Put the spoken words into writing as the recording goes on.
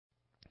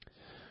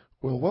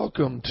Well,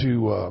 welcome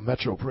to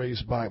Metro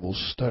Praise Bible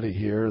Study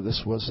here.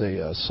 This was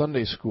a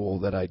Sunday school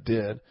that I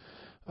did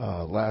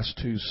last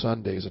two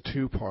Sundays, a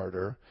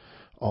two-parter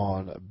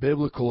on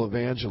biblical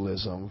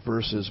evangelism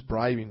versus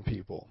bribing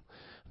people.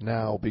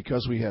 Now,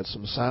 because we had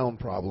some sound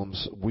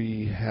problems,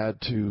 we had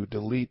to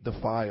delete the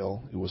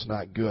file. It was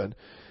not good.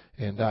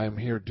 And I'm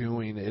here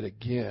doing it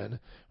again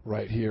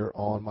right here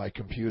on my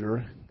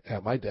computer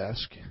at my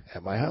desk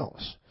at my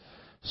house.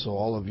 So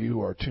all of you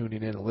who are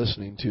tuning in and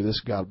listening to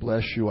this, God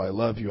bless you. I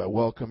love you. I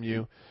welcome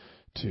you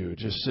to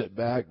just sit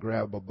back,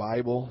 grab a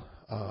Bible,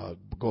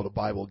 go to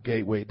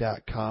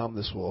BibleGateway.com.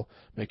 This will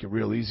make it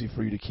real easy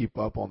for you to keep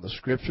up on the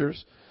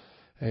Scriptures.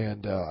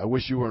 And I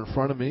wish you were in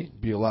front of me. It'd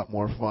be a lot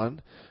more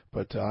fun.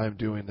 But I'm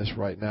doing this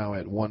right now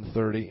at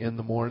 1:30 in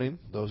the morning.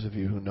 Those of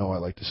you who know I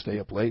like to stay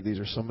up late, these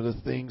are some of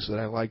the things that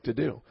I like to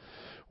do.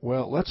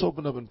 Well, let's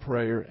open up in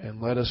prayer and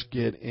let us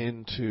get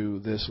into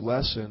this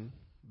lesson,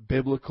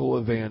 biblical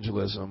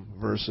evangelism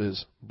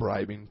versus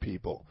bribing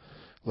people.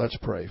 Let's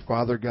pray.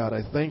 Father God,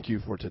 I thank you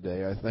for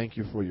today. I thank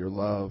you for your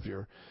love,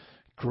 your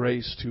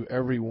grace to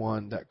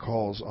everyone that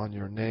calls on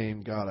your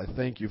name. God, I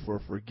thank you for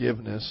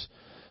forgiveness,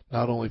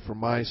 not only for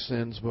my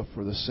sins, but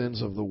for the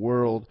sins of the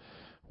world.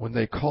 When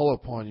they call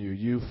upon you,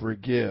 you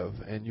forgive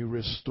and you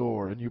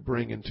restore and you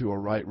bring into a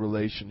right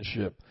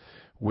relationship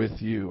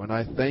with you. And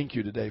I thank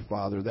you today,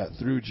 Father, that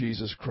through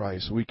Jesus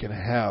Christ we can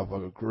have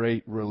a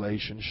great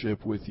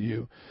relationship with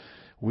you.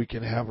 We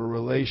can have a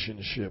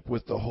relationship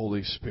with the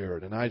Holy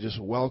Spirit. And I just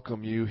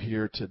welcome you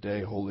here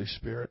today, Holy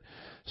Spirit.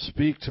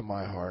 Speak to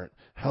my heart.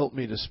 Help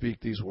me to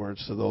speak these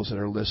words to those that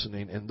are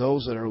listening. And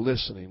those that are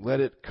listening, let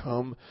it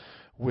come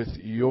with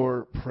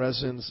your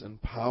presence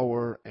and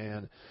power,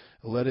 and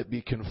let it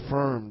be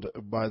confirmed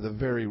by the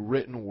very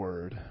written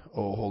word.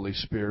 Oh, Holy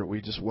Spirit,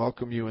 we just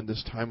welcome you in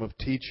this time of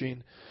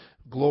teaching.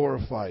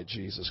 Glorify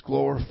Jesus.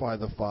 Glorify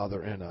the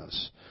Father in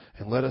us.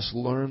 And let us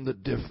learn the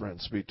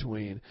difference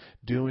between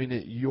doing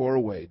it your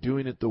way,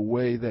 doing it the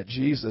way that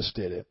Jesus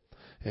did it,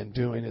 and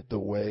doing it the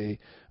way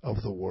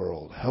of the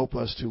world. Help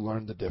us to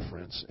learn the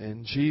difference.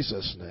 In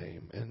Jesus'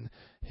 name. In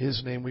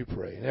His name we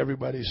pray. And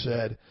everybody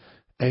said,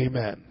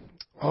 Amen.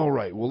 All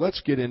right, well,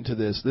 let's get into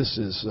this. This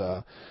is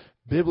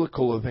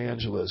biblical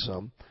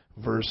evangelism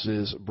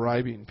versus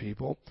bribing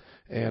people.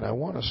 And I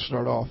want to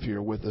start off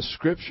here with a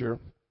scripture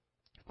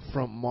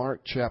from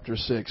Mark chapter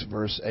 6,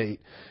 verse 8.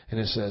 And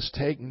it says,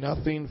 "Take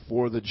nothing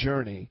for the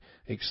journey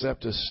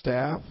except a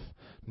staff,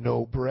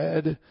 no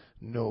bread,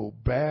 no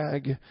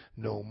bag,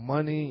 no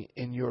money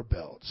in your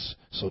belts."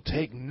 So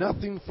take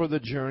nothing for the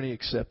journey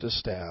except a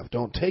staff.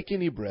 Don't take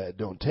any bread.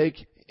 Don't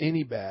take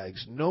any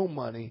bags, no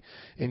money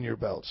in your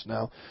belts.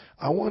 Now,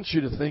 I want you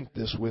to think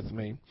through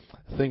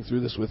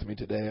this with me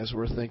today as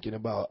we're thinking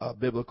about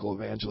biblical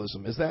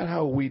evangelism. Is that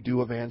how we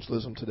do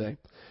evangelism today?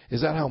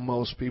 Is that how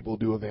most people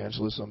do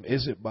evangelism?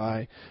 Is it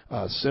by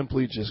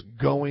simply just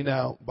going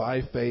out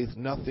by faith,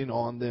 nothing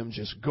on them,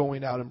 just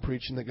going out and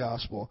preaching the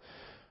gospel?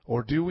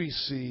 Or do we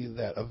see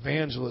that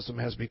evangelism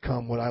has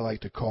become what I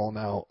like to call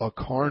now a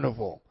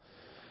carnival?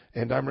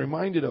 And I'm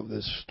reminded of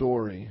this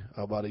story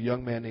about a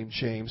young man named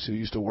James who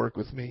used to work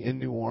with me in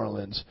New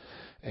Orleans.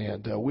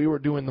 And we were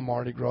doing the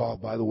Mardi Gras.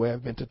 By the way,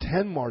 I've been to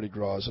 10 Mardi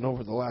Gras. And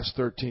over the last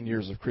 13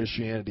 years of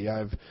Christianity,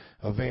 I've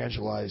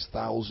evangelized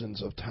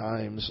thousands of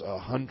times,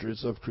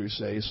 hundreds of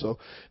crusades. So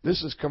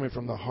this is coming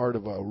from the heart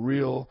of a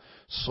real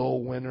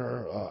soul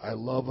winner. I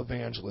love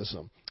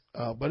evangelism.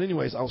 But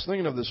anyways, I was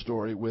thinking of this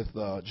story with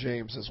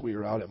James as we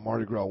were out at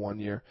Mardi Gras one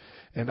year,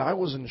 and I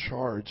was in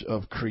charge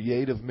of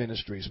creative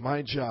ministries.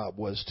 My job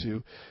was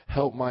to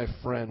help my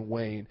friend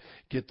Wayne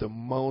get the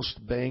most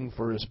bang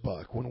for his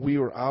buck. When we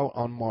were out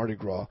on Mardi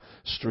Gras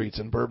streets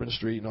and Bourbon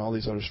Street and all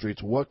these other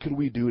streets, what could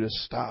we do to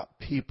stop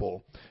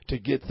people to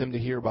get them to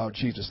hear about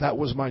Jesus? That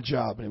was my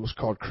job, and it was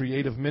called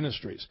creative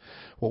ministries.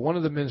 Well, one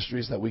of the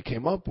ministries that we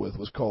came up with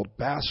was called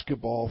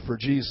Basketball for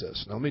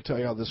Jesus. Now, let me tell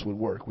you how this would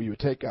work. We would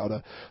take out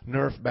a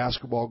Nerf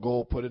basketball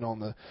goal, put it on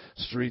the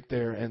street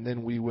there, and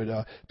then we would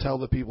tell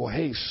the people,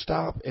 hey,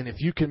 stop, and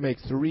if you can make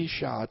 3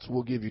 shots,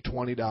 we'll give you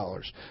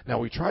 $20. Now,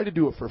 we tried to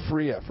do it for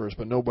free at first,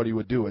 but nobody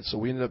would do it, so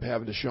we ended up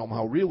having to show them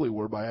how real we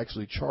were by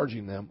actually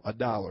charging them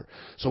 $1.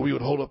 So we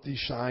would hold up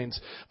these signs,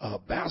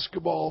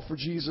 basketball for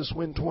Jesus,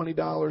 win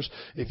 $20.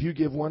 If you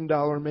give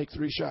 $1 and make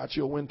 3 shots,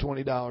 you'll win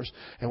 $20.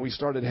 And we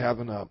started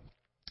having a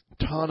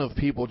ton of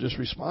people just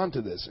respond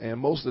to this, and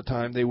most of the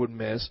time they would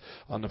miss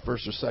on the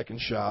first or second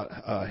shot,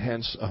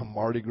 hence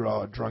Mardi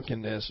Gras,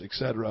 drunkenness,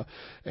 etc.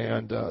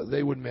 And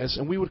they would miss,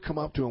 and we would come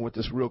up to them with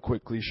this real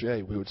quick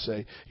cliche. We would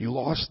say, you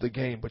lost the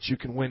game, but you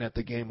can win at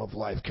the game of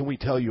life. Can we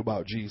tell you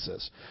about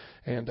Jesus?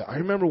 And I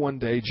remember one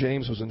day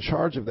James was in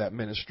charge of that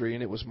ministry,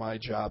 and it was my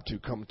job to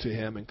come to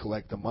him and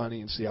collect the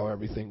money and see how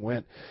everything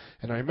went.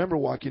 And I remember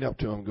walking up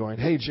to him going,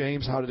 hey,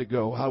 James, how did it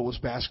go? How was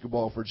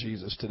Basketball for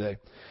Jesus today?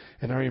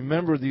 And I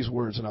remember these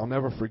words, and I'll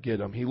never forget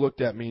them. He looked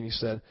at me and he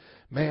said,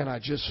 man, I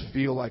just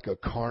feel like a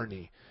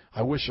carny.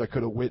 I wish I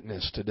could have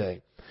witnessed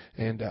today.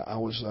 And I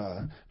was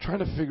trying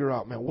to figure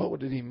out, man, what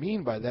did he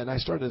mean by that? And I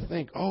started to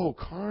think, oh,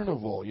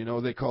 carnival. You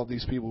know, they called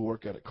these people who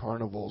work at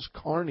carnivals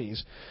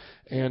carnies.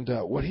 And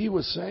what he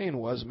was saying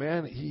was,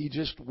 man, he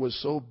just was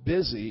so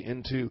busy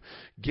into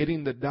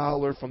getting the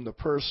dollar from the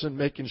person,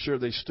 making sure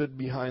they stood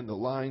behind the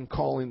line,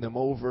 calling them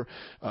over,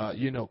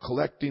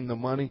 collecting the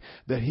money,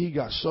 that he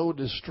got so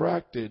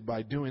distracted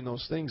by doing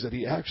those things that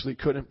he actually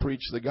couldn't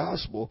preach the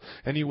gospel.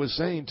 And he was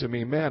saying to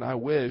me, man, I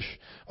wish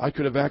I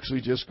could have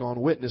actually just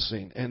gone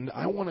witnessing. And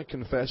I want to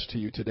confess to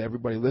you today,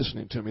 everybody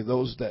listening to me,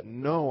 those that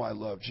know I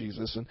love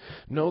Jesus and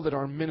know that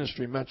our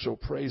ministry, Metro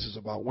Praise, is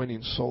about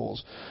winning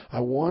souls. I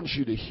want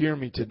you to hear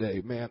me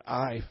today. Man,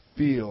 I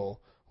feel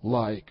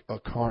like a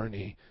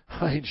carny.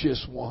 I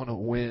just want to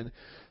win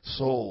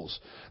souls.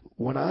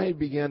 When I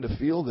began to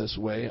feel this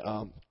way,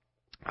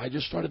 I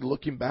just started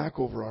looking back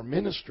over our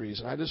ministries,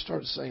 and I just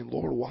started saying,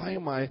 Lord, why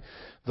am I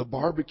the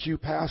barbecue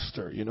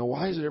pastor? You know,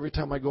 why is it every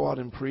time I go out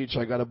and preach,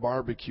 I got a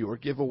barbecue or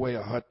give away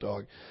a hot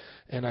dog?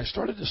 And I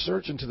started to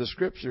search into the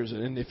Scriptures,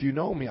 and if you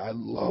know me, I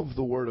love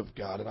the Word of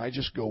God, and I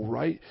just go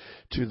right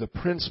to the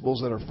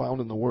principles that are found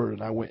in the Word.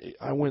 And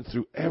I went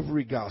through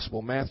every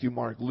Gospel, Matthew,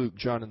 Mark, Luke,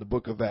 John, and the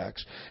book of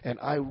Acts, and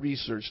I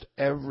researched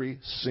every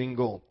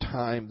single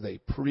time they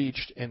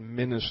preached and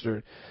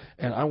ministered.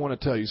 And I want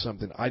to tell you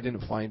something. I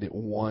didn't find it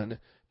one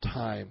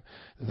time.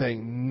 They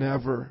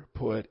never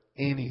put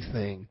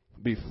anything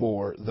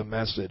before the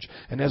message.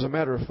 And as a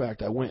matter of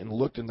fact, I went and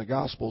looked in the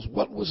Gospels.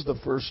 What was the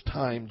first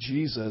time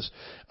Jesus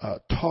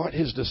taught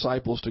his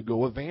disciples to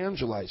go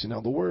evangelize? Now,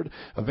 the word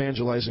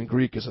evangelize in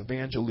Greek is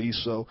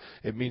evangelizo.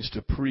 It means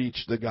to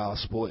preach the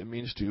gospel. It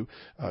means to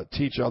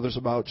teach others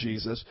about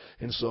Jesus.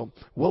 And so,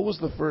 what was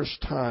the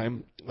first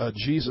time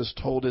Jesus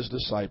told his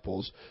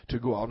disciples to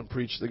go out and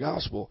preach the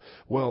gospel?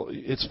 Well,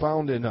 it's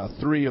found in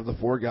 3 of the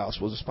 4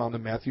 Gospels. It's found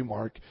in Matthew,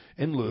 Mark,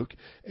 and Luke.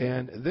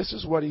 And this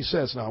is what he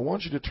says. Now, I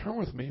want you to turn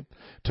with me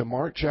to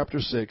Mark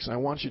chapter 6. And I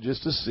want you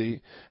just to see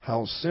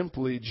how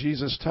simply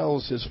Jesus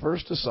tells his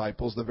first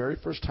disciples, the very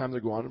first time they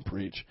go out and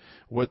preach,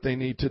 what they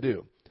need to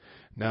do.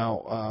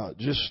 Now,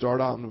 just start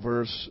out in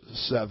verse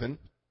 7.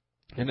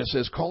 And it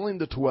says, calling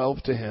the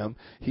 12 to him,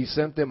 he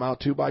sent them out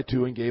 2 by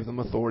 2 and gave them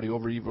authority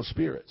over evil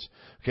spirits.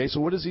 Okay,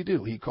 so what does he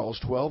do? He calls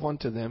 12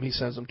 unto them. He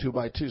sends them 2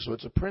 by 2. So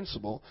it's a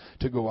principle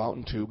to go out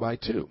in 2 by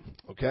 2.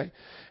 Okay,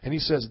 and he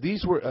says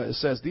these were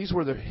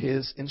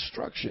his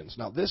instructions.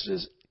 Now this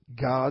is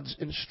God's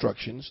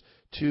instructions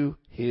to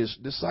his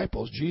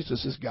disciples.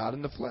 Jesus is God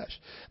in the flesh.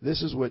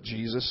 This is what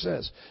Jesus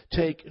says.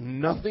 Take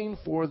nothing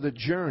for the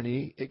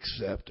journey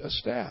except a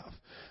staff.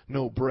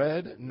 No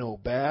bread, no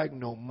bag,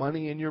 no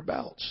money in your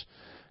belts.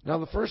 Now,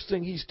 the first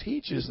thing he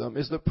teaches them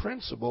is the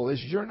principle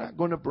is you're not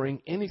going to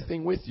bring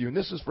anything with you. And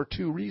this is for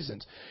 2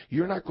 reasons.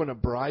 You're not going to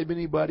bribe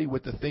anybody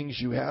with the things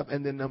you have.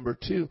 And then number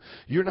 2,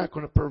 you're not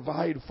going to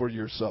provide for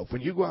yourself. When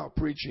you go out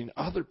preaching,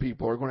 other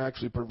people are going to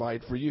actually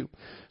provide for you.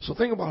 So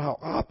think about how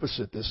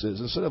opposite this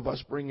is. Instead of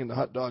us bringing the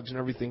hot dogs and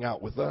everything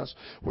out with us,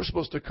 we're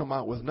supposed to come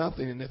out with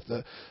nothing. And if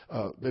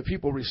the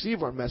people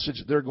receive our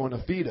message, they're going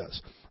to feed us.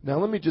 Now,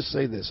 let me just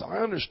say this. I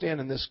understand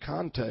in this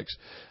context,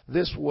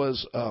 this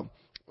was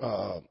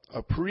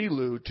a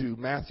prelude to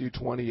Matthew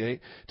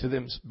 28, to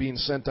them being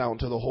sent out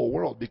into the whole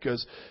world.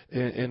 Because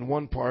in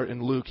one part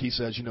in Luke, he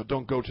says,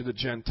 don't go to the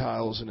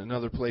Gentiles. In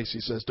another place,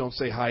 he says, don't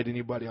say hi to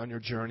anybody on your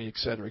journey,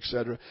 etc.,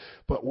 etc.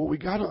 But what we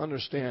got to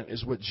understand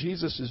is what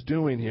Jesus is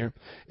doing here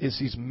is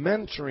he's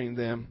mentoring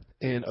them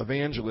in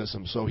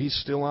evangelism. So he's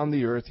still on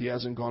the earth. He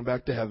hasn't gone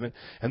back to heaven.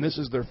 And this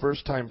is their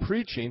first time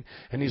preaching.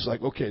 And he's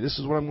like, okay, this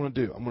is what I'm going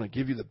to do. I'm going to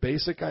give you the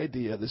basic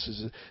idea. This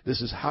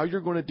is how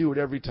you're going to do it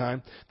every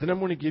time. Then I'm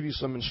going to give you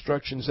some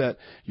instructions that,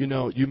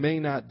 you may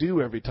not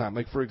do every time.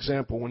 Like, for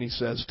example, when he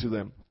says to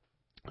them,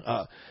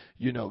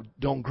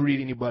 don't greet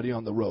anybody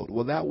on the road.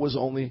 Well, that was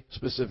only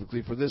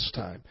specifically for this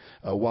time.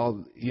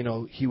 While,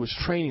 he was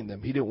training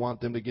them, he didn't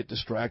want them to get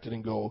distracted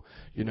and go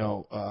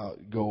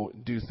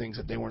do things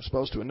that they weren't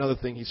supposed to. Another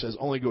thing he says,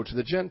 only go to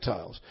the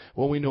Gentiles.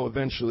 Well, we know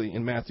eventually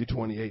in Matthew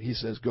 28, he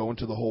says, go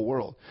into the whole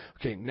world.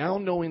 Okay, now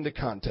knowing the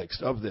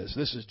context of this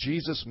is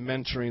Jesus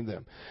mentoring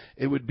them.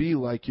 It would be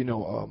like,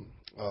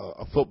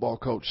 a football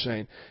coach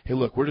saying, hey,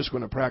 look, we're just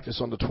going to practice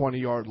on the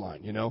 20-yard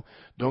line,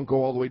 Don't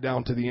go all the way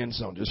down to the end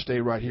zone. Just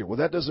stay right here. Well,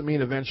 that doesn't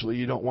mean eventually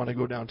you don't want to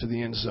go down to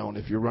the end zone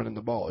if you're running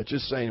the ball. It's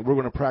just saying we're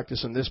going to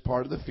practice in this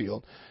part of the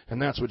field,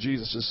 and that's what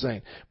Jesus is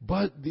saying.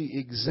 But the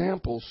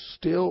example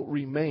still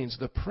remains.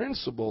 The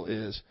principle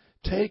is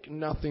take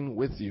nothing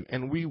with you.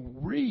 And we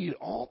read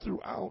all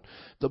throughout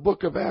the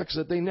book of Acts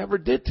that they never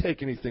did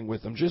take anything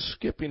with them. Just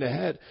skipping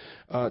ahead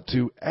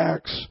to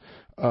Acts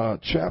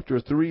chapter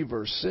 3,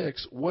 verse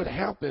 6, what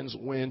happens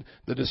when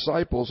the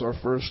disciples are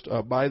first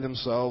by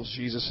themselves?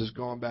 Jesus has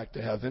gone back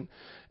to heaven,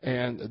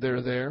 and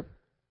they're there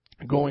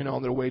going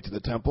on their way to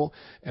the temple,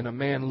 and a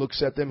man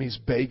looks at them. He's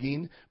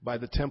begging by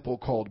the temple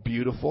called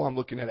Beautiful. I'm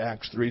looking at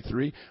Acts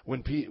 3:3.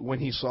 When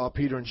he saw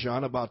Peter and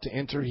John about to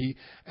enter, he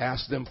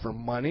asked them for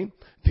money.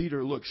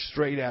 Peter looked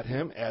straight at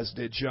him, as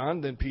did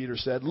John. Then Peter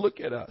said, look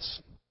at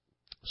us.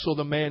 So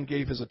the man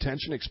gave his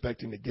attention,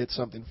 expecting to get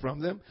something from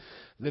them.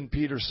 Then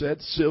Peter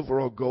said, silver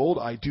or gold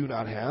I do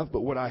not have,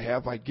 but what I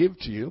have I give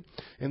to you.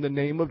 In the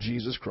name of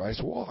Jesus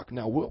Christ, walk.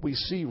 Now what we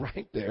see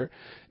right there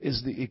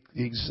is the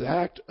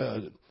exact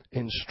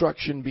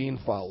instruction being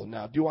followed.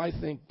 Now, do I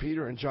think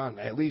Peter and John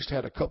at least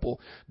had a couple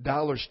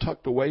dollars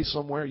tucked away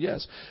somewhere?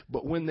 Yes.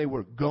 But when they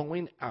were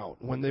going out,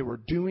 when they were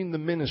doing the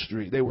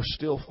ministry, they were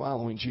still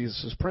following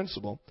Jesus'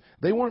 principle.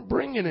 They weren't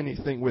bringing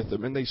anything with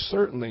them, and they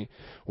certainly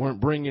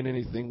weren't bringing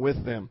anything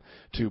with them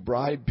to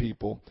bribe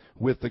people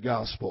with the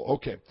gospel.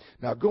 Okay,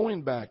 now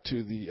going back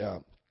to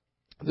the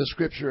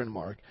scripture in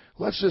Mark,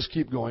 let's just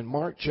keep going.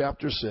 Mark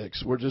chapter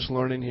 6, we're just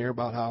learning here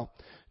about how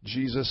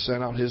Jesus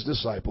sent out his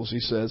disciples. He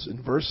says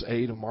in verse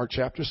 8 of Mark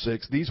chapter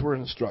 6, these were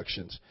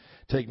instructions.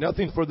 Take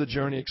nothing for the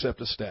journey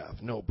except a staff.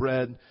 No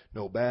bread,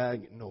 no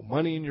bag, no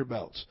money in your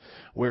belts.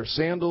 Wear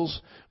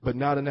sandals, but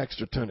not an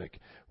extra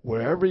tunic.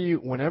 Whenever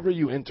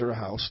you enter a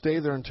house, stay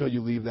there until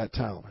you leave that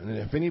town. And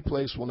if any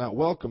place will not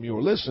welcome you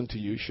or listen to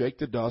you, shake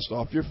the dust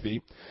off your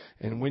feet,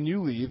 and when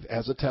you leave,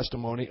 as a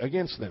testimony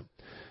against them.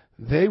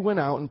 They went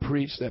out and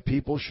preached that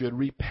people should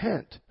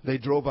repent. They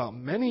drove out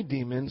many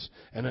demons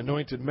and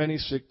anointed many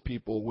sick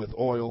people with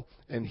oil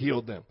and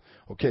healed them.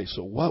 Okay,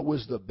 so what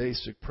was the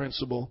basic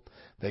principle?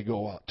 They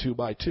go out 2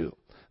 by 2.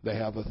 They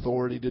have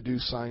authority to do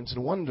signs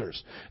and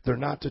wonders. They're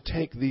not to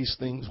take these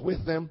things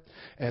with them,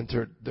 and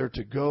they're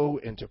to go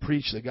and to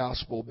preach the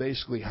gospel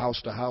basically house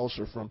to house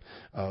or from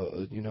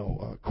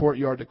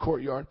courtyard to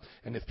courtyard.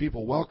 And if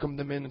people welcome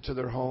them into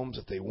their homes,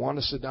 if they want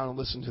to sit down and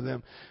listen to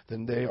them,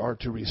 then they are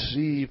to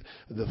receive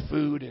the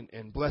food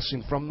and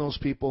blessing from those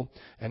people.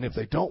 And if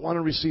they don't want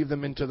to receive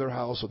them into their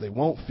house, or they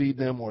won't feed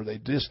them, or they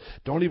just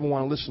don't even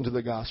want to listen to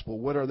the gospel,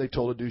 what are they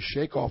told to do?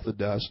 Shake off the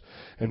dust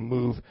and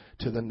move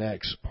to the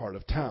next part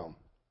of town.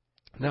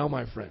 Now,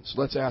 my friends,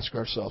 let's ask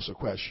ourselves a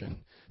question.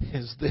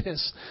 Is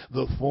this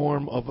the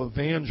form of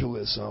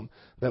evangelism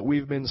that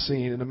we've been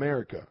seeing in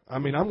America? I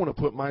mean, I'm going to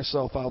put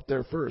myself out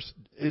there first.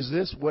 Is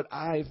this what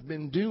I've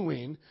been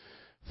doing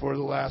for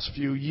the last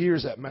few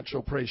years at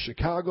Metro Praise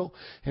Chicago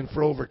and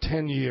for over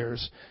 10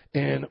 years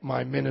in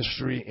my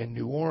ministry in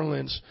New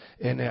Orleans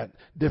and at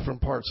different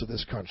parts of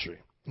this country?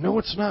 No,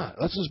 it's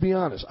not. Let's just be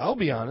honest. I'll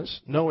be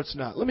honest. No, it's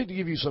not. Let me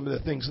give you some of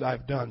the things that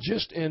I've done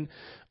just in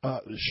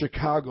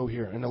Chicago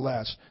here in the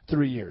last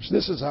 3 years.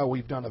 This is how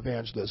we've done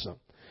evangelism.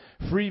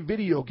 Free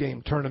video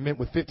game tournament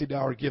with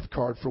 $50 gift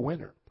card for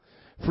winner.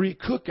 Free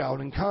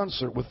cookout and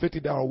concert with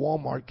 $50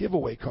 Walmart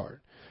giveaway card.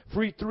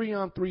 Free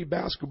 3-on-3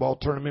 basketball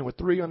tournament with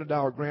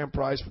 $300 grand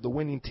prize for the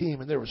winning team,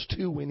 and there was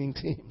 2 winning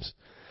teams.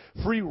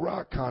 Free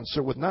rock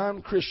concert with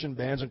non-Christian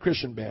bands and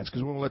Christian bands,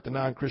 because we won't let the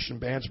non-Christian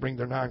bands bring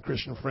their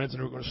non-Christian friends,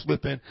 and we're going to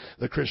slip in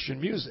the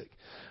Christian music.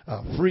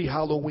 Free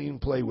Halloween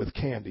play with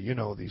candy. You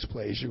know these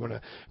plays. You're going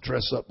to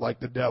dress up like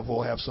the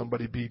devil, have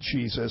somebody be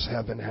Jesus,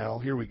 heaven, hell.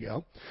 Here we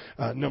go.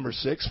 Number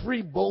 6,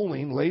 free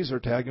bowling, laser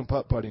tag, and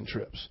putt-putting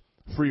trips.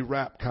 Free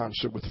rap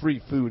concert with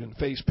free food and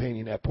face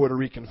painting at Puerto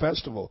Rican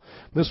Festival.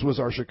 This was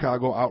our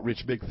Chicago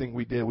outreach big thing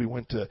we did. We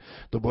went to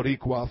the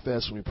Boricua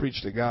Fest and we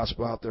preached the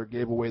gospel out there,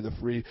 gave away the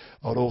free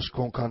arroz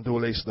con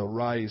candules, the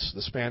rice,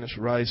 the Spanish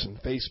rice, and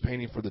face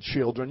painting for the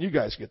children. You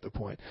guys get the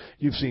point.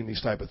 You've seen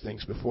these type of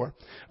things before.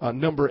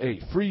 Number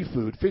 8, free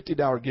food,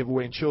 $50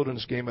 giveaway in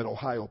children's game at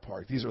Ohio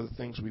Park. These are the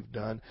things we've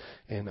done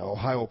in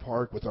Ohio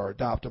Park with our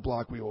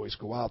Adopt-A-Block. We always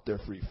go out there,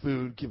 free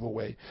food, give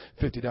away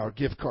 $50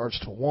 gift cards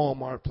to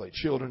Walmart, play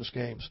children's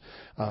games.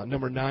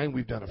 Number 9,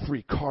 we've done a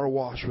free car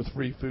wash with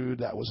free food.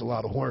 That was a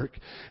lot of work.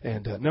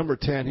 And number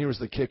 10, here's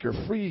the kicker,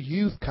 free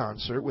youth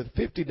concert with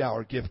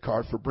 $50 gift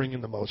card for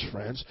bringing the most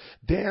friends,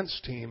 dance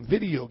team,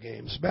 video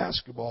games,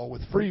 basketball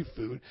with free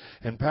food,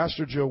 and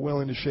Pastor Joe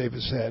willing to shave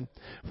his head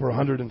for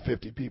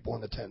 150 people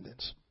in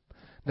attendance.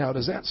 Now,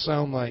 does that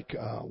sound like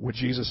what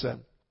Jesus said?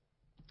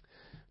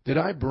 Did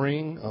I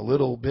bring a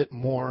little bit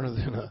more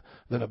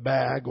than a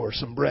bag or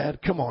some bread?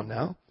 Come on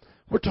now.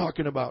 We're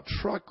talking about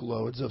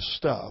truckloads of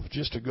stuff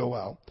just to go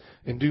out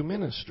and do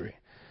ministry.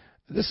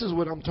 This is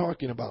what I'm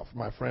talking about,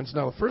 my friends.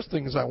 Now, the first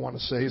thing I want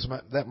to say is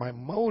that my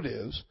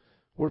motives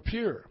were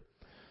pure.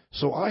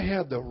 So I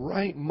had the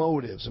right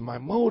motives, and my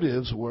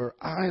motives were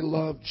I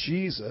love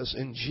Jesus,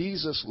 and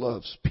Jesus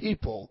loves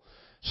people.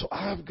 So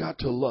I've got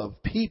to love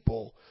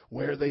people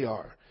where they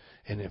are.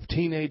 And if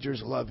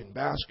teenagers are loving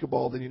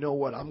basketball, then you know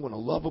what? I'm going to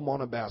love them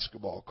on a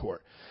basketball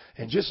court.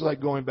 And just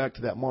like going back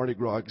to that Mardi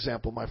Gras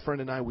example, my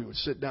friend and I, we would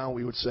sit down,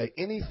 we would say,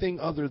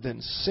 anything other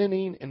than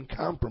sinning and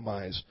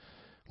compromise,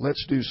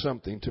 let's do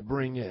something to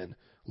bring in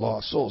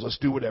lost souls. Let's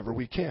do whatever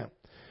we can.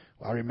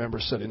 I remember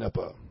setting up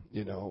a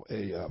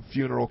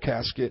funeral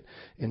casket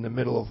in the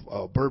middle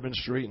of Bourbon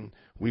Street, and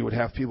we would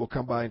have people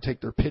come by and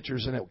take their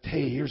pictures in it.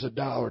 Hey, here's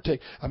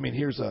 $1.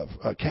 Here's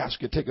a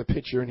casket. Take a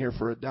picture in here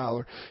for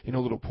 $1. A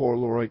little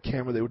Polaroid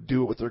camera. They would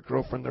do it with their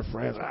girlfriend, their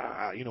friends.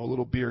 A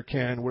little beer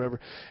can, whatever.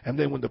 And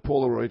then when the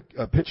Polaroid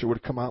picture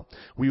would come out,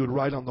 we would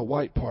write on the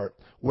white part,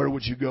 where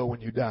would you go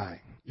when you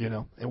die?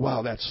 And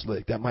wow, that's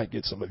slick. That might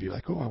get some of you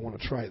like, oh, I want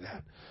to try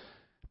that.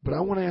 But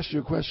I want to ask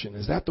you a question.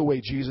 Is that the way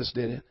Jesus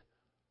did it?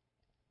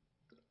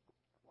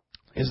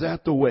 Is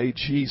that the way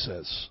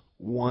Jesus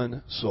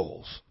won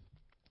souls?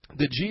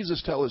 Did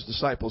Jesus tell his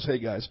disciples, hey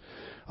guys,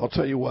 I'll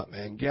tell you what,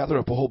 man, gather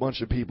up a whole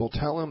bunch of people,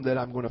 tell them that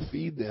I'm going to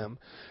feed them,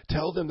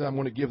 tell them that I'm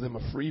going to give them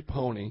a free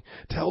pony,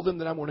 tell them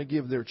that I'm going to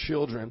give their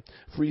children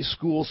free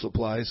school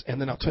supplies, and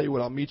then I'll tell you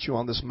what, I'll meet you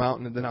on this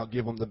mountain, and then I'll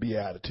give them the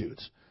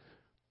Beatitudes.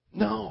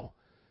 No,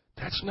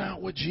 that's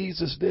not what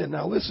Jesus did.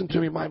 Now listen to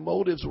me, my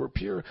motives were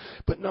pure,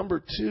 but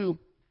number two,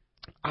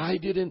 I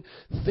didn't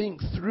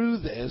think through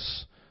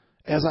this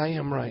as I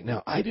am right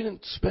now. I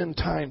didn't spend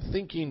time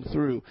thinking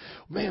through,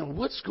 man,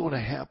 what's going to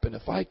happen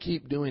if I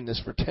keep doing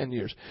this for 10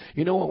 years?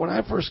 You know what? When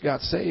I first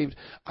got saved,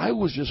 I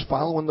was just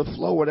following the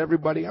flow, what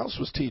everybody else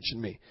was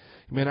teaching me.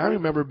 I mean, I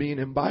remember being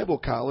in Bible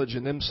college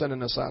and them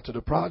sending us out to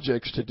the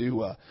projects to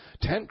do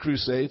tent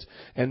crusades.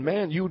 And,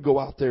 man, you would go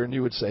out there and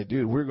you would say,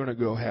 dude, we're going to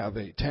go have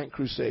a tent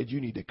crusade.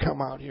 You need to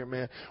come out here,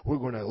 man. We're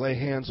going to lay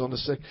hands on the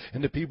sick.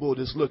 And the people would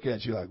just look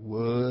at you like,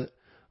 what?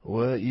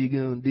 What you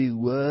gonna do?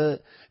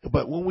 What?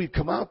 But when we'd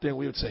come out there,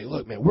 we would say,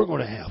 look, man, we're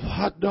going to have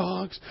hot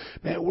dogs.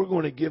 Man, we're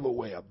going to give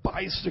away a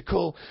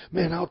bicycle.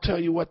 Man, I'll tell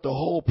you what, the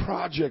whole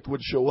project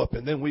would show up.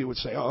 And then we would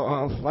say,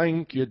 oh,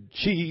 thank you,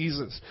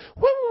 Jesus.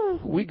 Woo!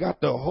 We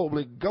got the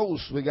Holy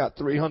Ghost. We got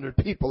 300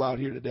 people out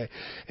here today.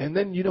 And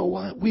then, you know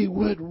what? We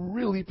would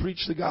really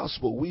preach the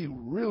gospel. We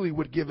really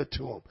would give it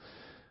to them.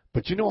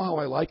 But you know how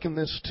I liken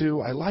this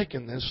to? I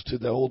liken this to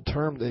the old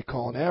term they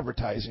call in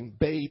advertising,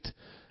 bait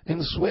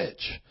and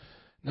switch.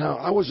 Now,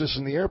 I was just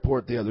in the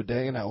airport the other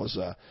day, and I was,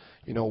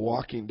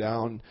 walking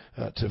down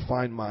to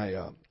find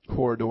my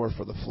corridor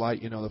for the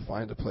flight, to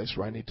find the place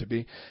where I need to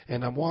be.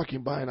 And I'm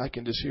walking by, and I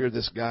can just hear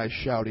this guy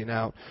shouting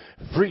out,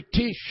 free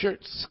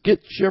T-shirts, get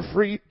your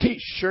free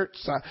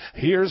T-shirts.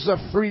 Here's a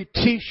free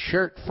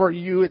T-shirt for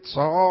you. It's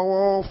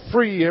all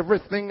free.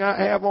 Everything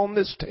I have on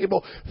this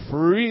table,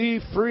 free,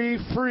 free,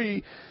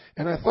 free.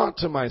 And I thought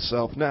to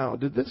myself, now,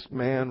 did this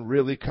man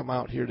really come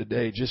out here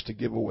today just to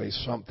give away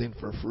something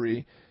for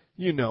free?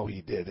 You know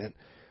he didn't.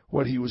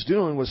 What he was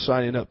doing was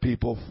signing up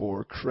people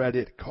for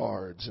credit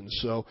cards. And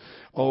so,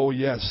 oh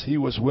yes, he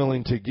was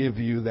willing to give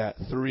you that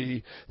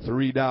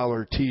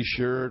 $3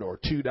 T-shirt or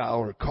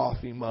 $2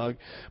 coffee mug.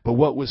 But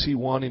what was he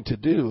wanting to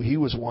do? He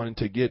was wanting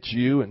to get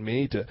you and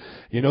me to,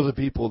 the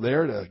people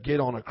there to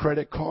get on a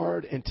credit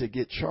card and to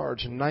get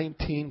charged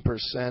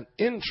 19%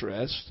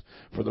 interest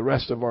for the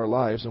rest of our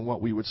lives and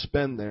what we would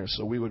spend there.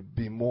 So we would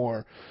be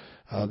more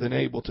than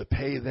able to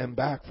pay them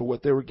back for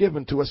what they were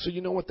given to us. So you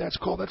know what that's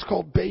called? That's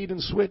called bait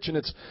and switch. And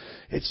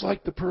it's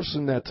like the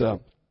person that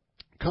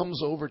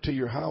comes over to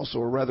your house,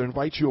 or rather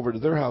invites you over to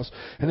their house,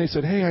 and they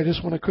said, hey, I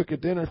just want to cook a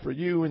dinner for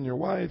you and your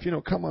wife,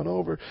 come on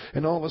over.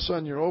 And all of a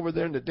sudden you're over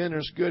there and the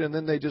dinner's good, and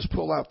then they just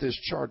pull out this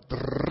chart,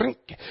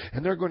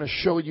 and they're going to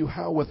show you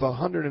how with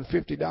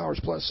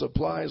 $150 plus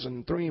supplies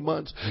in 3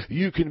 months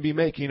you can be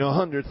making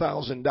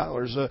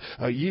 $100,000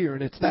 a year,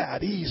 and it's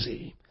that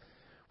easy.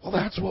 Well,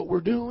 that's what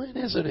we're doing,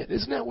 isn't it?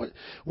 Isn't that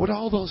what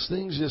all those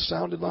things just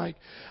sounded like?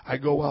 I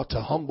go out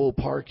to Humboldt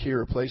Park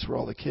here, a place where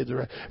all the kids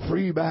are at.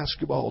 Free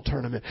basketball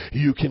tournament.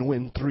 You can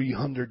win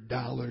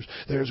 $300.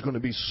 There's going to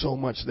be so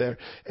much there.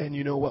 And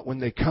you know what? When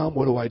they come,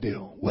 what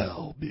do?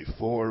 Well,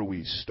 before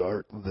we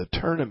start the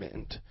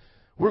tournament,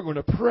 we're going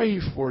to pray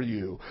for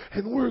you.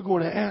 And we're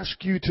going to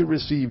ask you to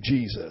receive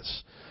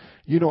Jesus.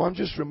 I'm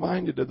just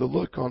reminded of the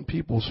look on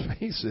people's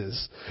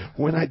faces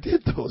when I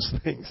did those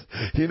things.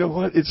 You know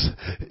what?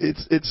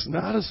 It's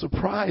not a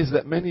surprise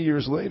that many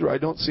years later I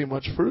don't see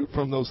much fruit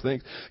from those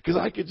things, because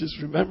I could just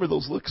remember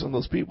those looks on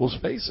those people's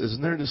faces,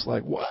 and they're just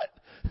like, what?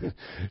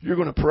 You're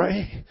going to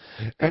pray?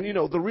 And,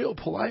 the real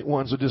polite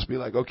ones would just be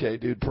like, okay,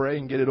 dude, pray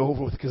and get it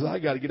over with, because I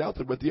got to get out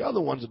there. But the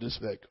other ones would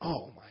just be like,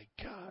 oh, my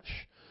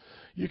gosh.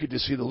 You could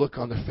just see the look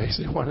on their face.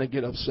 They want to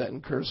get upset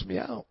and curse me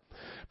out.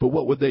 But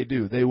what would they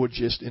do? They would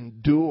just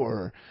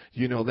endure,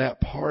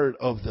 that part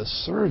of the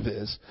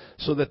service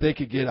so that they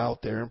could get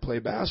out there and play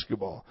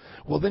basketball.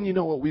 Well, then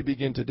what we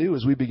begin to do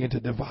is we begin to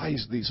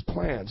devise these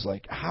plans,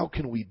 like how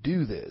can we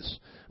do this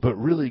but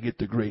really get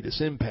the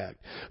greatest impact?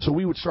 So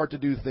we would start to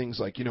do things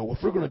like, if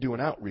we're going to do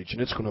an outreach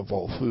and it's going to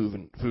involve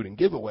food and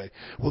giveaway,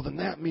 well, then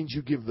that means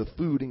you give the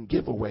food and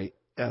giveaway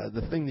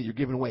the thing that you're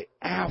giving away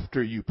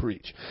after you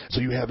preach.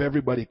 So you have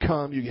everybody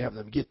come, you have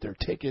them get their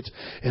tickets,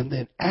 and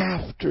then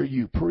after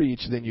you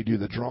preach, then you do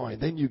the drawing.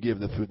 Then you give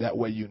the food. That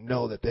way you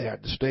know that they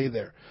had to stay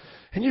there.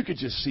 And you could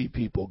just see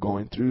people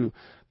going through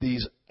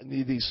these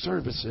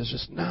services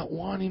just not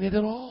wanting it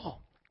at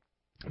all.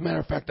 Matter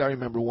of fact, I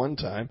remember one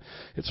time,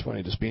 it's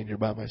funny just being here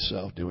by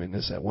myself doing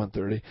this at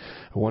 1:30,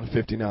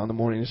 1:50 now in the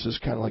morning. This is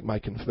kind of like my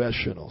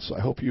confessional, so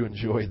I hope you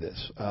enjoy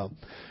this.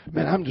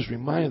 I'm just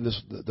reminded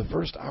this, the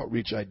first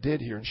outreach I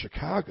did here in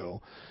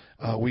Chicago,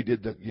 we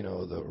did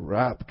the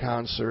rap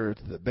concert,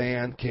 the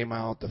band came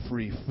out, the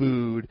free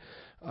food,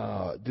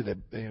 did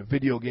a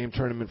video game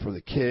tournament for the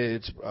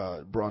kids,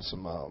 brought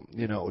some,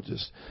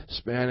 just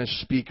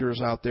Spanish speakers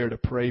out there to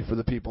pray for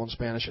the people in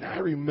Spanish. And I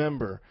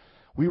remember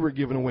we were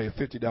giving away a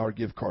 $50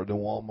 gift card to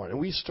Walmart. And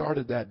we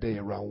started that day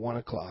around 1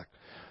 o'clock.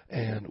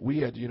 And we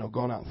had,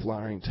 gone out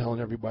flying, telling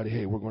everybody,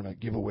 hey, we're going to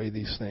give away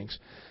these things.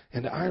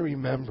 And I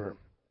remember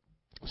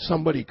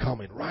somebody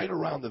coming right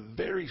around the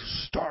very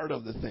start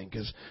of the thing,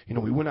 because,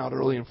 we went out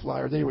early in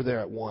Flyer. They were there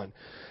at 1.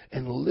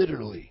 And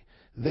literally,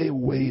 they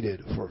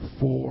waited for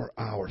 4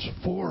 hours,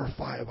 4 or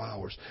 5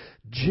 hours,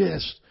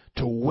 just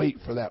to wait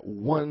for that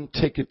one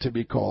ticket to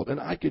be called. And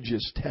I could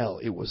just tell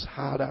it was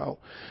hot out.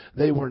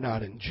 They were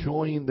not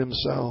enjoying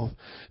themselves.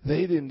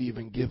 They didn't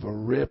even give a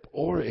rip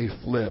or a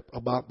flip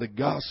about the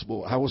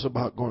gospel. I was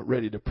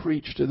ready to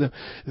preach to them.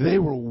 They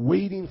were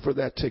waiting for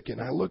that ticket.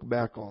 And I look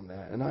back on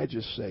that and I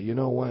just say, you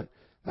know what?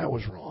 That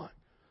was wrong.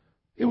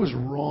 It was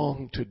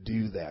wrong to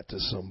do that to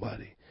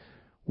somebody.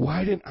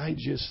 Why didn't I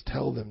just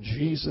tell them,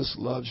 Jesus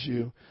loves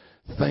you?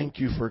 Thank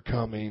you for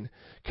coming.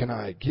 Can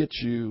I get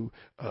you,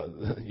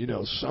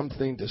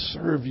 something to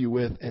serve you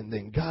with? And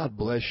then God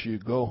bless you.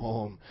 Go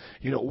home.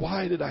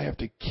 Why did I have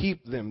to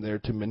keep them there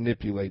to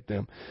manipulate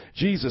them?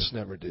 Jesus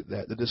never did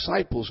that. The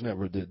disciples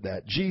never did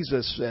that.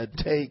 Jesus said,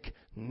 take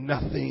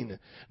nothing,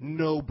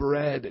 no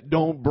bread.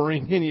 Don't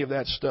bring any of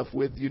that stuff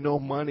with you. No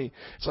money.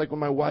 It's like when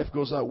my wife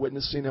goes out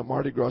witnessing at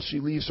Mardi Gras, she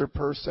leaves her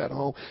purse at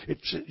home.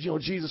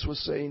 Jesus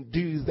was saying,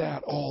 do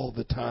that all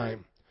the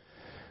time.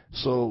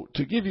 So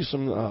to give you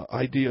some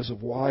ideas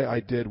of why I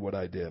did what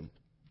I did,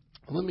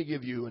 let me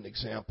give you an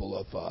example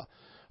of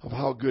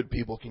how good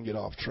people can get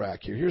off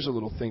track here. Here's a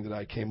little thing that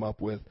I came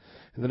up with,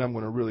 and then I'm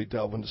going to really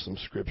delve into some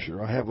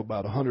scripture. I have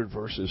about 100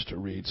 verses to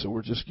read, so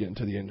we're just getting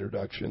through the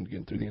introduction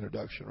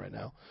right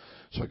now.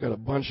 So I got a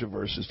bunch of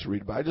verses to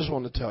read, but I just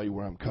want to tell you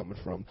where I'm coming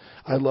from.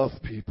 I love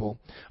people.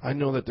 I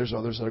know that there's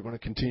others that are going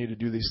to continue to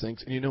do these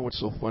things. And you know what's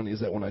so funny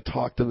is that when I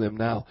talk to them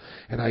now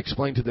and I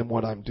explain to them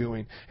what I'm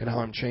doing and how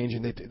I'm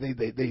changing,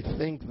 they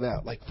think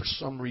that, like, for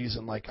some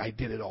reason, like I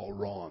did it all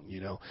wrong,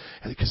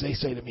 And because they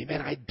say to me,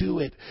 man, I do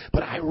it,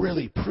 but I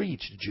really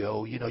preach,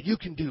 Joe. You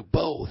can do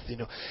both,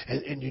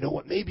 And you know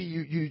what? Maybe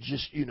you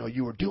just,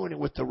 you were doing it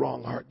with the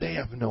wrong heart. They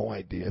have no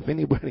idea. If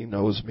anybody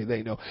knows me,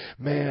 they know,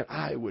 man,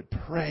 I would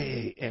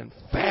pray and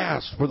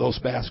fast for those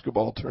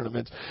basketball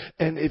tournaments.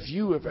 And if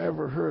you have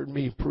ever heard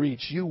me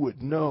preach, you would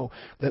know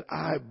that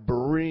I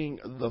bring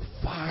the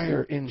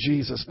fire in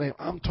Jesus' name.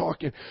 I'm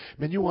talking,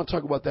 man, you want to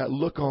talk about that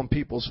look on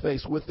people's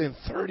face. Within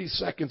 30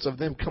 seconds of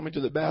them coming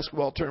to the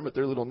basketball tournament,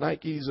 their little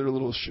Nikes, their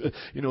little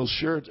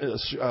shirt,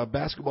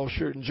 basketball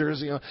shirt and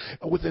jersey on,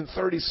 within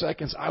 30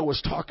 seconds, I was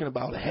talking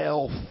about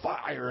hell,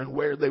 fire, and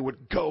where they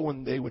would go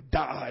and they would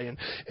die.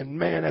 And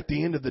man, at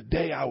the end of the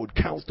day, I would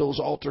count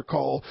those altar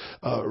call,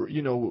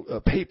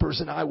 papers,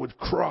 and I would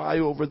cry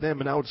over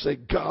them, and I would say,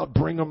 God,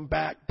 bring them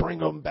back, bring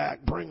them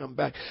back, bring them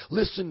back.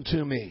 Listen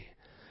to me.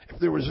 If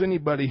there was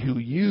anybody who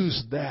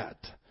used that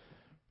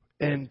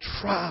and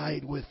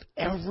tried with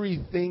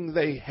everything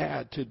they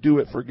had to do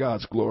it for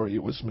God's glory,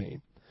 it was me.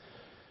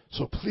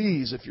 So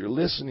please, if you're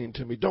listening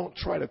to me, don't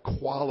try to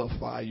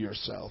qualify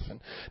yourself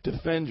and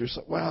defend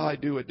yourself. Well, I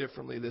do it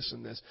differently, this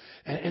and this.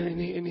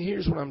 And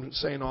here's what I'm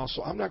saying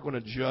also. I'm not going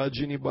to judge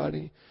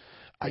anybody.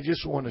 I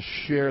just want to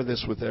share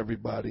this with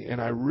everybody.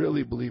 And I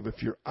really believe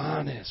if you're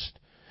honest,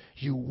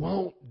 you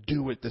won't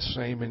do it the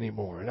same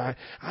anymore. And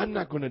I'm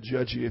not going to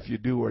judge you if you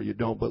do or you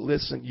don't. But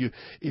listen,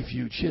 if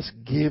you just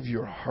give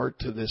your heart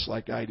to this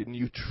like I did, and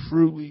you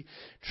truly,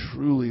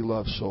 truly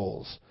love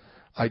souls,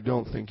 I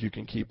don't think you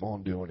can keep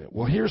on doing it.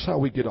 Well, here's how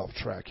we get off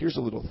track. Here's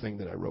a little thing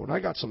that I wrote. And I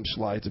got some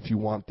slides if you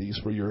want these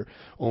for your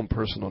own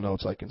personal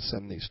notes. I can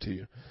send these to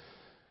you.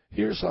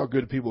 Here's how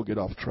good people get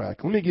off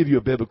track. Let me give you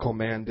a biblical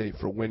mandate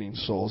for winning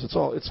souls.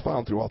 It's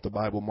found throughout the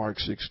Bible. Mark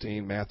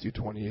 16, Matthew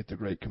 28, the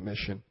Great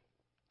Commission.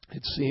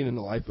 It's seen in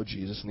the life of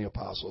Jesus and the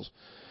apostles.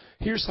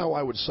 Here's how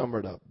I would sum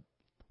it up.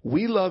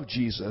 We love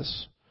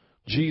Jesus.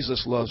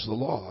 Jesus loves the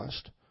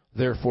lost.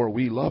 Therefore,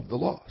 we love the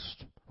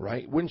lost.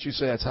 Right? Wouldn't you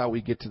say that's how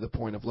we get to the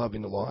point of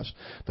loving the lost?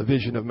 The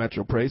vision of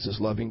Metro Praise is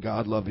loving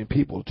God, loving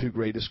people, the two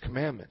greatest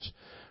commandments.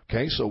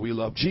 Okay, so we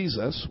love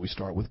Jesus. We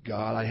start with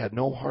God. I had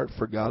no heart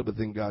for God, but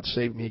then God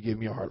saved me. He gave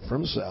me a heart for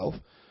himself.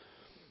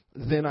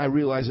 Then I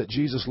realized that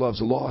Jesus loves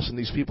the lost, and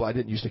these people I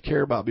didn't used to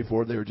care about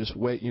before, they were just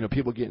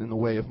people getting in the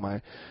way of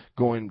my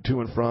going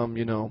to and from,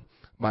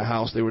 my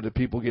house. They were the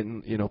people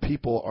getting,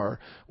 people are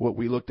what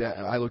I looked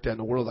at in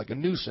the world like a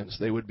nuisance.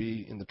 They would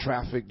be in the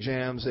traffic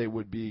jams. They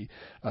would be,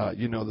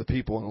 the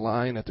people in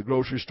line at the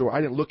grocery store. I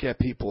didn't look at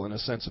people in a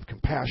sense of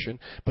compassion,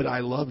 but I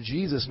love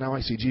Jesus. Now I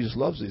see Jesus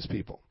loves these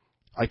people.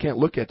 I can't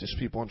look at these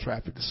people in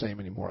traffic the same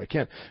anymore. I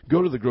can't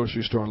go to the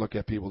grocery store and look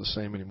at people the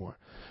same anymore.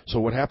 So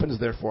what happens,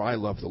 therefore, I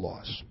love the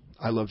lost.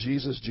 I love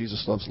Jesus.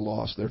 Jesus loves the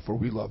lost. Therefore,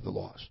 we love the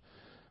lost.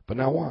 But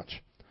now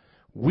watch.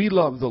 We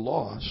love the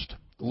lost.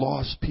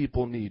 Lost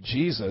people need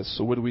Jesus.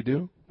 So what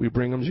do? We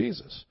bring them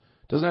Jesus.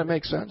 Doesn't that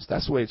make sense?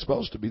 That's the way it's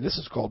supposed to be. This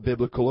is called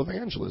biblical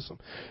evangelism.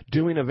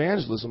 Doing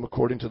evangelism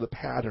according to the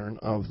pattern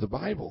of the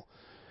Bible.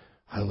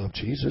 I love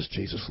Jesus.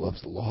 Jesus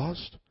loves the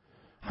lost.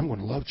 I'm going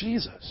to love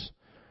Jesus.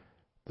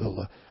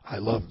 I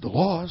love the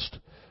lost.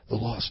 The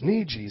lost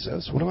need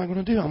Jesus. What am I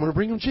going to do? I'm going to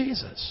bring them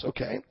Jesus.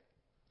 Okay?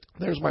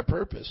 There's my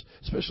purpose,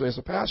 especially as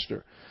a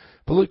pastor.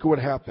 But look at what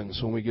happens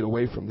when we get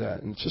away from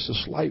that. And it's just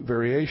a slight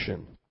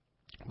variation.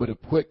 But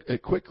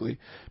it quickly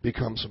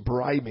becomes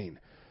bribing.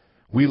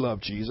 We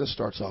love Jesus.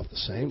 Starts off the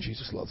same.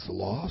 Jesus loves the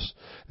lost.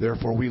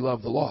 Therefore, we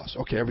love the lost.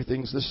 Okay,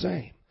 everything's the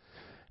same.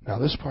 Now,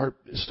 this part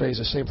stays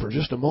the same for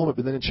just a moment,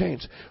 but then it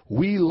changes.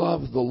 We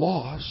love the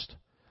lost.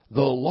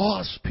 The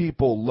lost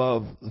people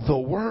love the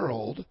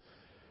world.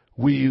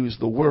 We use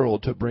the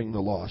world to bring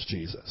the lost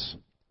Jesus.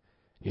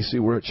 You see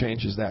where it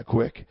changes that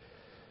quick?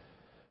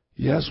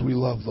 Yes, we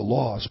love the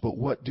lost, but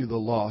what do the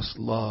lost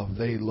love?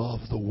 They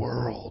love the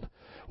world.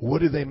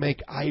 What do they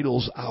make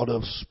idols out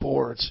of?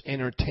 Sports,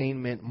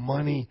 entertainment,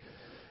 money.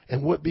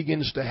 And what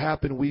begins to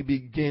happen? We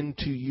begin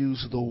to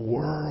use the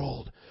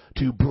world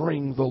to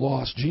bring the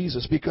lost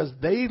Jesus because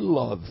they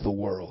love the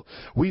world.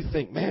 We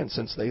think, man,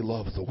 since they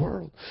love the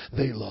world,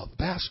 they love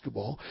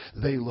basketball,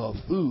 they love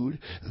food,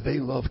 they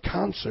love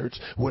concerts,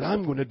 what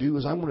I'm going to do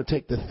is I'm going to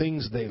take the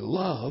things they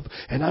love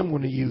and I'm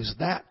going to use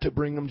that to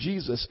bring them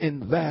Jesus.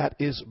 And that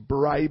is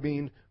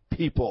bribing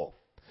people.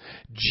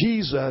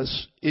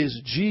 Jesus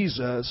is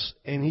Jesus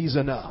and He's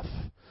enough.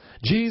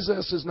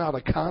 Jesus is not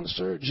a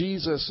concert.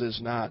 Jesus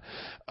is not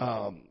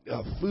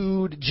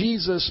food.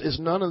 Jesus is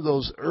none of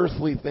those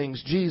earthly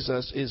things.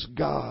 Jesus is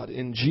God,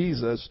 and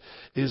Jesus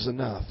is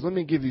enough. Let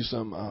me give you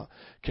some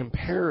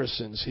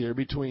comparisons here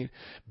between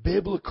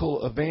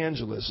biblical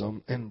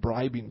evangelism and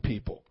bribing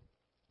people.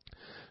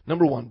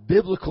 Number one,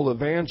 biblical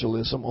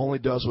evangelism only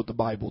does what the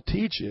Bible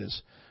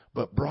teaches,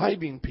 but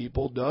bribing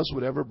people does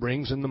whatever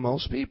brings in the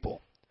most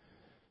people.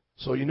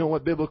 So you know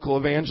what biblical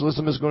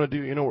evangelism is going to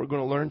do? You know what we're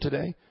going to learn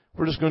today?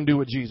 We're just going to do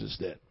what Jesus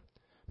did.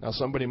 Now,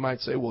 somebody might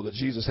say, well, did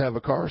Jesus have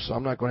a car? So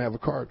I'm not going to have a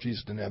car if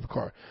Jesus didn't have a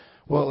car.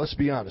 Well, let's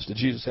be honest. Did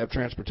Jesus have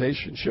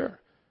transportation? Sure.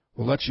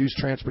 Well, let's use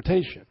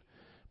transportation.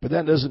 But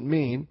that doesn't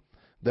mean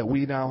that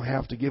we now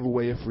have to give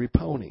away a free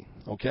pony,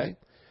 okay?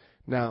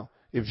 Now,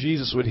 if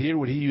Jesus would he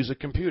use a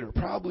computer?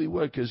 Probably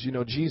would, because,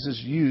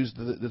 Jesus used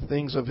the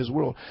things of His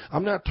world.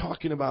 I'm not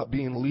talking about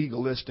being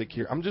legalistic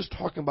here. I'm just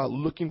talking about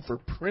looking for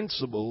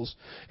principles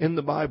in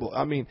the Bible.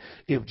 I mean,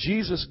 if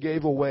Jesus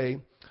gave away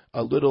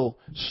little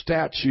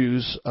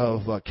statues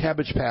of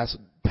Cabbage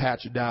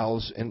Patch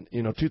dolls,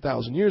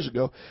 2,000 years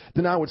ago,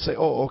 then I would say,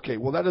 oh, okay,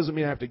 well, that doesn't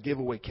mean I have to give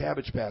away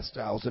Cabbage Patch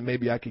dolls, and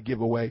maybe I could give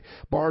away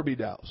Barbie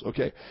dolls,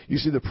 okay? You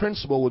see, the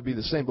principle would be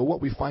the same, but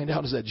what we find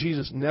out is that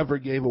Jesus never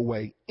gave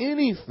away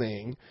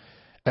anything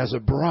as a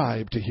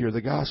bribe to hear the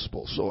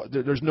gospel. So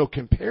there's no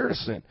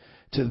comparison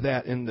to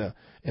that in the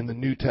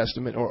New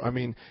Testament,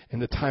 in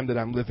the time that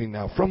I'm living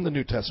now. From the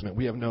New Testament,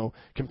 we have no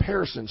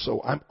comparison.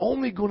 So I'm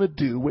only going to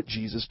do what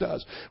Jesus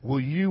does. Will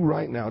you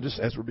right now, just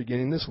as we're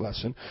beginning this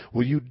lesson,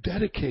 will you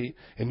dedicate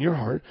in your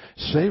heart,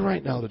 say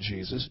right now to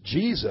Jesus,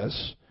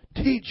 Jesus,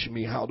 teach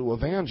me how to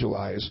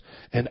evangelize,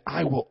 and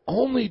I will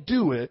only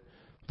do it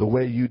the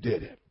way you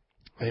did it.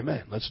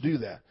 Amen. Let's do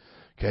that.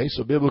 Okay,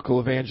 so biblical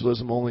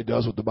evangelism only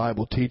does what the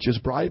Bible teaches.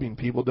 Bribing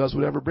people does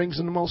whatever brings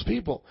in the most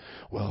people.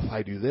 Well, if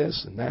I do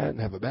this and that and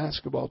have a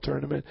basketball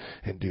tournament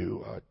and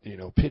do,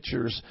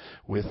 pictures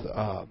with,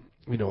 the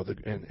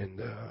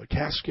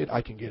casket,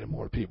 I can get in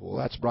more people. Well,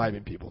 that's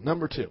bribing people.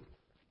 Number two,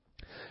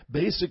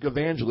 basic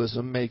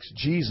evangelism makes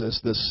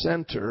Jesus the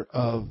center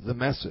of the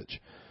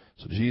message.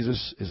 So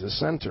Jesus is the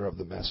center of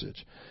the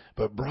message.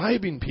 But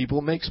bribing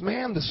people makes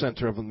man the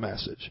center of the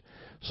message.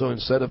 So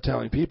instead of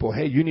telling people,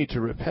 hey, you need to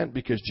repent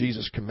because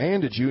Jesus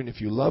commanded you, and if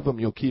you love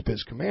Him, you'll keep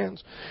His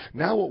commands.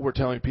 Now what we're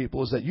telling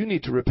people is that you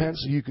need to repent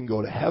so you can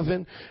go to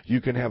heaven. You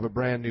can have a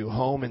brand new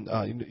home and,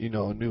 a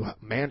new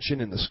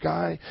mansion in the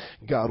sky.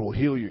 God will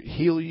heal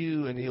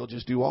you, and He'll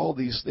just do all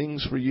these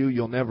things for you.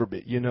 You'll never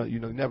be,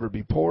 you'll never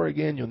be poor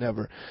again. You'll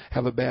never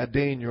have a bad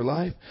day in your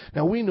life.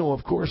 Now we know,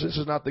 of course, this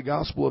is not the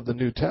gospel of the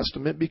New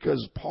Testament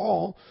because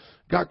Paul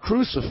got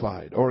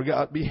crucified, or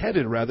got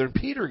beheaded rather, and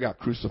Peter got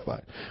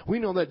crucified. We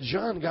know that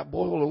John got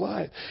boiled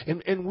alive,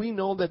 and we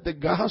know that the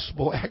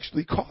gospel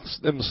actually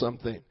cost them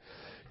something.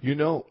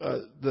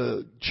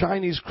 The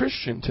Chinese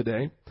Christian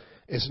today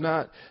is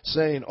not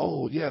saying,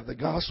 oh, yeah, the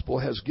gospel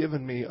has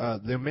given me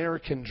the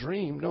American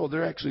dream. No,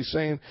 they're actually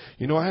saying,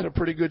 I had a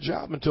pretty good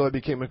job until I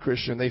became a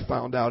Christian. They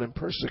found out and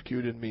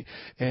persecuted me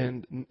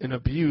and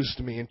abused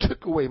me and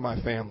took away my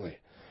family.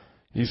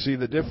 You see,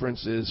 the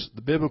difference is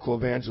the biblical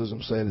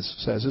evangelism says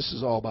this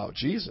is all about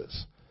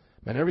Jesus.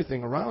 And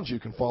everything around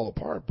you can fall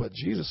apart, but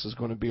Jesus is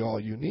going to be all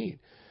you need.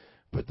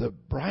 But the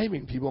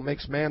bribing people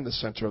makes man the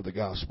center of the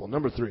gospel.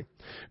 Number three,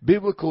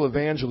 biblical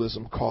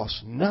evangelism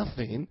costs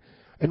nothing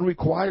and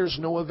requires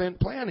no event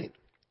planning.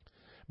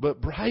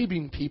 But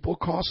bribing people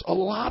costs a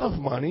lot of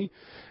money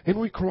and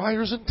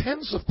requires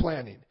intensive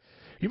planning.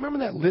 You remember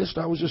that list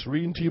I was just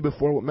reading to you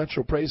before, what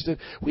Metro Praise did?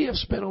 We have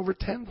spent over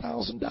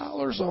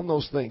 $10,000 on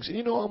those things. And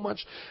you know how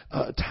much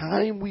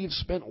time we've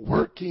spent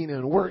working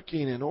and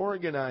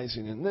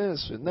organizing and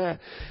this and that.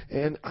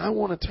 And I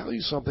want to tell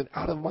you something.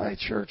 Out of my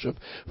church of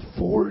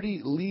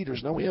 40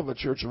 leaders, now we have a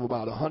church of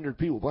about 100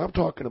 people, but I'm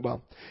talking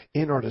about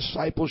in our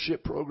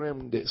discipleship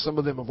program, some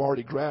of them have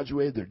already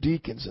graduated. They're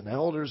deacons and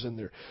elders, and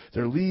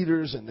they're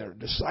leaders, and they're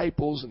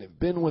disciples, and they've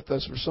been with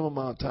us for some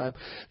amount of time.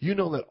 You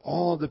know that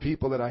all of the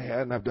people that I had,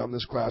 and I've done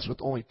this class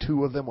with, only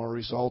 2 of them are a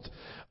result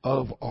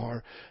of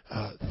our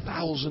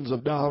thousands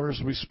of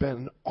dollars we spend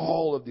in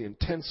all of the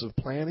intensive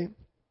planning.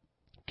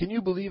 Can you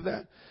believe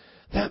that?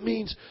 That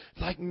means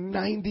like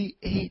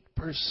 98%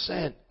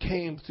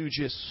 came through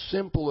just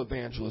simple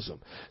evangelism.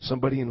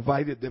 Somebody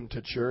invited them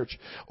to church,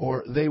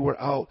 or they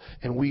were out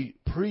and we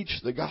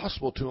preached the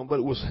gospel to them, but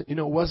it was, it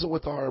wasn't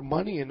with our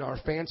money and our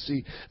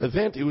fancy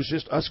event. It was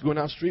just us going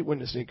out street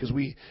witnessing, because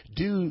we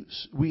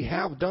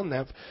have done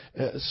that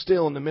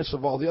still in the midst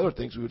of all the other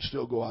things. We would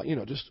still go out,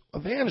 just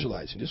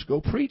evangelizing, just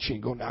go preaching,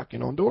 go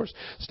knocking on doors,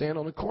 stand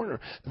on the corner.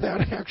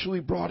 That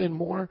actually brought in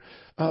more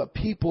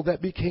people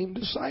that became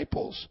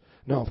disciples.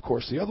 Now, of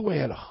course, the other way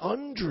had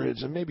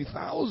hundreds and maybe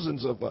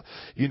thousands of,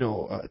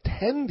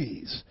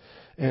 attendees,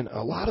 and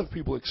a lot of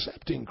people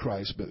accepting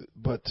Christ,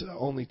 but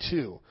only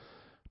 2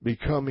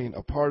 becoming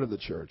a part of the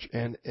church,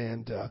 and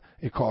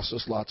it costs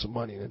us lots of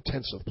money and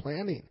intensive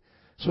planning.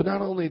 So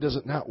not only does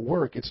it not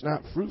work, it's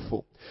not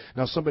fruitful.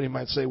 Now, somebody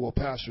might say, well,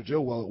 Pastor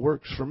Joe, it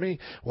works for me.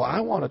 Well,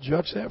 I want to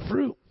judge that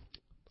fruit.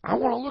 I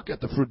want to look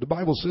at the fruit. The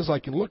Bible says I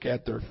can look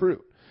at their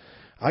fruit.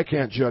 I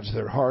can't judge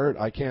their heart.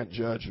 I can't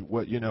judge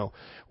what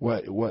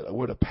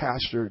a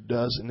pastor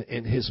does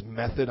in his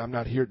method. I'm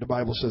not here. The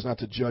Bible says not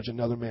to judge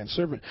another man's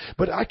servant,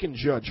 but I can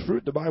judge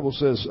fruit. The Bible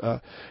says,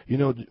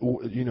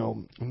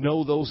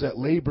 know those that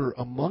labor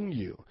among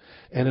you,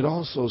 and it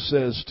also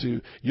says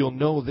you'll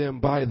know them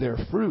by their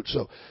fruit.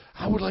 So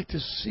I would like to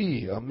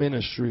see a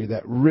ministry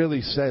that really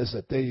says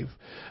that they've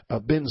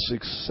been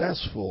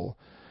successful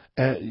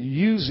at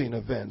using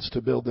events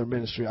to build their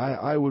ministry.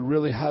 I would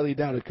really highly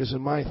doubt it, because in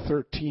my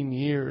 13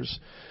 years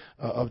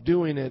of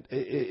doing it,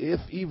 if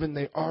even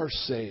they are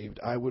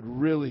saved, I would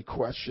really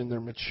question their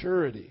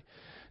maturity.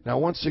 Now,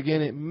 once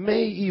again, it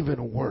may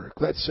even work.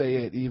 Let's say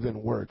it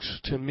even works.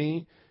 To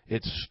me,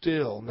 it's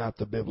still not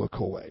the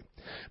biblical way.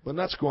 But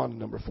let's go on to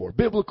number 4.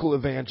 Biblical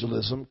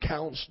evangelism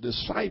counts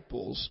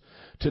disciples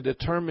to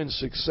determine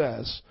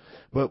success,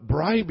 but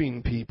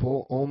bribing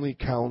people only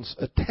counts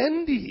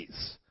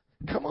attendees.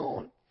 Come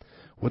on.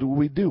 What would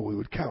we do? We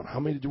would count. How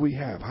many do we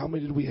have? How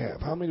many do we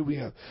have? How many do we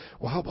have?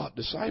 Well, how about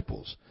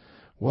disciples?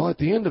 Well, at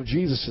the end of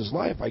Jesus'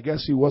 life, I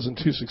guess he wasn't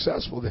too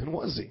successful then,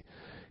 was he?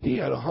 He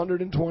had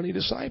 120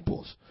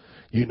 disciples.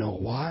 You know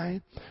why?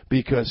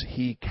 Because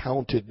he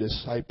counted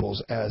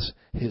disciples as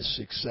his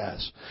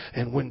success.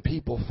 And when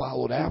people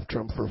followed after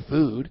him for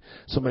food,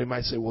 somebody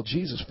might say, well,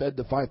 Jesus fed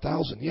the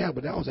 5,000. Yeah,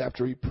 but that was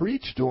after he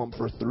preached to them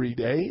for 3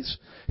 days.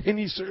 And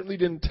he certainly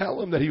didn't tell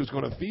them that he was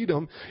going to feed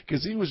them,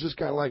 because he was just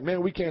kind of like,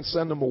 man, we can't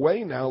send them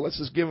away now. Let's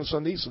just give them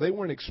some to eat. So they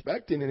weren't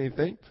expecting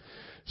anything.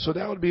 So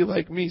that would be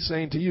like me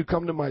saying to you,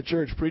 come to my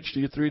church, preach to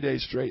you 3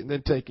 days straight, and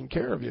then taking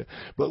care of you.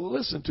 But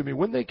listen to me.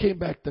 When they came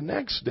back the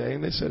next day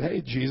and they said,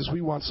 hey, Jesus,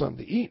 we want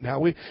something to eat now.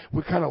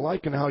 We're kind of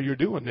liking how you're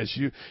doing this.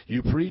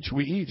 You preach,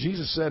 we eat.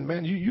 Jesus said,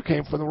 man, you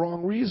came for the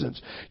wrong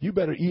reasons. You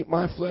better eat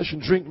my flesh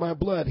and drink my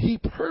blood. He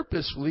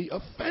purposely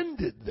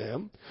offended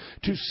them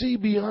to see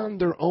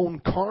beyond their own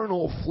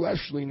carnal,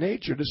 fleshly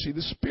nature, to see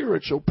the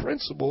spiritual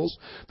principles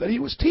that he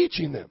was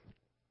teaching them.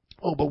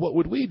 Oh, but what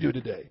would we do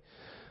today?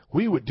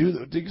 We would do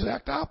the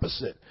exact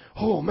opposite.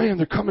 Oh, man,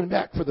 they're coming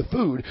back for the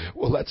food.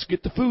 Well, let's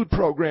get the food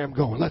program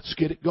going. Let's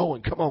get it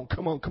going. Come on.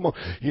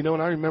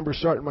 And I remember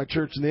starting my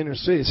church in the inner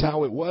cities,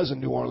 how it was in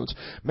New Orleans.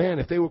 Man,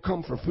 if they would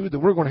come for food,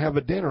 then we're going to have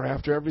a dinner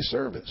after every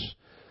service.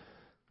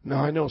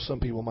 Now, I know some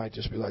people might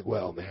just be like,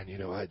 well, man,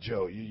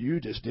 Joe, you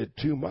just did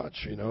too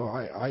much.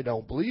 I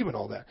don't believe in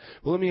all that.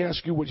 Well, let me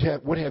ask you, what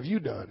have you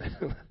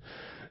done?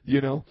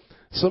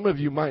 Some of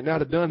you might not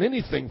have done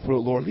anything for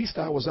the Lord. At least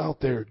I was out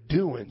there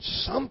doing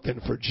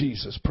something for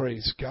Jesus.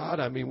 Praise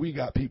God. I mean, we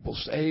got people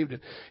saved.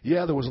 And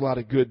yeah, there was a lot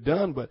of good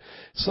done, but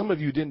some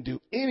of you didn't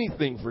do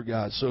anything for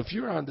God. So if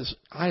you're on this,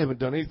 I haven't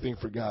done anything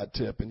for God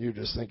tip, and you're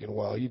just thinking,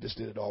 well, you just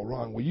did it all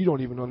wrong. Well, you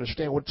don't even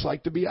understand what it's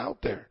like to be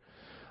out there.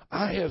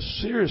 I have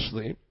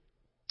seriously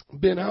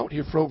been out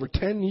here for over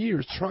 10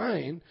 years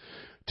trying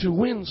to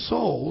win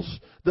souls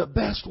the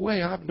best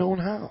way I've known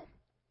how.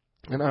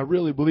 And I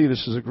really believe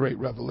this is a great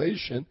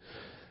revelation,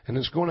 and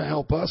it's going to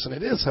help us, and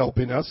it is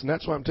helping us, and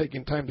that's why I'm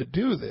taking time to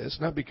do this,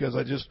 not because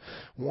I just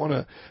want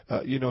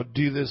to,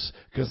 do this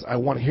because I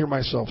want to hear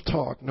myself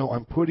talk. No,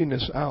 I'm putting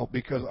this out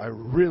because I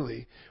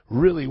really,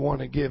 really want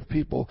to give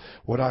people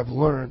what I've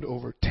learned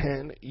over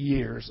 10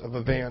 years of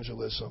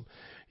evangelism.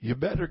 You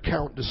better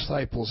count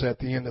disciples at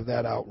the end of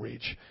that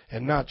outreach,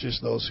 and not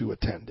just those who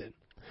attended.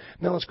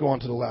 Now let's go on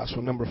to the last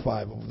one, number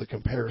 5 of the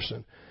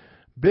comparison.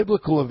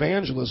 Biblical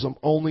evangelism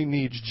only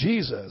needs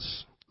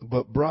Jesus,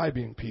 but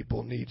bribing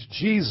people needs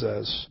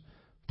Jesus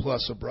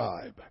plus a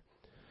bribe.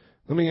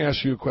 Let me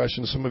ask you a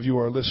question. Some of you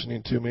are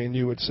listening to me, and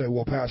you would say,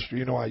 well, Pastor,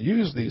 I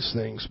use these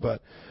things,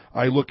 but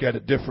I look at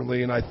it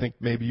differently, and I think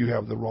maybe you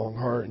have the wrong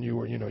heart, and you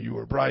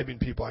were bribing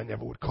people. I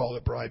never would call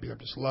it bribing. I'm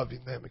just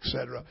loving them,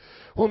 etc.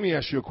 Well, let me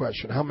ask you a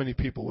question. How many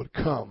people would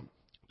come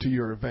to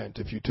your event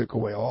if you took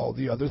away all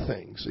the other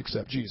things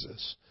except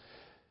Jesus?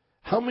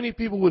 How many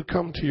people would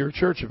come to your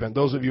church event?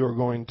 Those of you who are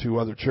going to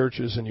other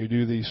churches and you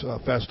do these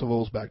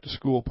festivals, back to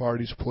school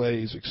parties,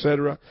 plays,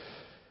 etc.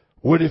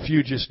 What if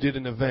you just did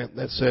an event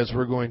that says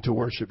we're going to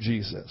worship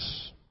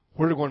Jesus?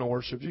 We're going to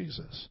worship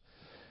Jesus.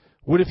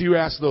 What if you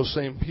asked those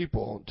same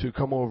people to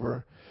come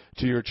over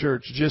to your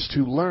church just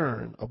to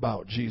learn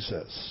about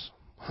Jesus,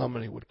 how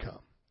many would come?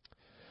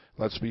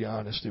 Let's be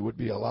honest, it would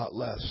be a lot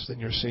less than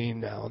you're seeing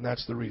now, and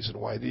that's the reason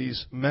why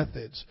these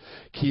methods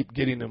keep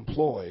getting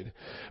employed.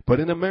 But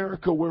in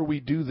America, where we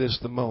do this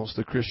the most,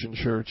 the Christian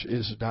church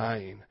is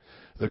dying.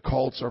 The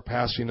cults are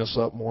passing us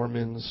up,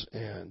 Mormons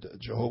and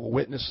Jehovah's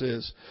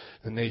Witnesses,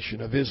 the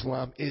Nation of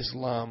Islam.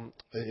 Islam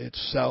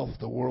itself,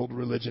 the world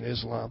religion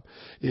Islam,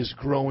 is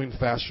growing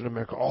faster in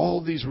America.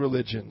 All these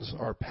religions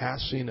are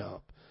passing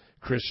up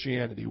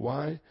Christianity.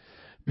 Why?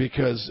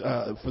 Because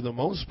for the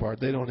most part,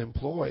 they don't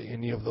employ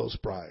any of those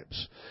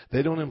bribes.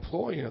 They don't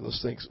employ any of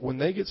those things. When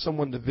they get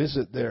someone to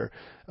visit their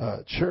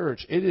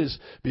church, it is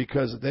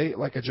because they,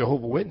 like a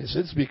Jehovah's Witness,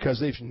 it's because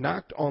they've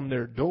knocked on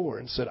their door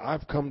and said,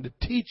 I've come to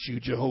teach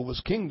you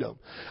Jehovah's kingdom.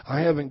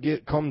 I haven't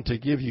come to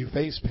give you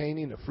face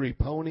painting, a free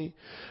pony,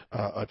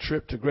 a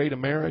trip to Great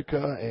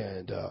America.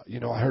 And,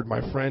 I heard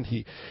my friend,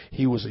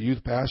 he was a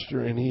youth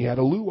pastor, and he had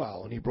a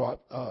luau, and he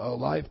brought a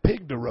live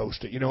pig to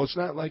roast it. It's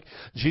not like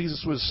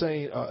Jesus was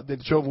saying, the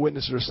Jehovah's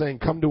Witnesses are saying,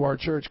 come to our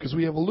church because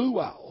we have a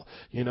luau,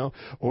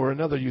 or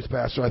another youth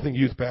pastor. I think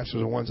youth pastors are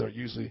the ones that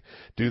usually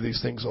do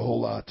these things a whole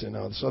lot.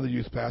 This other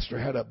youth pastor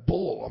had a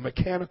bull, a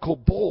mechanical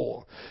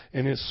bull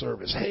in his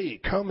service. Hey,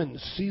 come and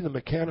see the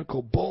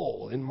mechanical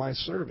bull in my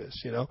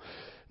service,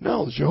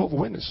 No, the Jehovah's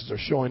Witnesses are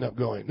showing up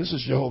going, this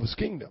is Jehovah's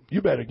kingdom.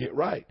 You better get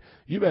right.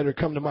 You better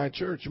come to my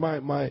church, you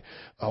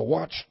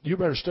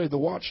better stay at the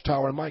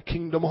watchtower in my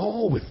kingdom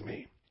hall with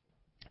me.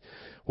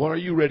 Well, are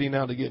you ready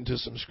now to get into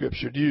some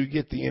scripture? Do you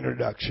get the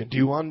introduction? Do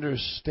you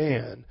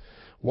understand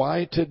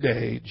why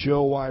today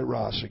Joe Y.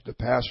 Rossick, the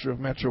pastor of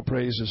Metro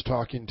Praise, is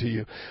talking to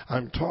you?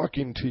 I'm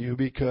talking to you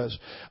because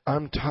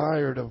I'm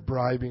tired of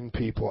bribing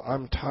people.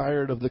 I'm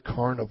tired of the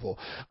carnival.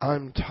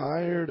 I'm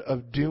tired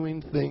of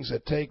doing things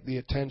that take the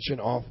attention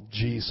off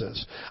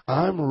Jesus.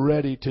 I'm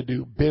ready to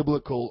do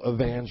biblical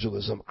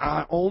evangelism.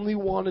 I only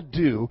want to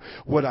do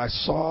what I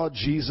saw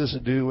Jesus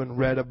do and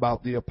read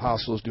about the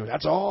apostles doing.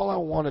 That's all I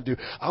want to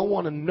do. I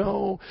want to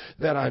know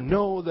that I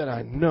know that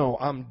I know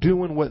I'm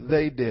doing what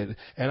they did,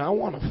 and I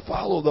want to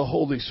follow the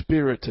Holy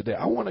Spirit today.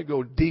 I want to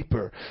go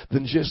deeper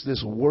than just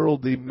this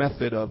worldly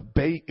method of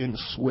bait and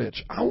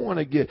switch. I want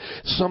to get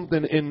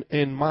something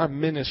in my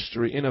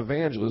ministry, in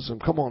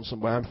evangelism. Come on,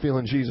 somebody. I'm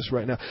feeling Jesus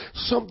right now.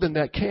 Something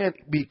that can't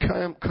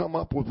come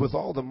up with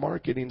all the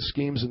marketing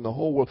schemes in the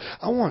whole world.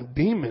 I want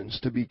demons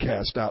to be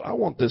cast out. I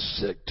want the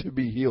sick to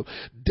be healed,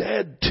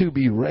 dead to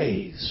be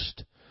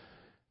raised.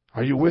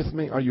 Are you with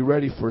me? Are you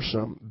ready for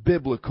some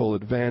biblical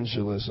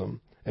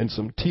evangelism and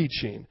some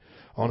teaching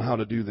on how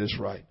to do this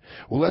right?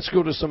 Well, let's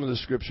go to some of the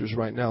scriptures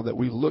right now that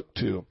we look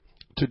to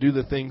do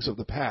the things of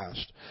the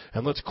past.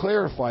 And let's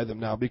clarify them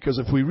now, because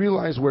if we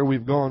realize where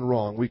we've gone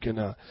wrong, we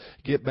can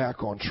get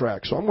back on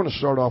track. So I'm going to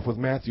start off with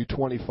Matthew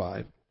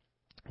 25.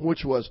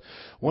 Which was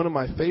one of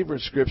my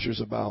favorite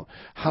scriptures about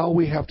how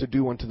we have to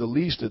do unto the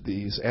least of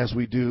these as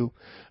we do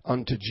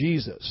unto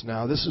Jesus.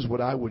 Now, this is what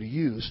I would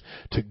use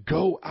to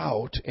go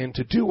out and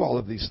to do all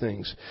of these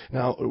things.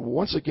 Now,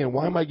 once again,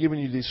 why am I giving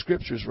you these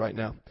scriptures right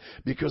now?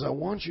 Because I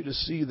want you to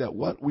see that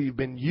what we've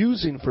been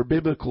using for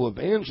biblical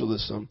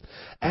evangelism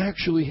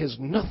actually has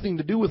nothing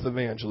to do with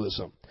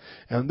evangelism.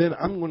 And then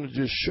I'm going to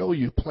just show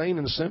you plain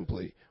and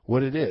simply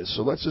what it is.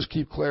 So let's just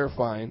keep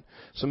clarifying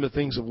some of the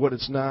things of what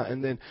it's not,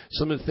 and then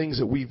some of the things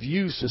that we've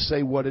used to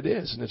say what it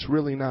is, and it's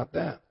really not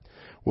that.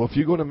 Well, if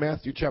you go to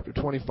Matthew chapter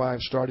 25,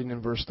 starting in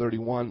verse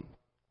 31,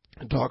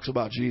 it talks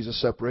about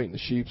Jesus separating the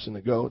sheep and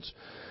the goats.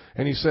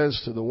 And he says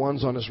to the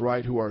ones on his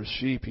right who are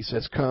sheep, he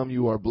says, come,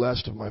 you are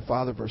blessed of my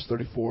Father. Verse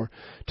 34,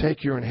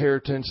 take your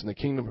inheritance in the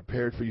kingdom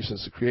prepared for you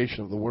since the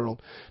creation of the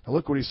world. Now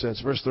look what he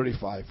says, verse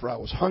 35, for I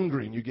was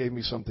hungry and you gave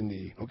me something to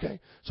eat. Okay,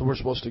 so we're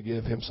supposed to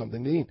give him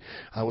something to eat.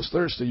 I was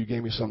thirsty, you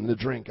gave me something to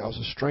drink. I was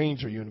a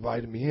stranger, you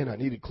invited me in. I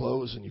needed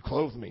clothes and you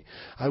clothed me.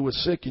 I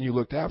was sick and you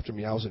looked after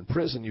me. I was in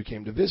prison, you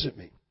came to visit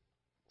me.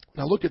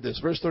 Now look at this,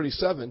 verse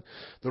 37,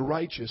 the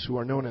righteous who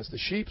are known as the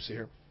sheep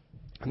here,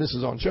 and this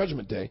is on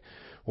Judgment Day,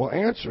 will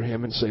answer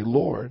him and say,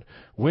 Lord,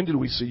 when did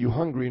we see you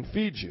hungry and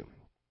feed you,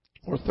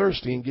 or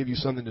thirsty and give you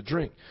something to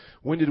drink?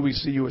 When did we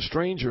see you a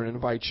stranger and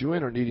invite you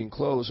in, or needing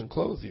clothes and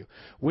clothe you?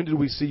 When did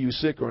we see you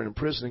sick or in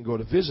prison and go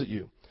to visit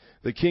you?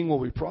 The king will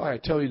reply, I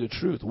tell you the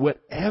truth,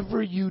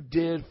 whatever you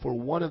did for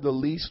one of the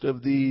least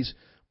of these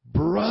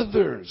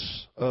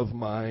brothers of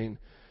mine,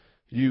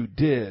 you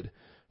did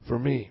for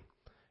me.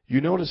 You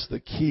notice the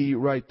key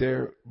right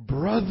there,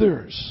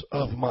 brothers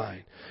of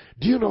mine.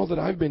 Do you know that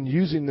I've been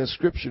using this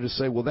scripture to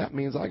say, well, that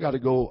means I got to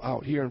go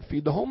out here and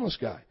feed the homeless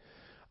guy.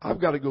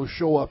 I've got to go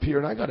show up here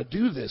and I got to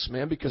do this,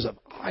 man, because if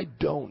I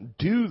don't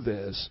do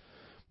this,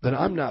 then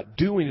I'm not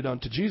doing it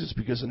unto Jesus,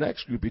 because the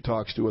next group he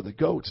talks to are the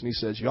goats, and he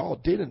says, y'all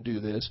didn't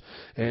do this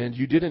and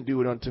you didn't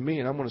do it unto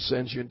me, and I'm going to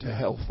send you into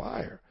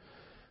hellfire.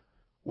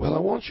 Well, I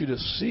want you to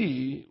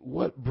see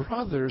what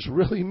brothers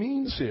really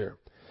means here.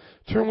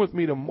 Turn with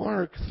me to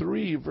Mark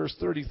 3, verse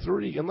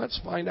 33, and let's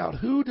find out,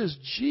 who does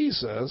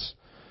Jesus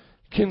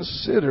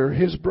consider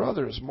his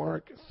brothers?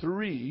 Mark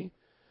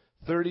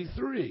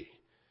 3:33.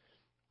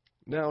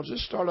 Now,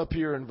 just start up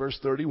here in verse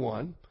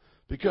 31.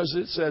 Because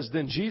it says,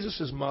 then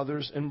Jesus'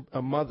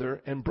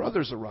 mother and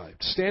brothers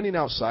arrived. Standing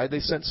outside, they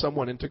sent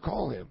someone in to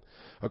call him.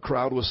 A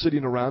crowd was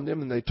sitting around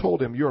him, and they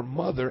told him, your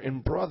mother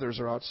and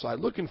brothers are outside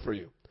looking for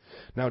you.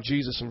 Now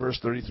Jesus in verse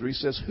 33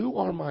 says,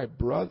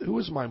 who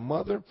is my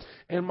mother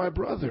and my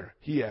brother?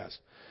 He asked.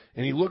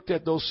 And he looked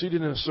at those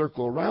seated in a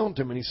circle around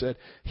him, and he said,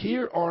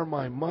 here are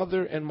my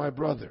mother and my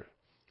brother.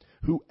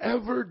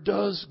 Whoever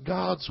does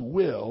God's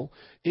will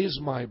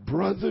is my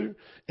brother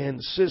and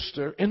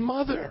sister and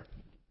mother.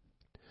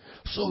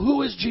 So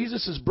who is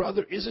Jesus'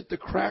 brother? Is it the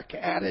crack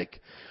addict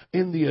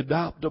in the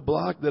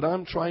adopt-a-block that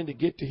I'm trying to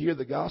get to hear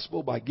the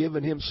gospel by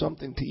giving him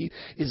something to eat?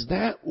 Is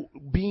that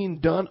being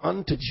done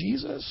unto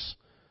Jesus?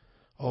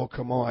 Oh,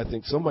 come on. I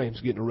think somebody's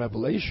getting a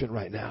revelation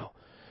right now.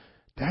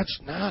 That's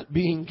not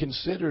being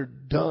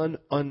considered done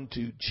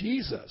unto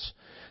Jesus.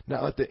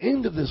 Now, at the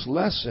end of this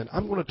lesson,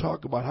 I'm going to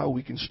talk about how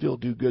we can still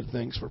do good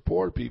things for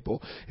poor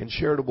people and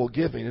charitable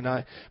giving. And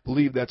I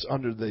believe that's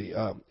under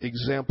the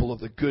example of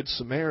the Good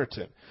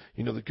Samaritan.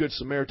 You know, the Good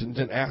Samaritan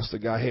didn't ask the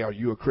guy, hey, are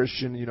you a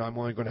Christian? You know, I'm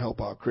only going to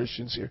help out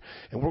Christians here.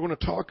 And we're going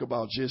to talk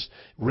about just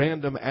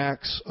random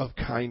acts of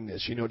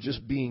kindness. You know,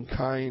 just being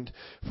kind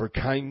for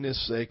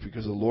kindness' sake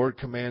because the Lord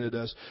commanded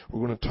us.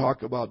 We're going to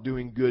talk about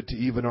doing good to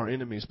even our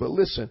enemies. But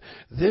listen,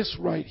 this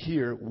right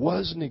here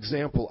was an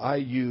example I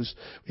used.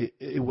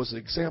 It was an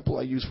example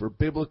I used for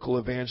biblical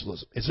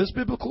evangelism. Is this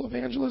biblical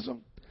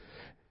evangelism?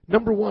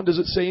 Number one, does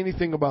it say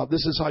anything about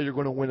this is how you're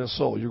going to win a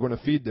soul? You're going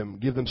to feed them,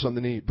 give them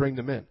something to eat, bring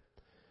them in.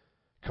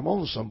 Come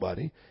on,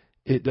 somebody.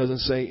 It doesn't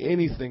say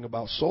anything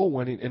about soul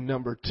winning. And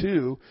number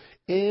two,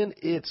 in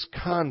its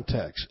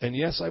context, and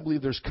yes, I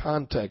believe there's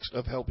context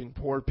of helping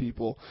poor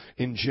people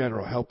in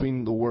general,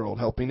 helping the world,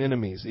 helping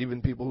enemies,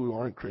 even people who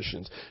aren't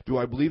Christians. Do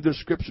I believe there's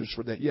scriptures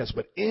for that? Yes,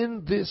 but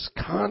in this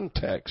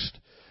context,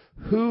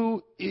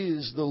 who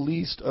is the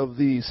least of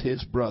these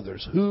his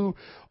brothers? Who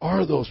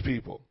are those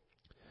people?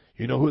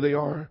 You know who they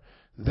are?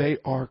 They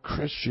are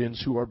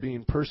Christians who are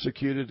being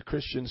persecuted,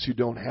 Christians who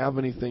don't have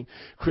anything,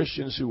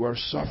 Christians who are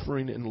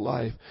suffering in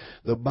life.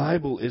 The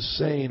Bible is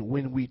saying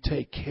when we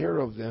take care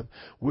of them,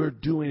 we're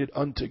doing it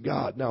unto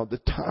God. Now, the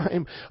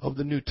time of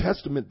the New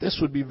Testament, this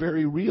would be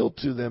very real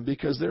to them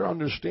because they're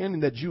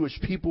understanding that Jewish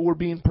people were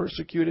being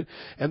persecuted.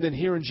 And then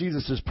here in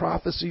Jesus'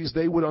 prophecies,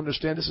 they would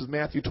understand, this is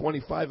Matthew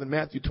 25 and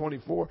Matthew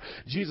 24,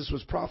 Jesus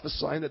was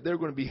prophesying that they're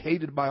going to be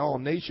hated by all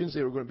nations,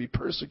 they were going to be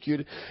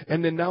persecuted.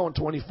 And then now in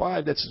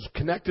 25, that's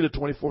connected to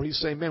 24, he's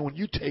saying, man, when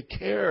you take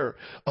care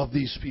of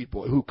these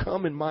people who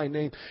come in my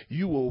name,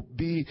 it will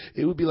be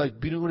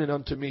like doing it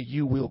unto me,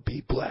 you will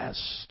be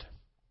blessed.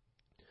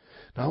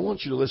 Now, I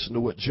want you to listen to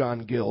what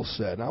John Gill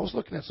said. And I was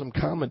looking at some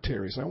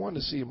commentaries, and I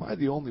wanted to see, am I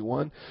the only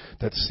one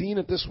that's seen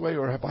it this way,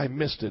 or have I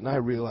missed it? And I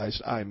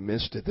realized I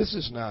missed it. This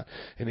is not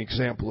an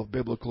example of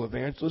biblical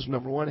evangelism.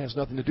 Number one, it has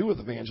nothing to do with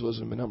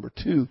evangelism. And number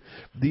two,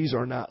 these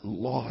are not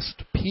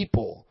lost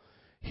people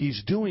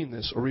he's doing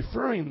this or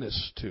referring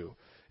this to.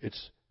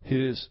 It's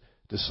his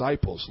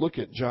disciples. Look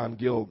at John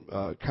Gill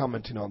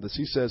commenting on this.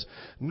 He says,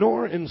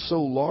 nor in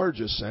so large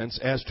a sense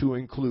as to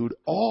include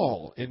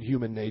all in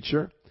human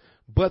nature,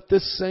 but the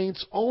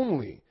saints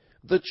only,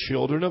 the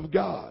children of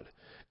God,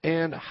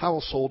 and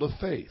household of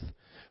faith.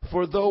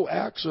 For though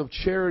acts of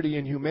charity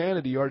and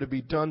humanity are to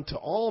be done to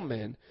all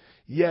men,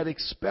 yet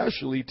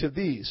especially to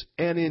these,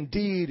 and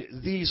indeed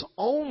these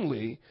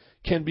only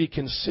can be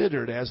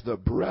considered as the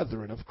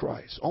brethren of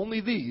Christ.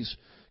 Only these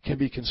can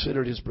be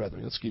considered his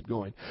brethren. Let's keep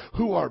going.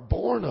 Who are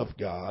born of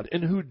God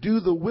and who do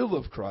the will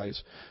of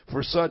Christ,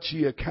 for such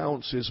he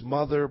accounts his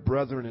mother,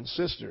 brethren, and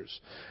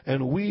sisters.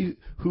 And we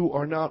who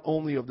are not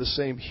only of the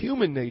same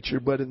human nature,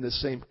 but in the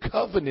same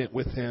covenant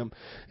with him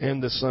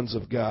and the sons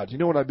of God. You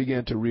know what I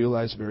began to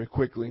realize very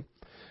quickly?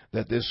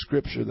 That this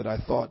scripture that I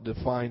thought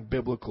defined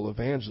biblical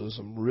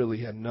evangelism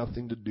really had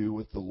nothing to do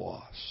with the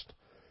lost.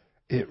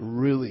 It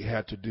really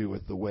had to do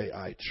with the way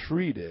I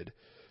treated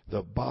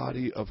the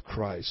body of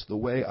Christ, the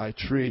way I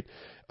treat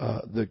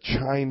the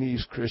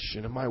Chinese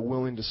Christian. Am I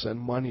willing to send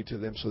money to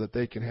them so that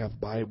they can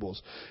have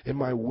Bibles?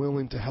 Am I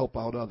willing to help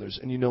out others?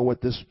 And you know what?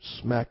 This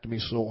smacked me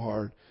so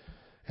hard,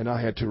 and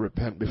I had to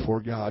repent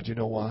before God. You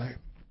know why?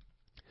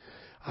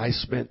 I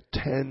spent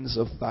tens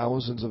of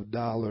thousands of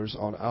dollars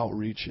on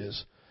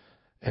outreaches,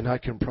 and I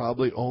can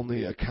probably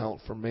only account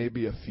for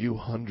maybe a few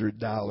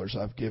 $100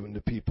 I've given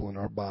to people in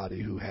our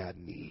body who had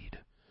need.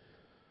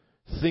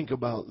 Think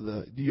about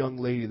the young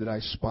lady that I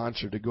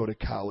sponsored to go to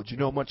college. You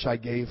know how much I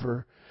gave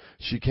her?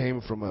 She came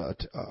from a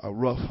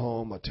rough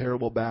home, a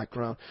terrible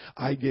background.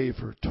 I gave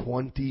her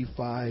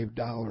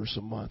 $25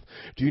 a month.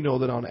 Do you know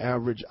that on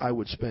average I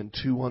would spend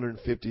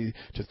 $250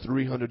 to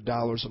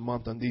 $300 a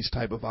month on these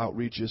type of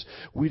outreaches?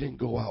 We didn't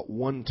go out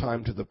one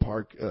time to the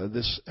park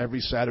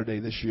every Saturday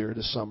this year,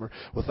 this summer,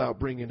 without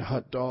bringing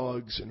hot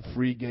dogs and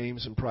free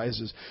games and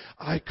prizes.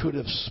 I could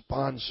have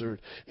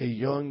sponsored a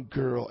young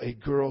girl, a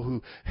girl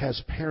who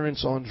has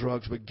parents on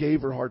drugs but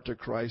gave her heart to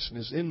Christ and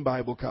is in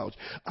Bible college.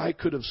 I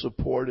could have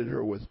supported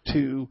her with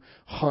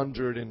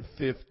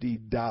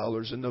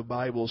 $250, and the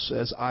Bible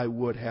says I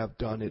would have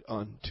done it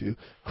unto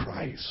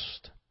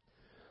Christ.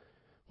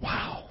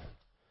 Wow.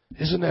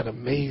 Isn't that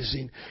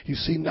amazing? You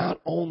see, not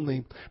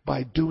only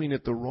by doing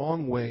it the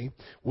wrong way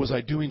was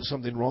I doing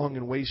something wrong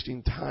and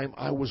wasting time,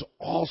 I was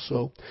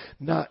also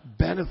not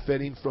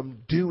benefiting from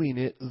doing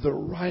it the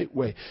right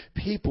way.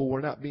 People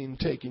were not being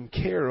taken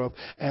care of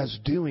as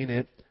doing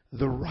it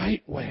the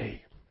right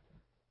way.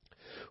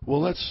 Well,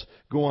 let's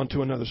go on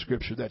to another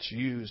scripture that's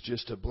used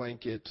just to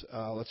blanket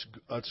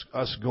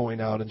us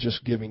going out and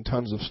just giving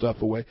tons of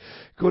stuff away.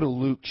 Go to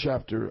Luke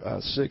chapter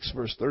 6,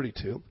 verse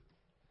 32.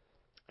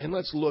 And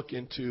let's look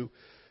into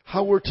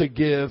how we're to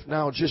give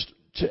now just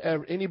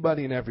to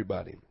anybody and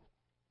everybody.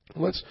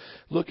 Let's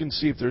look and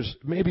see if there's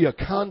maybe a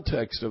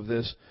context of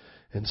this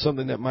and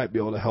something that might be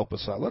able to help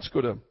us out. Let's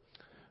go to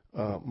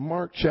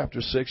Mark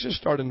chapter 6. Just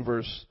start in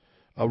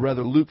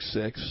Luke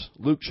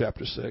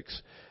chapter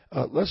 6.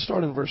 Let's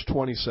start in verse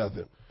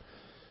 27.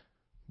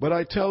 But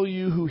I tell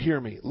you who hear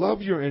me,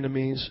 love your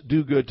enemies,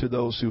 do good to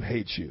those who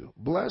hate you.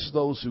 Bless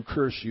those who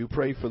curse you,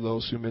 pray for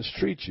those who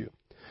mistreat you.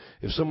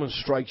 If someone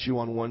strikes you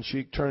on one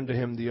cheek, turn to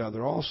him the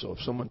other also.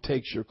 If someone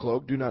takes your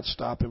cloak, do not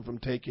stop him from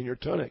taking your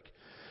tunic.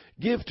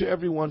 Give to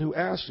everyone who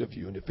asks of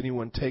you, and if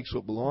anyone takes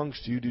what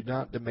belongs to you, do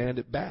not demand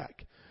it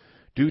back.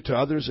 Do to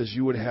others as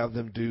you would have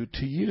them do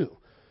to you.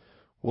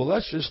 Well,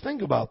 let's just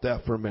think about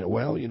that for a minute.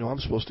 Well, I'm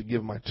supposed to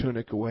give my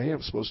tunic away.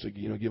 I'm supposed to,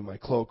 give my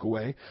cloak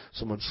away.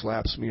 Someone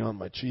slaps me on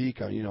my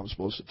cheek. I'm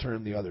supposed to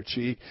turn the other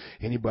cheek.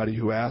 Anybody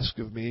who asks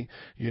of me,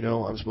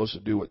 I'm supposed to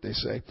do what they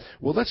say.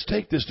 Well, let's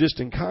take this just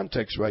in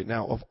context right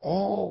now of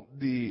all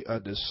the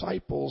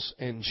disciples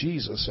and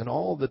Jesus and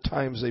all the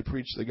times they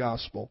preached the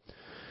gospel.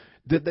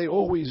 Did they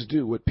always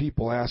do what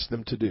people asked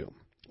them to do?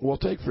 Well,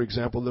 take, for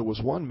example, there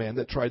was one man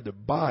that tried to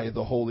buy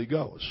the Holy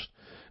Ghost.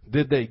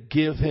 Did they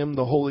give him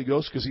the Holy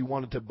Ghost because he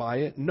wanted to buy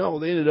it? No,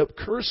 they ended up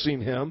cursing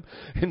him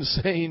and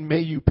saying, may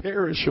you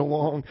perish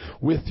along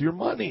with your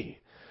money.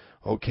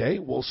 Okay,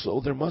 well, so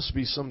there must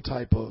be some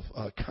type of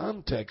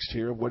context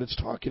here of what it's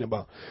talking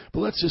about.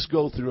 But let's just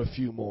go through a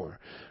few more.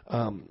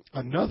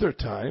 Another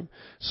time,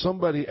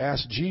 somebody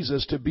asked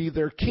Jesus to be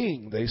their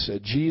king. They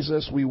said,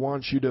 Jesus, we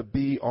want you to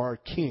be our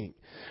king.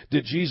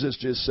 Did Jesus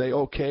just say,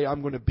 okay,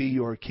 I'm going to be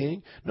your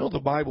king? No, the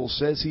Bible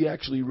says he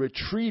actually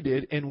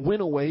retreated and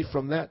went away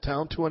from that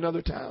town to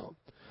another town.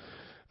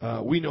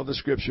 We know the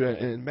scripture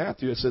in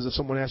Matthew. It says if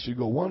someone asks you to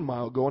go 1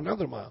 mile, go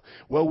another mile.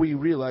 Well, we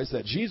realize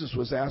that Jesus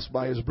was asked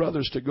by his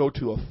brothers to go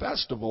to a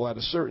festival at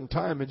a certain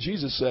time, and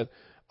Jesus said,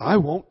 I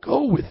won't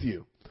go with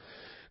you.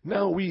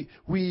 Now,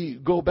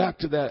 we go back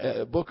to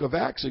that book of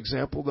Acts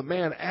example. The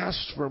man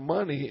asked for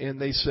money,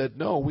 and they said,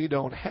 no, we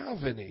don't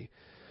have any.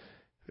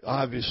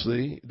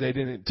 Obviously, they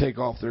didn't take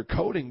off their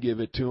coat and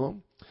give it to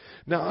him.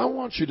 Now, I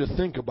want you to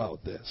think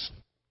about this.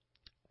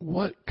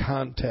 What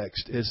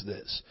context is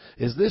this?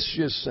 Is this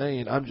just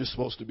saying I'm just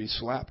supposed to be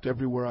slapped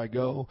everywhere I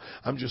go?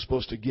 I'm just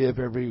supposed to give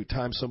every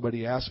time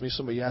somebody asks me?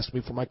 Somebody asked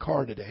me for my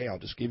car today. Hey, I'll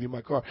just give you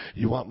my car.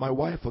 You want my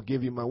wife? I'll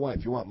give you my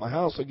wife. You want my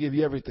house? I'll give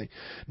you everything.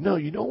 No,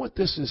 you know what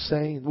this is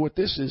saying? What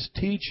this is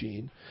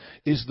teaching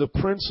is the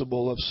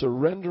principle of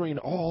surrendering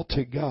all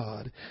to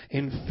God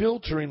and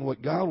filtering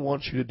what God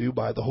wants you to do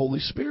by the Holy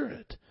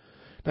Spirit.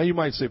 Now, you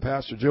might say,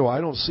 Pastor Joe, I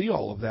don't see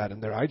all of that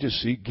in there. I just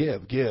see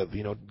give, give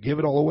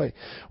it all away.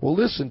 Well,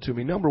 listen to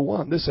me. Number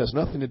one, this has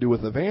nothing to do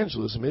with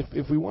evangelism.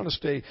 If we want to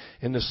stay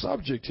in the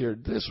subject here,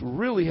 this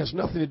really has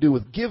nothing to do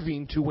with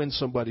giving to win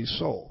somebody's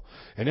soul.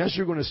 And as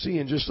you're going to see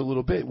in just a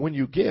little bit, when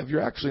you give,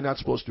 you're actually not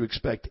supposed to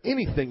expect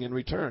anything in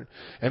return.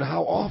 And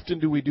how often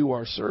do we do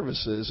our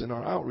services and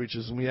our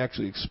outreaches and we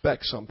actually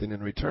expect something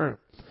in return?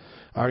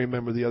 I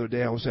remember the other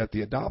day I was at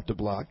the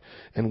Adopt-A-Block,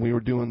 and we were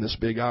doing this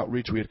big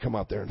outreach. We had come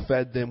out there and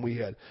fed them. We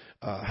had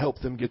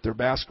helped them get their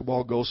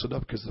basketball goals set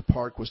up because the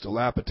park was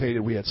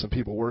dilapidated. We had some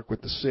people work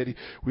with the city.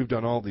 We've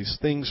done all these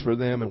things for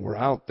them, and we're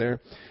out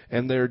there.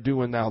 And they're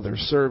doing now their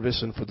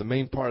service. And for the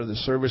main part of the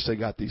service, they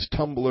got these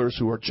tumblers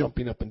who are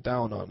jumping up and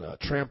down on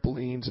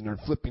trampolines, and they're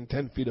flipping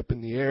 10 feet up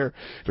in the air.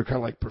 They're kind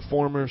of like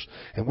performers.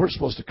 And we're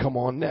supposed to come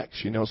on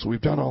next, So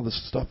we've done all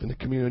this stuff in the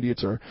community.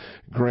 It's our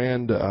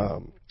grand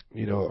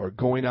or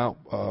going out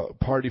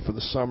party for the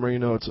summer,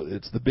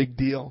 it's the big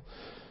deal.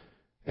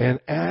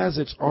 And as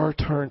it's our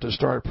turn to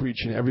start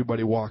preaching,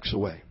 everybody walks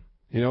away.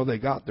 They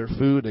got their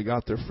food, they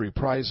got their free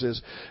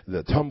prizes,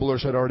 the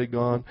tumblers had already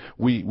gone.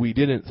 We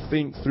didn't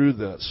think through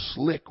the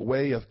slick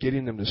way of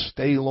getting them to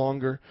stay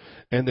longer,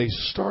 and they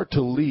start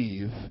to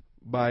leave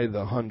by the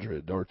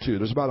 100 or 2.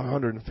 There's about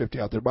 150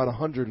 out there, about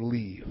 100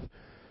 leave.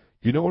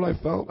 You know what I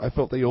felt? I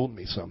felt they owed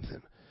me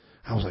something.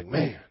 I was like,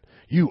 man,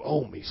 you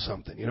owe me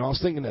something. I was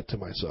thinking that to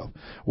myself.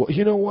 Well,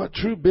 you know what?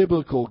 True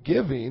biblical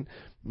giving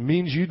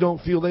means you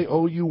don't feel they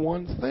owe you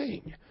one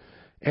thing.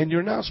 And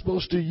you're not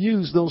supposed to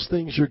use those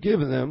things you're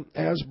giving them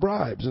as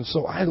bribes. And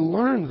so I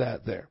learned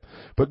that there.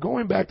 But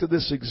going back to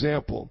this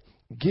example,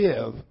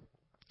 give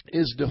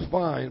is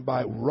defined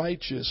by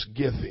righteous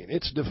giving.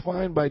 It's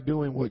defined by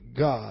doing what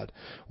God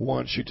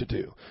wants you to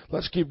do.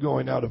 Let's keep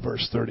going now to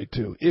verse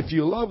 32. If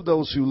you love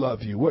those who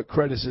love you, what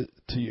credit is it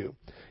to you?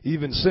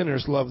 Even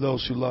sinners love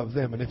those who love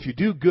them. And if you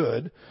do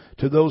good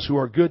to those who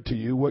are good to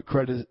you, what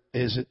credit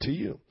is it to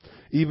you?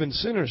 Even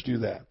sinners do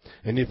that.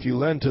 And if you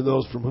lend to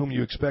those from whom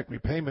you expect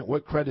repayment,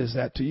 what credit is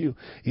that to you?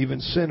 Even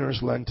sinners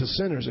lend to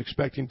sinners,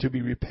 expecting to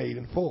be repaid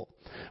in full.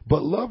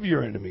 But love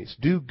your enemies,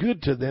 do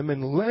good to them,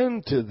 and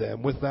lend to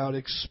them without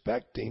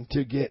expecting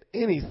to get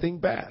anything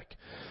back.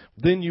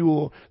 Then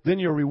your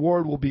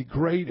reward will be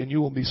great, and you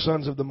will be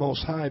sons of the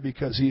Most High,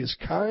 because He is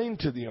kind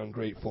to the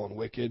ungrateful and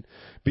wicked.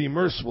 Be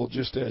merciful,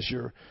 just as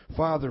your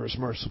Father is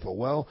merciful.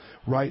 Well,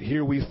 right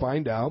here we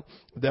find out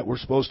that we're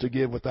supposed to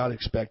give without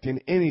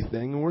expecting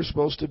anything, and we're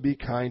supposed to be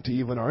kind to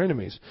even our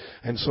enemies.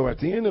 And so at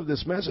the end of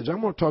this message,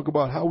 I'm going to talk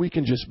about how we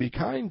can just be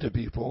kind to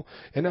people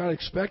and not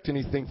expect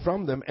anything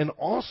from them, and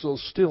also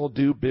still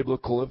do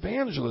biblical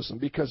evangelism,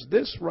 because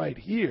this right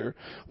here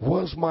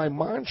was my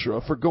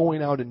mantra for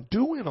going out and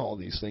doing all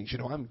these things. You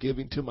know, I'm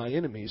giving to my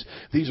enemies.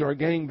 These are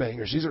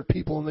gangbangers. These are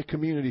people in the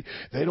community.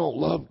 They don't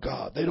love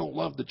God. They don't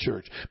love the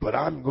church. But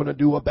I'm going to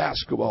do a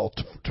basketball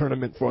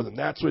tournament for them.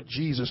 That's what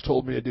Jesus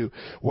told me to do.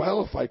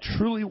 Well, if I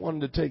truly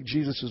wanted to take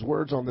Jesus'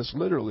 words on this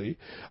literally,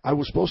 I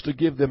was supposed to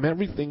give them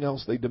everything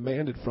else they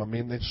demanded from me,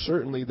 and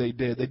certainly they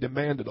did. They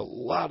demanded a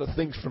lot of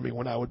things from me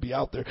when I would be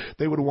out there.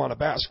 They would want a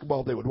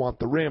basketball. They would want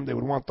the rim. They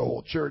would want the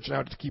whole church. And I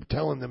would keep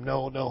telling them,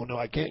 no,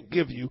 I can't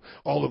give you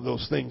all of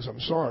those things. I'm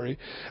sorry.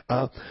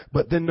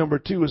 But then number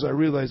two is I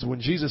realized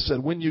when Jesus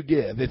said, when you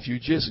give, if you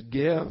just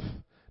give,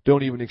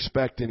 don't even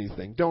expect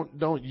anything.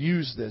 Don't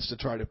use this to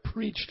try to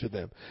preach to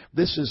them.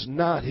 This is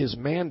not His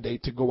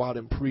mandate to go out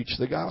and preach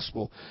the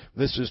gospel.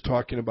 This is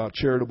talking about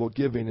charitable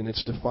giving, and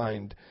it's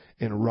defined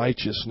in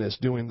righteousness,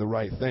 doing the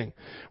right thing.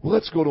 Well,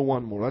 let's go to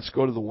one more. Let's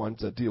go to the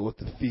ones that deal with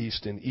the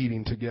feast and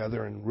eating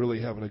together and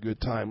really having a good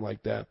time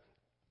like that.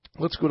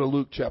 Let's go to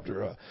Luke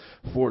chapter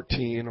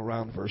 14,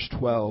 around verse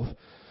 12.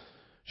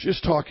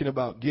 Just talking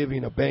about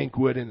giving a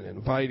banquet and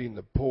inviting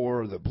the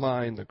poor, the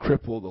blind, the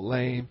crippled, the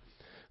lame.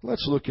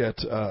 Let's look at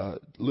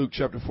Luke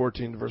chapter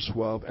 14, verse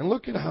 12, and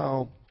look at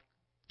how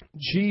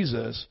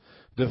Jesus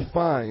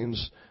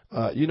defines,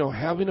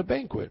 having a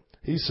banquet.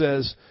 He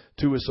says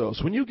to his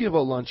host, when you give a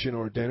luncheon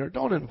or dinner,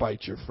 don't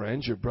invite your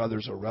friends, your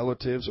brothers or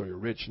relatives, or your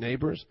rich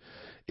neighbors.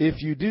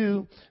 If you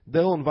do,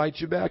 they'll invite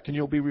you back and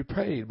you'll be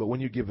repaid. But when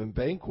you give a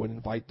banquet,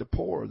 invite the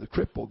poor, the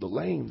crippled, the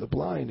lame, the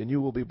blind, and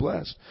you will be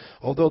blessed.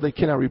 Although they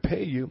cannot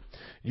repay you,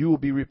 you will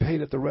be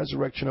repaid at the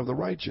resurrection of the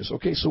righteous.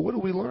 Okay, so what do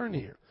we learn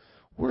here?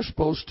 We're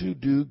supposed to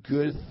do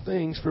good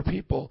things for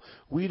people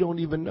we don't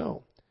even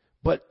know.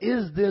 But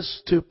is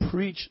this to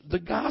preach the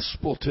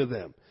gospel to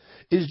them?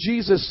 Is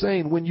Jesus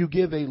saying when you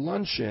give a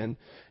luncheon,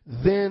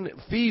 then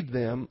feed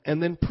them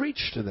and then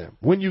preach to them?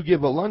 When you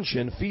give a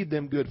luncheon, feed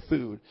them good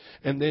food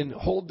and then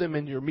hold them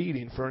in your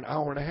meeting for an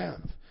hour and a half?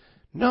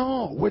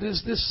 No, what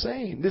is this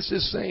saying? This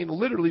is saying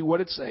literally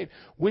what it's saying.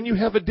 When you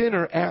have a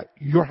dinner at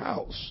your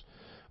house,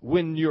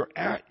 when you're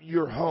at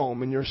your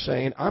home and you're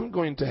saying, I'm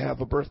going to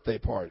have a birthday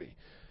party.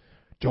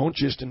 Don't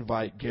just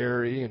invite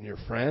Gary and your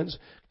friends.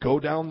 Go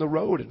down the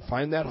road and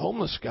find that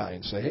homeless guy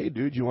and say, hey,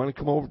 dude, you want to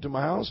come over to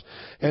my house?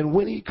 And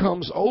when he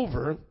comes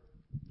over,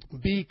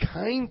 be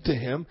kind to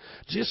him,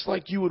 just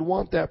like you would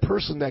want that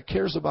person that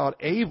cares about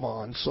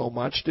Avon so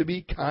much to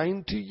be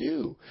kind to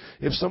you.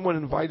 If someone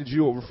invited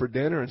you over for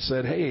dinner and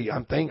said, hey,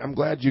 I'm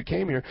glad you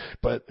came here,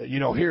 but,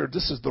 here,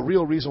 this is the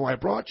real reason why I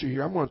brought you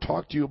here. I'm going to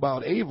talk to you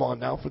about Avon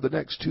now for the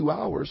next 2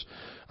 hours.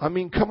 I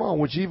mean, come on,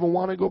 would you even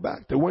want to go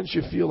back there? Wouldn't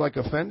you feel like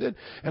offended?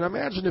 And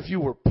imagine if you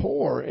were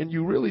poor and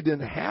you really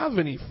didn't have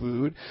any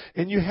food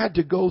and you had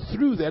to go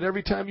through that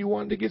every time you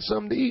wanted to get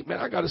something to eat. Man,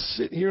 I got to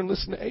sit here and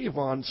listen to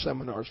Avon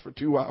seminars for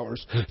 2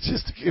 hours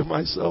just to give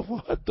myself a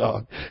hot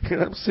dog.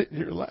 And I'm sitting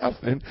here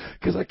laughing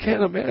because I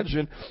can't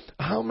imagine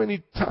how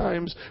many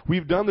times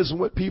we've done this and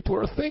what people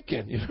are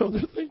thinking.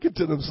 They're thinking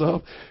to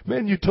themselves,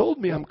 man, you told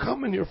me I'm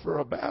coming here for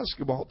a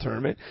basketball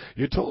tournament.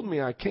 You told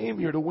me I came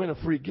here to win a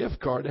free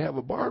gift card to have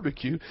a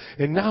barbecue.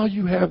 And now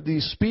you have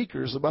these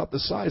speakers about the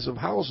size of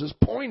houses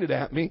pointed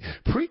at me,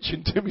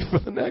 preaching to me for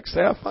the next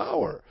half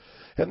hour.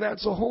 And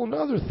that's a whole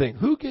other thing.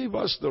 Who gave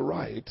us the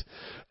right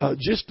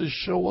just to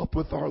show up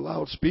with our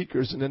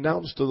loudspeakers and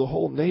announce to the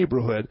whole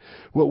neighborhood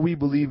what we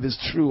believe is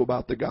true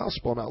about the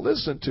gospel? Now,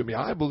 listen to me.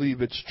 I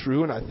believe it's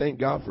true, and I thank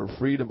God for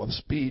freedom of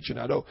speech, and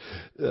I don't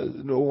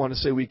want to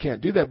say we can't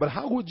do that. But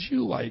how would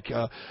you like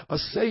a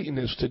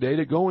Satanist today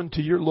to go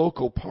into your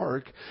local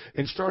park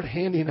and start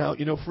handing out,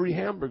 free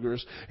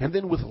hamburgers, and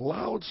then with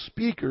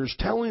loudspeakers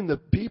telling the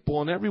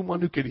people and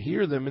everyone who could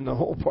hear them in the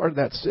whole part of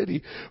that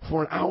city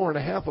for an hour and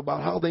a half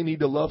about how they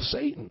need to love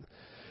Satan?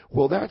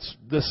 Well, that's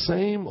the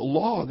same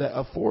law that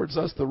affords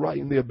us the right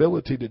and the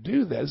ability to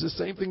do that. It's the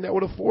same thing that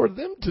would afford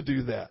them to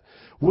do that.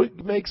 What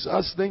makes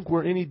us think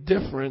we're any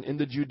different in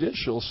the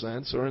judicial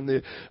sense or in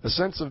the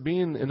sense of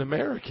being an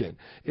American?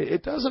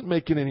 It doesn't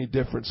make it any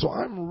different. So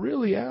I'm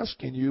really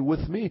asking you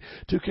with me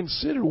to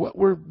consider what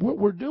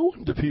we're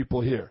doing to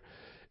people here.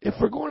 If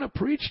we're going to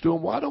preach to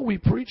them, why don't we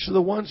preach to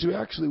the ones who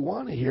actually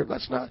want to hear?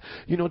 Let's not,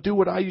 do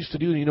what I used to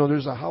do.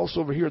 There's a house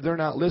over here, they're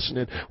not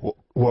listening.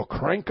 Well,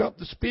 crank up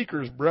the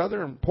speakers,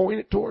 brother, and point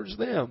it towards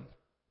them.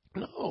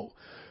 No.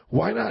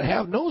 Why not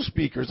have no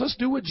speakers? Let's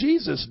do what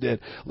Jesus did.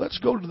 Let's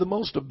go to the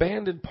most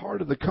abandoned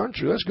part of the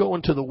country. Let's go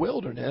into the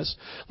wilderness.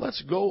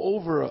 Let's go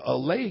over a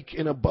lake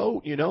in a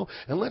boat,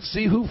 and let's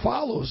see who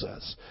follows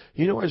us.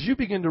 As you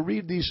begin to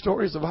read these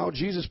stories of how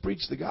Jesus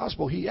preached the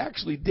gospel, he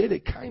actually did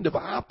it kind of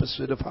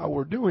opposite of how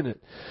we're doing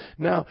it.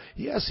 Now,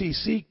 yes, he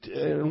seeked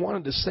and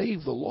wanted to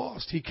save the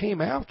lost. He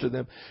came after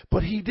them,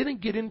 but he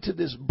didn't get into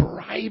this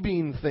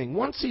bribing thing.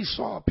 Once he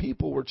saw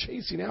people were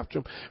chasing after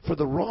him for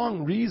the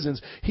wrong reasons,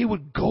 he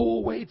would go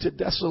away to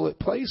desolate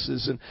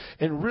places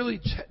and really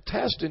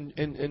test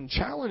and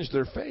challenge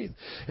their faith.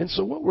 And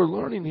so what we're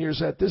learning here is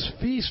that this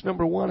feast,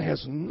 number one,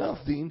 has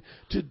nothing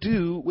to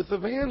do with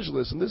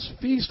evangelism. This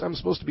feast I'm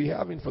supposed to be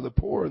having for the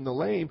poor and the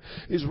lame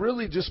is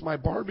really just my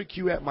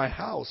barbecue at my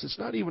house. It's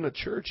not even a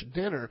church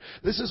dinner.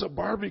 This is a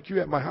barbecue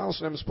at my house,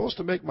 and I'm supposed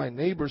to make my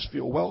neighbors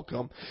feel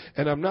welcome,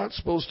 and I'm not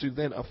supposed to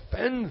then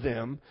offend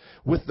them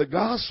with the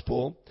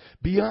gospel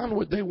beyond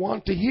what they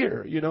want to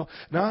hear.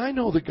 Now I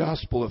know the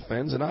gospel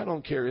offends, and I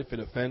don't care if it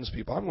offends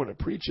people. I'm going to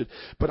preach it,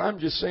 but I'm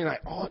just saying I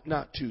ought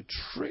not to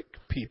trick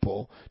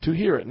people to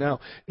hear it. Now,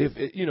 if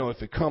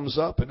it comes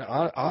up, and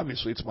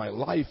obviously it's my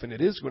life, and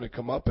it is going to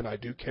come up, and I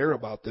do care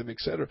about them,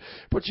 etc.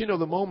 But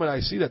the moment I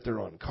see that they're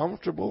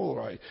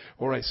uncomfortable,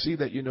 or I see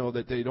that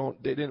that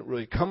they didn't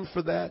really come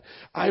for that,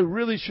 I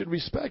really should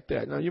respect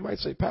that. Now you might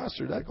say,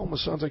 Pastor, that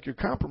almost sounds like you're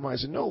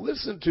compromising. No,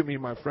 listen to me,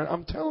 my friend.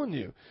 I'm telling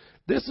you.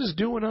 This is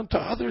doing unto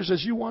others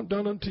as you want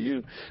done unto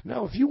you.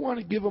 Now, if you want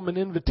to give them an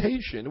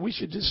invitation, we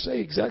should just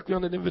say exactly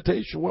on that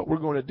invitation what we're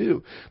going to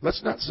do.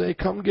 Let's not say,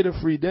 come get a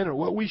free dinner.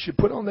 What we should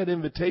put on that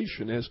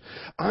invitation is,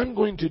 I'm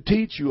going to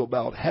teach you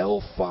about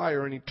hell,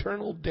 fire, and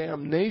eternal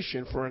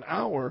damnation for an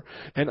hour,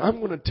 and I'm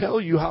going to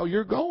tell you how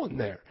you're going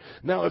there.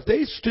 Now, if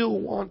they still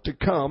want to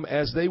come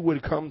as they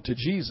would come to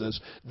Jesus,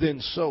 then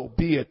so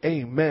be it.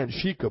 Amen.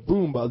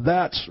 Shikaboomba.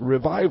 That's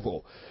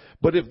revival.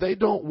 But if they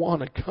don't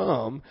want to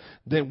come,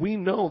 then we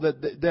know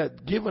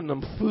that giving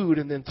them food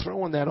and then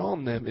throwing that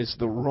on them is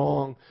the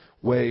wrong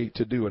way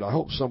to do it. I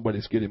hope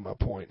somebody's getting my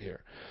point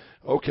here.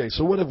 Okay,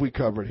 so what have we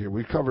covered here?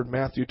 We covered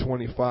Matthew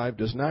 25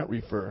 does not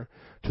refer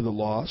to the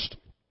lost.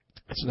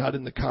 It's not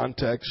in the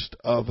context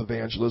of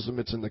evangelism.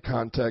 It's in the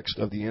context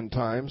of the end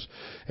times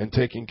and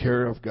taking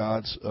care of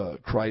God's,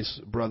 Christ's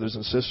brothers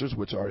and sisters,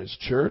 which are His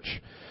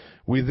church.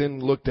 We then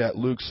looked at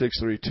Luke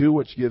 6:32,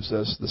 which gives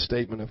us the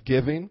statement of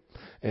giving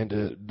and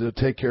to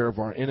take care of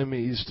our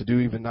enemies, to do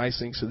even nice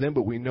things to them.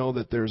 But we know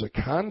that there's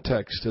a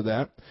context to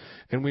that.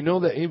 And we know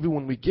that even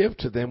when we give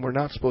to them, we're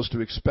not supposed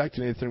to expect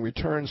anything in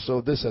return.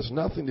 So this has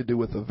nothing to do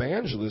with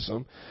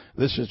evangelism.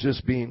 This is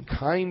just being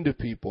kind to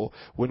people.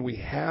 When we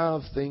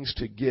have things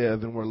to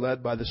give and we're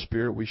led by the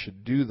Spirit, we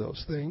should do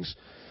those things.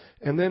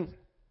 And then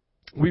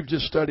we've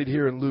just studied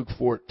here in Luke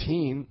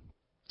 14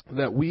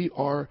 that we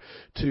are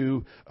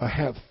to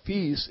have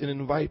feasts and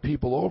invite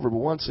people over. But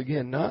once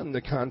again, not in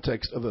the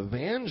context of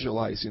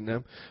evangelizing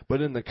them,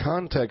 but in the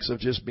context of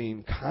just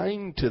being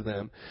kind to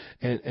them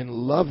and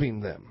loving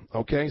them.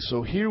 Okay,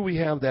 so here we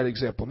have that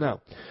example. Now,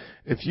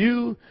 if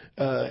you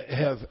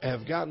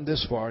have gotten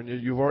this far, and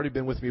you've already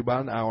been with me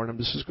about an hour, and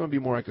this is going to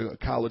be more like a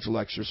college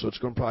lecture, so it's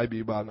going to probably be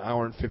about an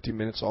hour and 50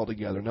 minutes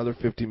altogether, another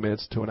 50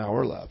 minutes to an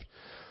hour left.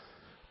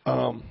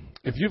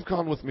 If you've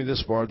gone with me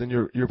this far, then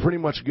you're pretty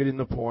much getting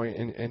the point,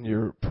 and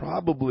you're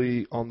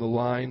probably on the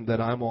line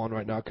that I'm on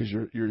right now because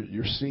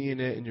you're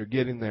seeing it and you're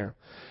getting there.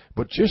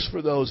 But just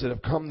for those that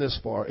have come this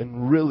far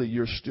and really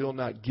you're still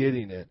not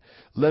getting it,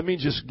 let me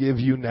just give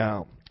you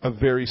now a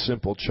very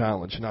simple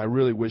challenge. And I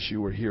really wish you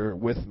were here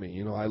with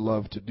me. I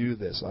love to do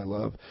this. I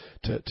love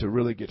to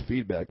really get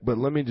feedback. But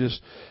let me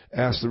just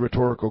ask the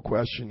rhetorical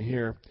question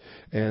here,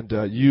 and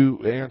you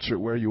answer it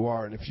where you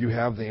are. And if you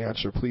have the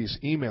answer, please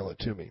email it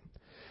to me.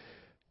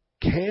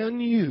 Can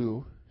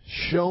you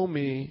show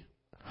me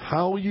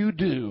how you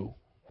do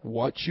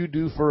what you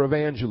do for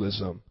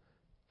evangelism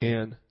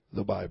in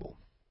the Bible?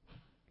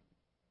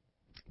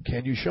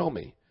 Can you show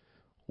me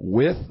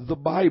with the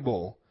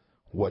Bible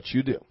what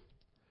you do?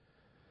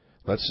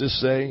 Let's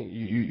just say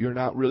you're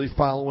not really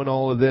following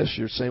all of this.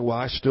 You're saying, well,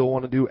 I still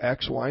want to do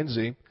X, Y, and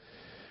Z.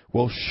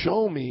 Well,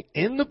 show me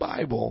in the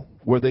Bible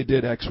where they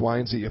did X, Y,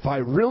 and Z. If I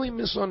really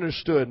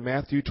misunderstood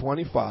Matthew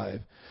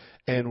 25,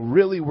 and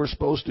really we're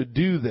supposed to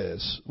do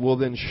this, well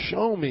then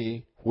show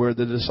me where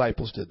the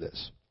disciples did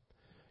this.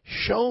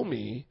 Show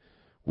me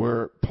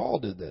where Paul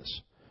did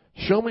this.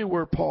 Show me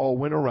where Paul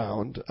went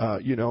around,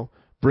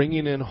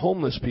 bringing in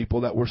homeless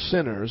people that were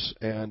sinners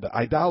and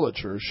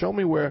idolaters. Show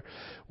me where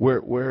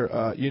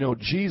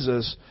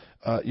Jesus,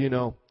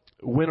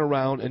 went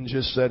around and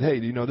just said, hey,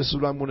 this is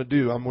what I'm going to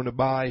do. I'm going to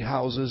buy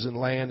houses and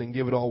land and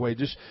give it all away.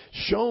 Just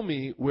show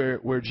me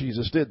where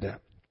Jesus did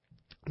that.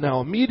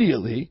 Now,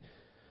 immediately,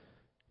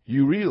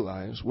 you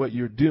realize what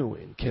you're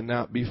doing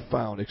cannot be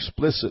found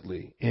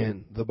explicitly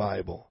in the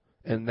Bible.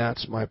 And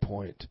that's my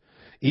point.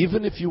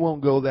 Even if you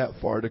won't go that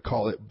far to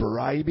call it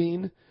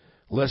bribing,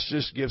 Let's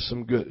just give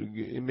some good,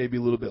 maybe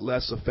a little bit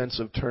less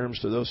offensive terms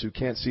to those who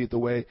can't see it the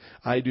way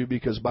I do,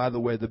 because, by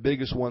the way, the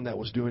biggest one that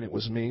was doing it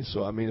was me.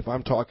 So, I mean, if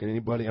I'm talking to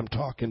anybody, I'm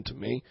talking to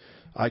me.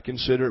 I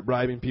consider it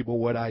bribing people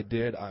what I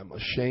did. I'm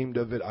ashamed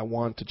of it. I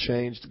want to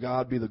change. To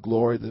God be the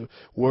glory. The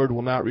word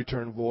will not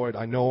return void.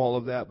 I know all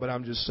of that, but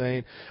I'm just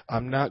saying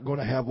I'm not going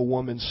to have a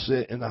woman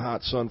sit in the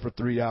hot sun for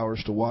 3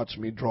 hours to watch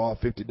me draw a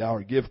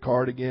 $50 gift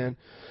card again.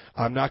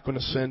 I'm not going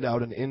to send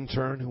out an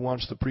intern who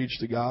wants to preach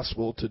the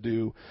gospel to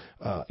do,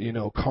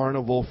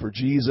 carnival for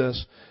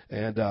Jesus.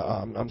 And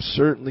I'm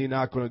certainly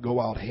not going to go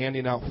out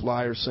handing out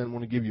flyers saying, I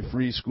want to give you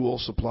free school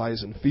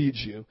supplies and feed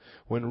you,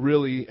 when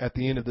really, at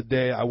the end of the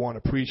day, I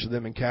want to preach to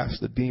them and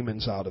cast the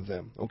demons out of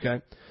them.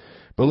 Okay?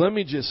 But let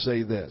me just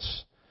say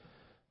this.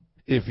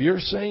 If you're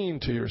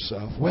saying to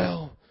yourself,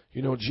 well,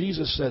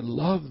 Jesus said,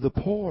 love the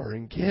poor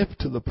and give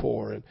to the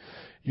poor, and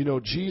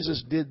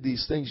Jesus did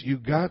these things. You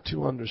got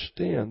to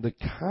understand the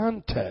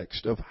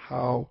context of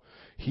how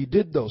he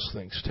did those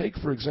things. Take,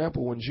 for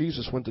example, when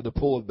Jesus went to the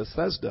pool of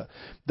Bethesda,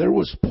 there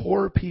was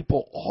poor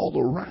people all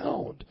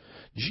around.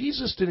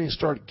 Jesus didn't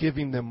start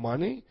giving them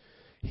money.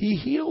 He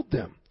healed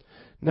them.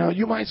 Now,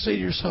 you might say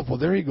to yourself, well,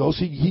 there he goes.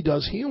 He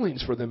does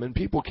healings for them, and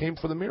people came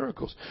for the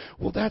miracles.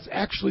 Well, that's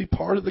actually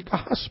part of the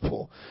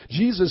gospel.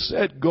 Jesus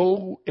said,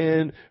 go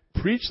and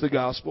preach the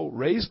gospel,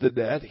 raise the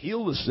dead,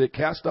 heal the sick,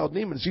 cast out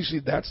demons. You see,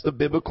 that's the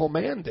biblical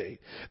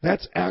mandate.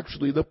 That's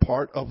actually the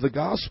part of the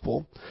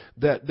gospel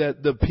that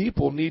the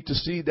people need to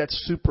see,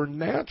 that's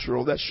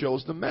supernatural, that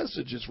shows the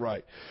message is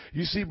right.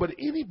 You see, but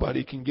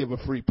anybody can give a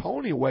free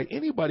pony away.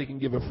 Anybody can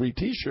give a free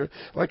T-shirt.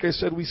 Like I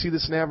said, we see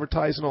this in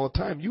advertising all the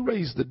time. You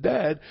raise the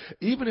dead,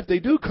 even if they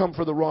do come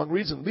for the wrong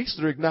reason, at least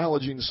they're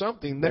acknowledging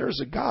something. There's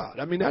a God.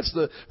 I mean, that's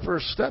the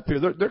first step here.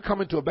 They're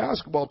coming to a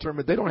basketball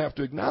tournament. They don't have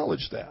to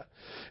acknowledge that.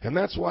 And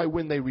that's why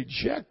when they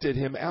rejected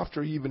him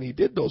after he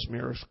did those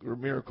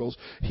miracles,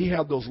 he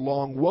had those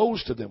long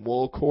woes to them.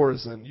 Well, of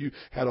course, and you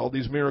had all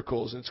these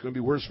miracles, and it's going to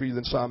be worse for you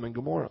than Sodom and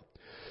Gomorrah.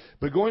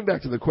 But going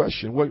back to the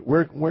question,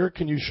 where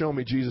can you show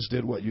me Jesus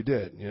did what you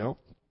did,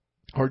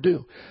 or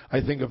do? I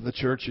think of the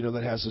church,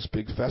 that has this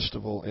big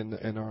festival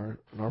in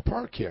our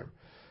park here.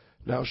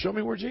 Now, show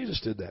me where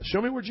Jesus did that.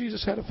 Show me where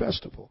Jesus had a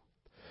festival.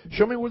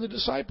 Show me where the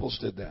disciples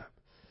did that.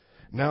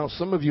 Now,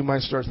 some of you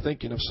might start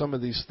thinking of some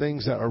of these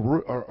things that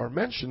are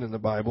mentioned in the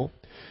Bible,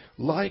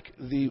 like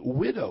the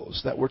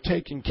widows that were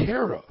taken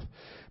care of.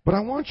 But I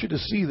want you to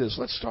see this.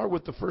 Let's start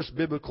with the first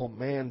biblical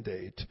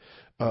mandate,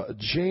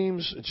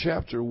 James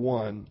chapter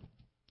 1,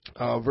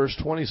 verse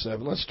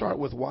 27. Let's start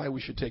with why we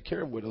should take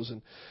care of widows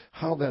and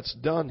how that's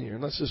done here.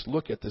 And let's just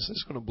look at this. This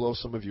is going to blow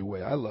some of you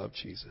away. I love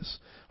Jesus.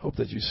 Hope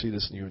that you see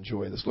this and you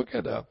enjoy this. Look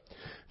at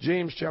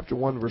James chapter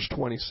 1, verse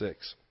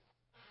 26.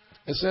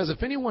 It says,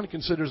 if anyone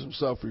considers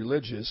himself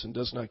religious and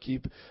does not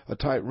keep a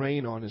tight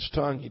rein on his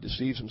tongue, he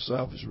deceives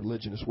himself. His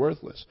religion is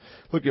worthless.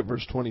 Look at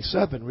verse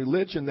 27.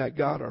 Religion that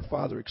God our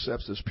Father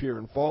accepts as pure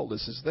and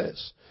faultless is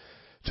this: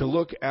 to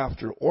look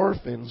after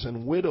orphans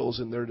and widows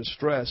in their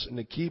distress, and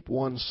to keep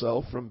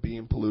oneself from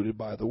being polluted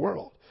by the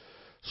world.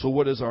 So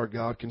what does our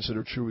God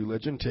consider true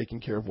religion? Taking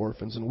care of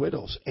orphans and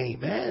widows.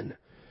 Amen.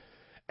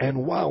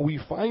 And while we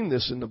find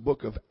this in the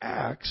book of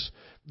Acts,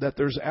 that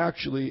there's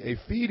actually a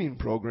feeding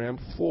program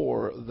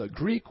for the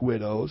Greek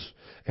widows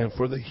and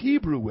for the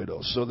Hebrew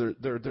widows. So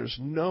there's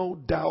no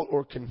doubt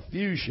or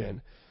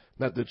confusion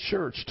that the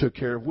church took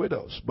care of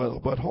widows.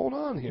 But hold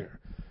on here.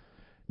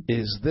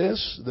 Is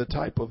this the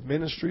type of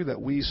ministry that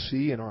we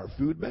see in our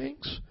food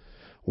banks?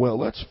 Well,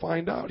 let's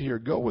find out here.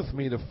 Go with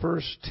me to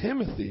 1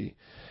 Timothy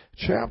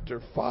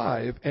chapter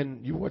 5,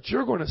 and what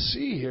you're going to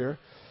see here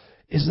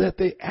is that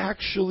they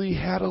actually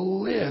had a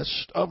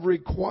list of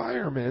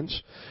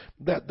requirements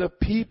that the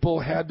people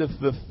had to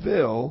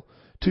fulfill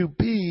to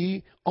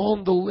be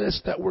on the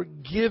list that were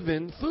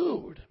given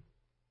food.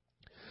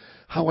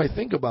 How I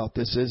think about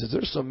this is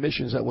there's some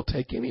missions that will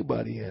take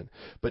anybody in,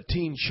 but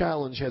Teen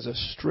Challenge has a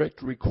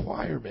strict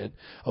requirement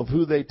of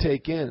who they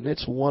take in, and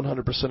it's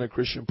 100% a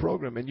Christian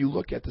program. And you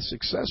look at the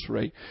success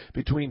rate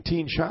between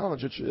Teen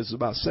Challenge, which is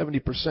about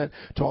 70%,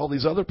 to all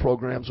these other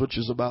programs, which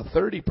is about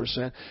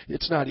 30%.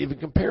 It's not even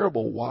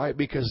comparable. Why?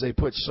 Because they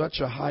put such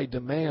a high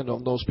demand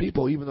on those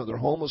people, even though they're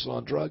homeless and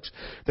on drugs.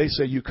 They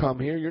say, you come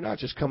here, you're not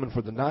just coming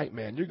for the night,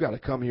 man. You've got to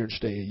come here and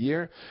stay a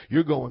year.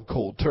 You're going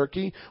cold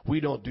turkey. We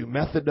don't do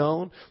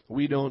methadone.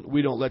 We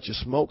don't let you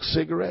smoke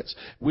cigarettes.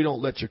 We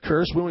don't let you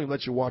curse. We don't even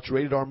let you watch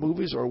rated R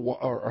movies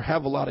or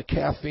have a lot of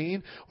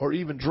caffeine or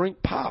even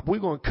drink pop. We're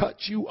going to cut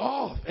you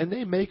off. And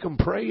they make them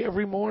pray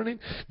every morning.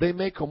 They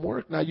make them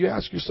work. Now you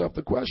ask yourself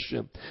the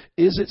question,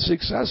 is it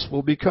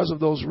successful because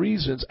of those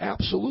reasons?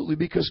 Absolutely,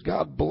 because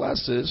God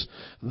blesses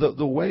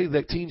the way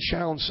that Teen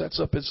Challenge sets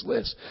up its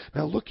list.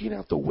 Now looking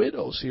at the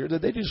widows here,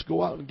 did they just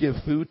go out and give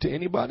food to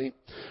anybody?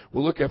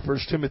 We'll look at 1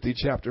 Timothy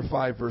chapter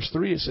 5 verse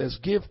 3. It says,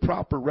 give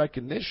proper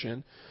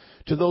recognition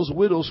to those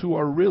widows who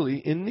are really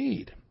in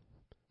need.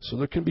 So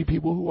there can be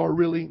people who are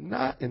really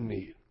not in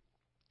need.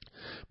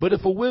 But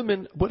if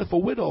a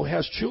widow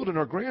has children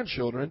or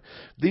grandchildren,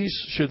 these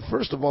should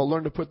first of all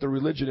learn to put their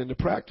religion into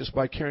practice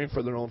by caring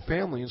for their own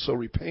family and so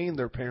repaying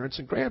their parents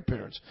and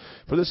grandparents.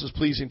 For this is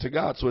pleasing to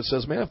God. So it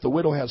says, man, if the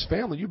widow has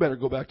family, you better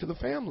go back to the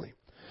family.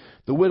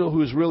 The widow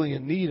who is really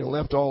in need and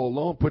left all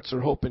alone puts her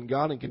hope in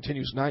God and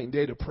continues night and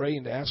day to pray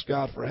and to ask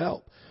God for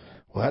help.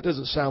 Well, that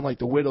doesn't sound like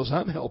the widows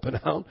I'm helping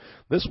out.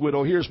 This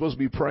widow here is supposed to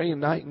be praying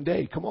night and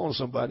day. Come on,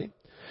 somebody.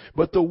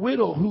 But the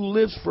widow who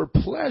lives for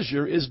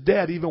pleasure is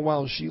dead even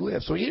while she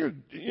lives. So here,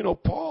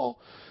 Paul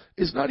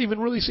is not even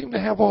really seeming to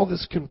have all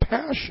this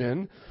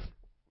compassion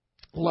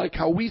like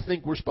how we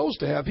think we're supposed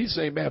to have. He's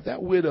saying, man, if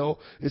that widow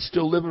is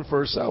still living for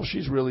herself,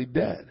 she's really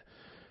dead.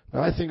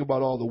 Now, I think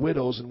about all the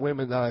widows and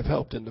women that I've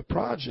helped in the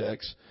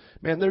projects.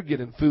 Man, they're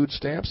getting food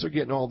stamps. They're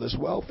getting all this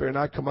welfare. And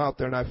I come out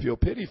there and I feel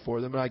pity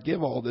for them and I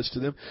give all this to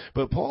them.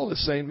 But Paul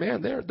is saying,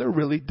 man, they're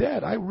really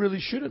dead. I really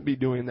shouldn't be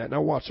doing that.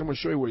 Now watch, I'm going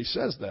to show you where he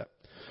says that.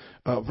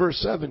 Verse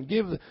 7,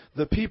 give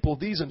the people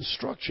these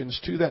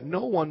instructions too, that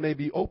no one may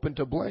be open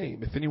to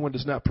blame. If anyone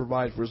does not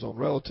provide for his own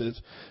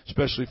relatives,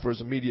 especially for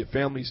his immediate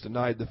family, he's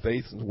denied the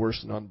faith and is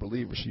worse than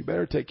unbelievers. So you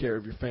better take care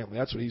of your family.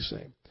 That's what he's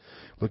saying.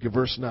 Look at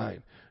verse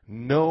 9.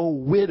 No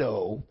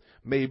widow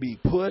may be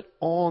put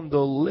on the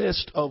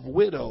list of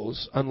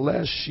widows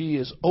unless she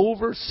is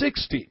over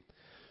 60.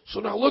 So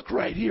now look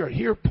right here.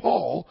 Here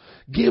Paul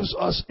gives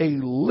us a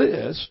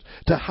list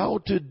to how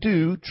to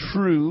do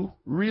true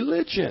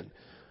religion.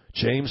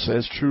 James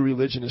says true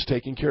religion is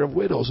taking care of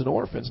widows and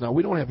orphans. Now,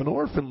 we don't have an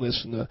orphan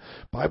list in the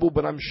Bible,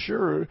 but I'm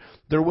sure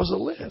there was a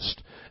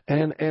list.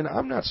 And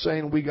I'm not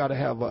saying we got to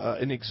have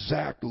an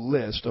exact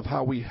list of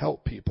how we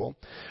help people.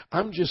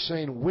 I'm just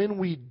saying when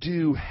we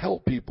do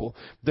help people,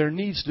 there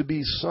needs to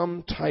be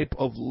some type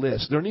of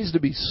list. There needs to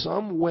be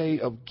some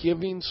way of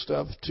giving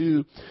stuff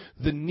to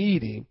the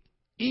needy,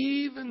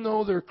 even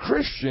though they're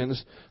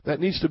Christians. That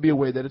needs to be a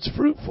way that it's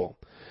fruitful.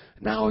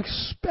 Now,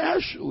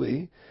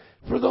 especially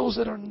for those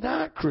that are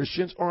not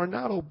Christians or are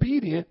not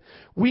obedient,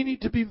 we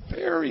need to be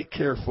very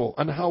careful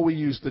on how we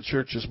use the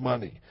church's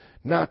money,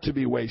 not to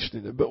be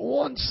wasting it. But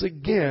once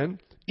again,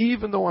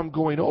 even though I'm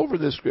going over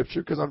this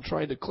scripture because I'm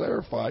trying to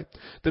clarify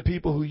the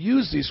people who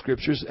use these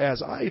scriptures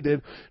as I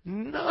did,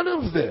 none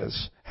of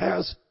this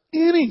has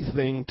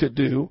anything to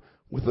do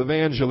with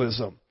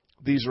evangelism.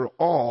 These are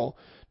all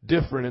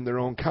different in their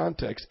own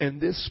context.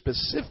 And this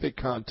specific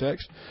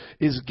context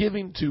is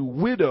giving to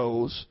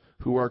widows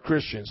who are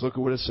Christians. Look at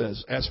what it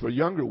says. As for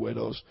younger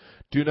widows,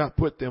 do not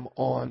put them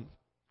on,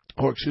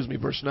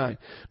 verse 9.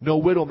 No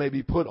widow may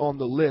be put on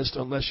the list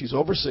unless she's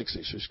over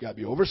 60. So she's got to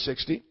be over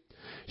 60.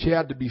 She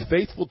had to be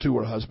faithful to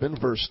her husband,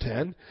 verse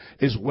 10.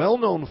 Is well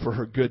known for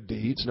her good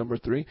deeds, number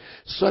 3.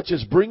 Such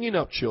as bringing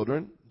up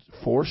children,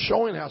 4.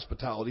 Showing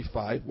hospitality,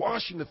 5.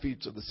 Washing the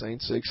feet of the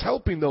saints, 6.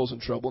 Helping those in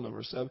trouble,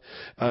 number 7.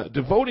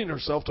 Devoting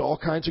herself to all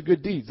kinds of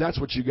good deeds. That's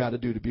what you got to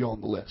do to be on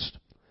the list.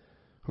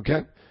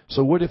 Okay?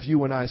 So what if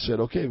you and I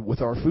said, okay,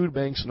 with our food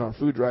banks and our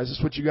food drives, this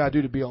is what you got to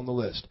do to be on the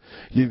list.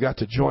 You've got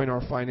to join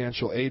our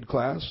financial aid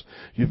class.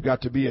 You've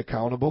got to be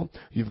accountable.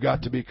 You've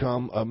got to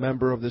become a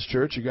member of this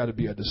church. You've got to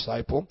be a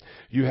disciple.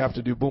 You have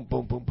to do boom,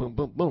 boom, boom, boom,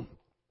 boom, boom.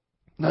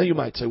 Now you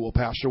might say, well,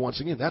 Pastor, once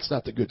again, that's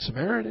not the Good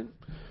Samaritan.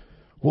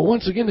 Well,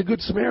 once again, the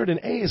Good Samaritan,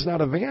 A, is not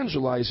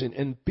evangelizing,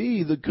 and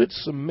B, the Good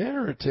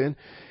Samaritan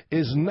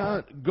is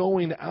not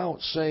going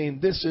out saying,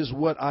 this is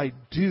what I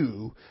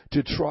do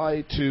to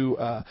try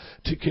to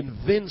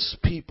convince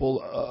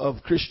people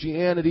of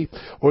Christianity,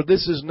 or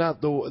this is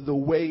not the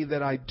way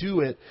that I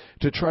do it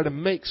to try to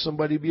make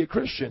somebody be a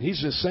Christian.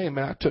 He's just saying,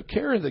 man, I took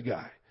care of the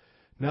guy.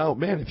 Now,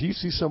 man, if you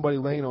see somebody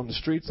laying on the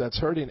streets that's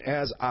hurting,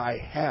 as I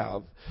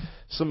have,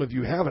 some of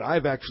you haven't.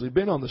 I've actually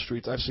been on the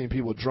streets. I've seen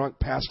people drunk,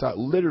 passed out,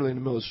 literally in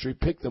the middle of the street,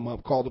 pick them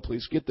up, call the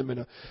police, get them in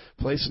a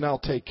place, and I'll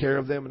take care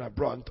of them. And I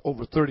brought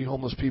over 30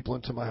 homeless people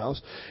into my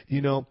house,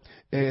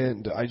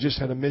 and I just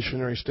had a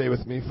missionary stay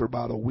with me for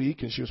about a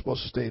week, and she was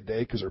supposed to stay a day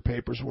because her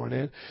papers weren't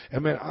in.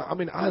 And, man,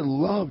 I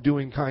love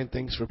doing kind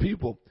things for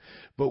people.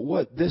 But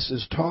what this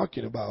is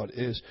talking about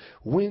is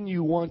when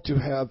you want to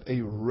have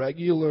a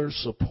regular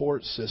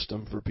support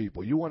system for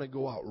people, you want to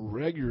go out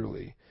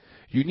regularly,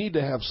 you need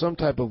to have some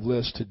type of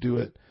list to do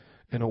it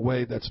in a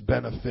way that's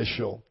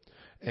beneficial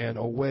and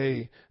a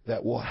way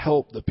that will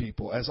help the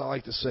people. As I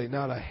like to say,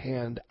 not a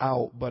hand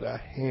out, but a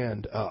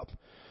hand up.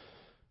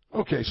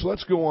 Okay, so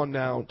let's go on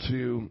now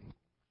to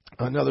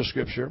another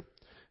scripture.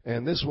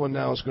 And this one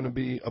now is going to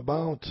be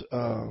about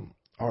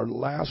our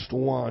last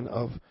one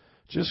of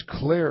just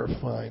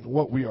clarifying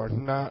what we are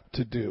not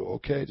to do,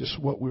 okay? Just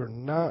what we're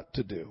not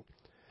to do.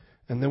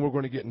 And then we're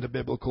going to get into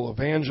biblical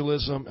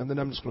evangelism, and then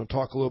I'm just going to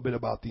talk a little bit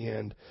about the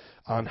end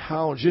on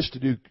how just to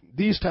do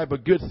these type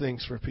of good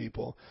things for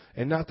people,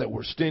 and not that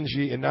we're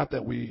stingy and not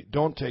that we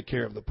don't take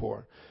care of the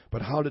poor,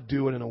 but how to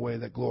do it in a way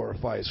that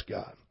glorifies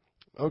God.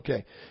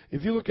 Okay,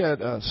 if you look at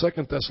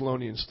 2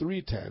 Thessalonians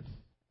 3:10,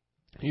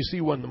 you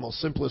see one of the most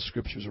simplest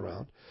scriptures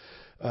around.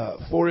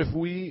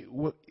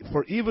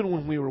 For even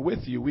when we were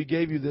with you, we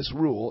gave you this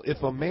rule: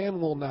 if a man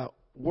will not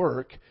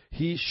work,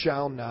 he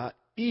shall not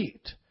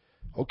eat.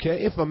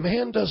 Okay, if a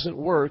man doesn't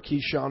work,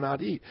 he shall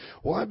not eat.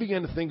 Well, I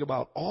began to think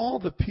about all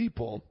the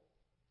people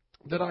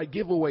that I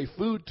give away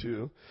food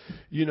to.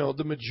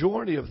 The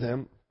majority of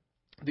them,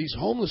 these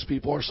homeless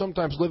people, are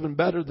sometimes living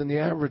better than the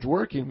average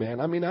working man.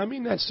 I mean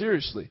that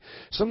seriously.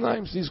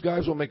 Sometimes these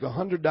guys will make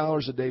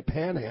 $100 a day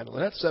panhandling.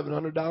 That's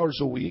 $700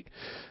 a week.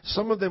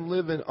 Some of them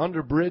live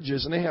under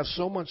bridges, and they have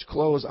so much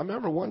clothes. I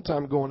remember one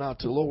time going out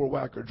to Lower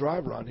Wacker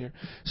Drive around here,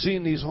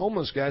 seeing these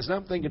homeless guys, and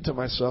I'm thinking to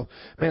myself,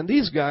 man,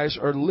 these guys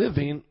are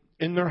living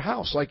in their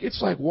house. It's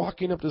like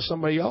walking up to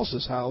somebody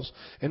else's house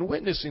and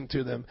witnessing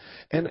to them.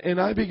 And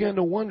I began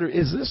to wonder,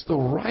 is this the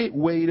right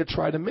way to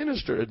try to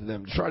minister to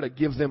them, to try to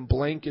give them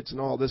blankets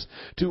and all this,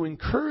 to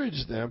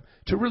encourage them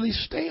to really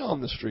stay on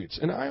the streets?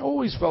 And I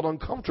always felt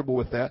uncomfortable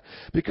with that,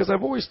 because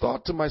I've always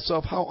thought to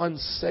myself how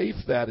unsafe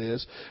that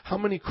is, how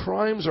many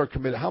crimes are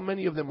committed, how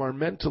many of them are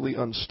mentally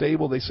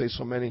unstable. They say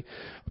so many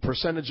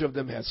percentage of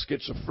them have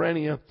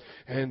schizophrenia.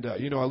 And,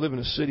 I live in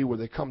a city where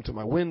they come to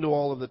my window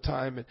all of the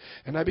time.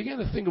 And I began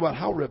to think about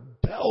how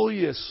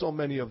rebellious so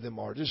many of them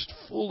are, just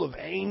full of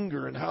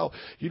anger, and how,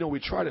 we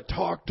try to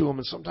talk to them,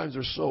 and sometimes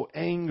they're so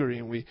angry,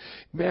 and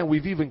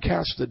we've even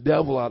cast the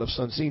devil out of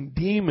some, seen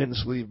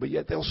demons leave, but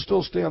yet they'll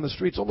still stay on the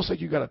streets, almost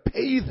like you got to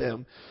pay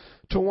them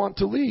to want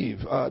to leave,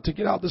 to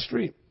get out the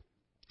street.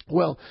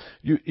 Well,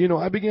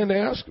 I began to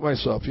ask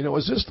myself,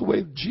 is this the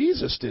way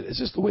Jesus did it? Is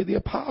this the way the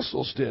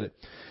apostles did it?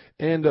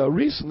 And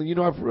recently,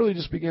 I've really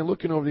just began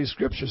looking over these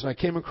scriptures, and I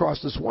came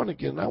across this one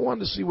again, and I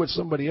wanted to see what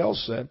somebody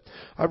else said.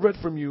 I've read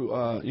from you,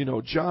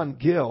 John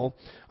Gill.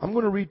 I'm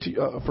going to read to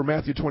you from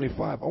Matthew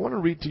 25. I want to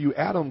read to you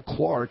Adam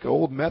Clark, an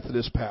old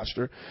Methodist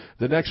pastor,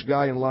 the next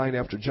guy in line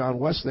after John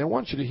Wesley. I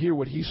want you to hear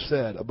what he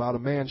said about a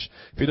man,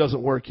 if he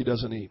doesn't work, he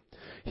doesn't eat.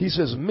 He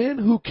says, men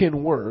who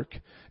can work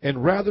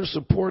and rather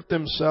support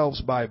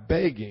themselves by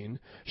begging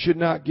should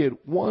not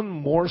get one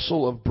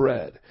morsel of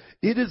bread.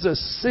 It is a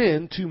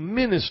sin to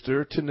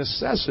minister to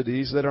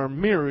necessities that are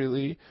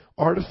merely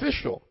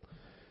artificial.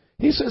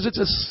 He says it's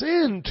a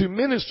sin to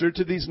minister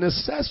to these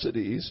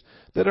necessities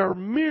that are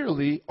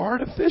merely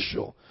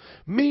artificial.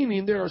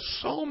 Meaning there are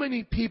so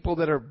many people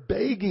that are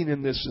begging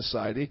in this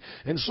society,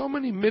 and so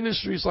many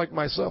ministries like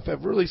myself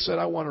have really said,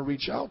 I want to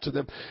reach out to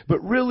them.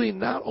 But really,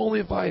 not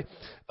only have I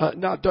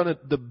not done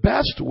it the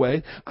best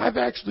way, I've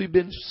actually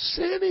been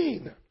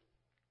sinning.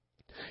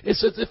 It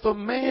says if a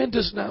man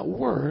does not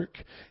work,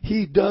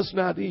 he does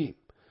not eat.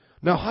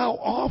 Now, how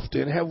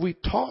often have we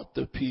taught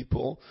the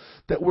people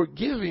that we're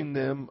giving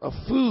them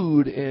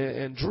food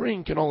and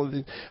drink and all of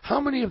these? How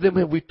many of them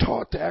have we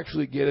taught to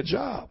actually get a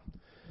job?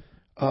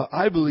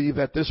 I believe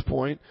at this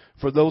point,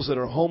 for those that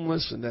are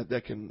homeless and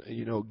that can,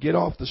 get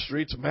off the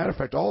streets, as a matter of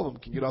fact, all of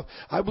them can get off,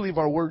 I believe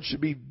our word should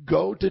be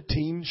go to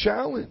Teen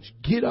Challenge.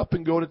 Get up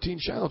and go to Teen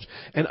Challenge.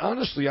 And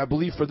honestly, I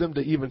believe for them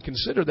to even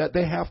consider that,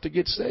 they have to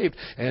get saved.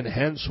 And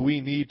hence we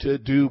need to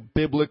do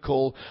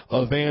biblical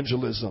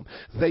evangelism.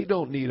 They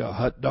don't need a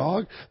hot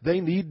dog.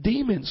 They need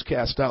demons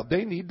cast out.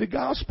 They need the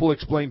gospel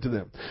explained to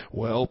them.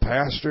 Well,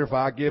 Pastor, if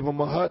I give them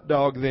a hot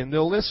dog, then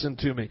they'll listen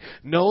to me.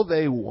 No,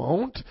 they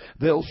won't.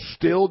 They'll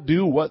still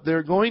do what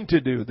they're going to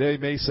do. They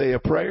may say a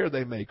prayer,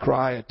 they may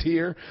cry a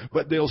tear,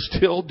 but they'll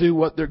still do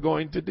what they're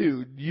going to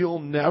do. You'll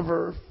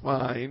never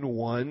find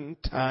one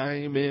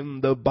time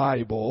in the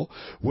Bible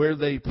where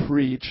they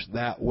preach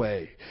that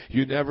way.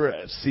 You never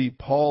see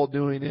Paul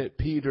doing it,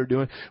 Peter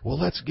doing it. Well,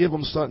 let's give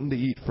them something to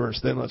eat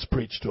first, then let's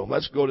preach to them.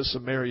 Let's go to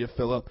Samaria,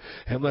 Philip,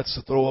 and let's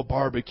throw a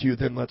barbecue,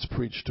 then let's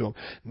preach to them.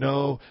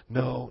 No.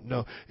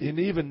 And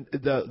even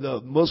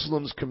the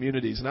Muslims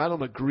communities, and I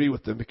don't agree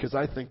with them because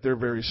I think they're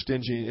very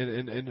stingy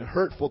and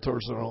hurtful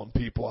towards their own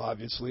people,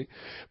 obviously.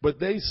 But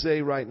they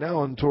say right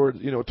now, and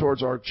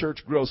towards our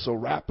church growth so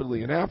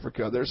rapidly in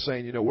Africa, they're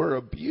saying, we're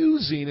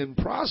abusing and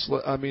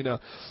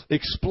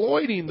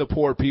exploiting the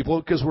poor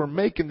people because we're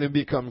making them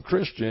become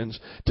Christians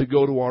to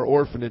go to our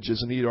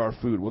orphanages and eat our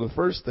food. Well, the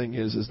first thing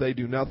is they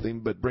do nothing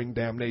but bring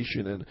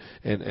damnation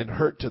and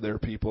hurt to their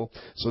people,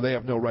 so they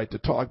have no right to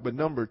talk. But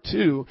number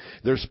two,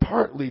 there's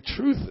partly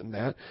truth in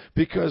that,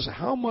 because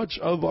how much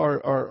of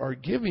our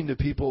giving to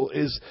people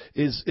is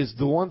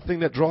the one thing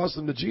that draws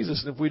them to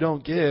Jesus, and if we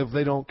don't give,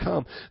 they don't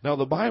come. Now,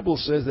 the Bible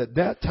says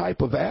that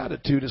type of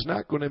attitude is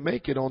not going to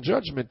make it on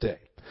Judgment Day.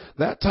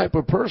 That type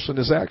of person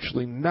is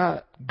actually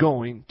not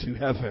going to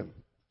heaven.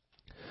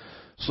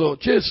 So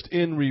just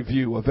in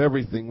review of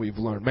everything we've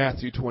learned,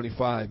 Matthew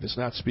 25 is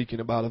not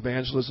speaking about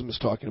evangelism. It's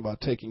talking about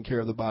taking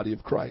care of the body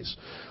of Christ.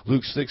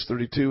 Luke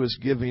 6:32 is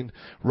giving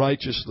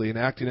righteously and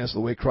acting as the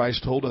way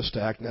Christ told us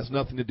to act, and has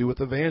nothing to do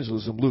with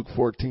evangelism. Luke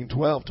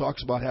 14:12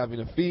 talks about having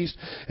a feast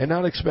and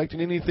not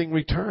expecting anything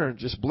returned,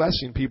 just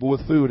blessing people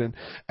with food, and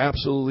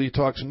absolutely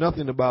talks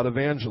nothing about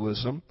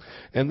evangelism.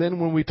 And then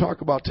when we talk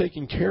about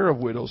taking care of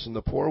widows and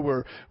the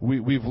poor,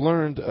 we've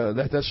learned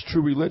that that's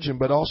true religion,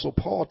 but also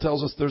Paul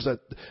tells us there's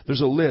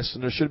a list,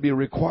 and there should be a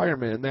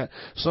requirement, and that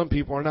some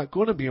people are not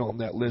going to be on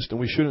that list, and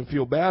we shouldn't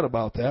feel bad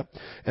about that.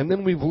 And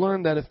then we've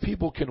learned that if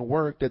people can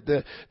work,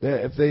 that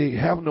if they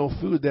have no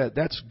food,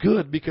 that's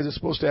good, because it's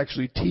supposed to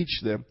actually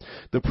teach them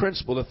the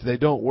principle that if they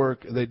don't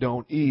work, they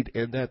don't eat,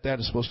 and that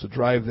is supposed to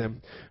drive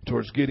them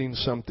towards getting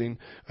something,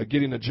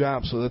 getting a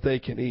job so that they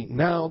can eat.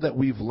 Now that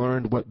we've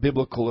learned what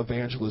biblical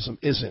evangelism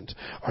isn't,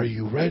 are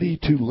you ready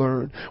to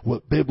learn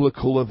what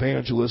biblical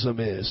evangelism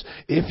is?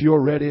 If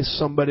you're ready,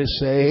 somebody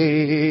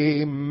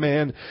say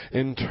amen,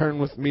 and turn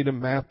with me to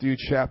Matthew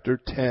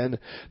chapter 10,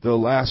 the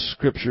last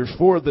scripture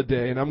for the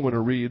day, and I'm going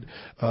to read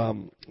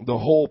the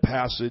whole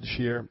passage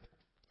here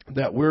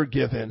that we're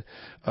given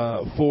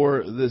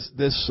for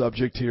this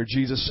subject here.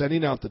 Jesus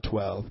sending out the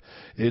 12.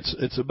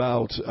 It's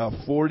about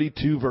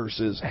 42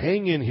 verses.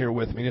 Hang in here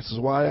with me. This is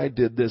why I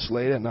did this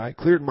late at night.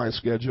 Cleared my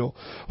schedule.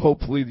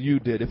 Hopefully you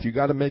did. If you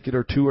got to make it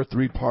a 2 or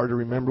 3 parter,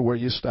 remember where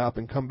you stop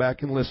and come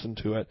back and listen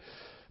to it.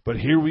 But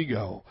here we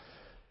go.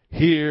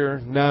 Here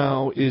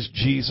now is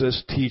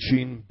Jesus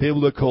teaching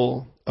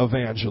biblical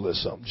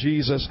evangelism.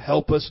 Jesus,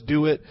 help us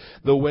do it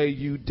the way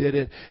you did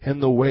it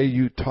and the way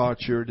you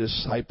taught your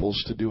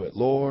disciples to do it.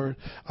 Lord,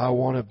 I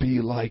want to be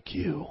like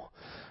you.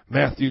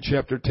 Matthew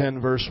chapter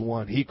 10 verse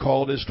 1. He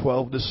called his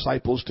 12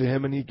 disciples to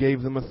him, and he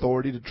gave them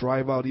authority to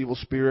drive out evil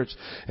spirits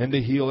and to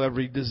heal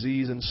every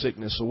disease and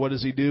sickness. So what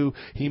does he do?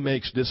 He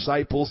makes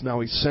disciples. Now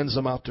he sends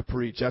them out to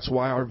preach. That's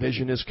why our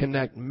vision is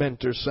connect,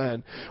 mentor,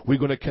 send. We're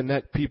going to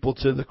connect people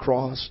to the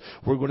cross.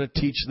 We're going to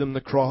teach them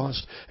the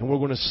cross, and we're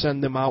going to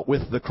send them out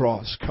with the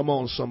cross. Come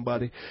on,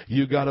 somebody.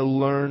 You got to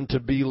learn to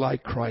be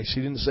like Christ.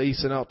 He didn't say he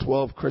sent out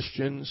 12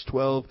 Christians,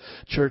 12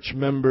 church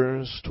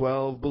members,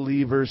 12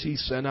 believers. He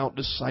sent out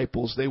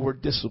disciples. They were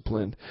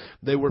disciplined.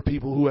 They were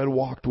people who had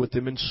walked with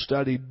him and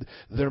studied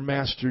their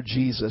master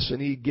Jesus,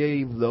 and he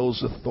gave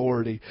those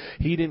authority.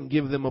 He didn't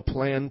give them a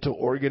plan to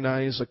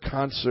organize a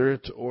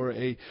concert or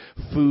a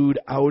food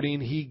outing.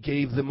 He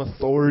gave them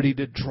authority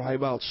to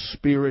drive out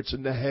spirits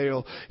and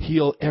to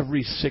heal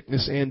every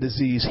sickness and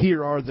disease.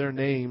 Here are their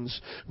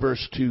names.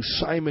 Verse 2,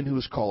 Simon, who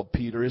is called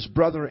Peter, his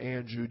brother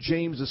Andrew,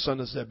 James the son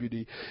of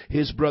Zebedee,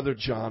 his brother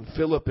John,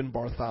 Philip and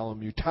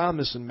Bartholomew,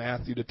 Thomas and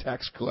Matthew the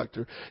tax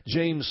collector,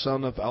 James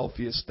son of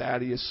Alphaeus,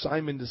 Thaddeus,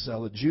 Simon the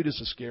Zealot, Judas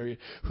Iscariot,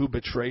 who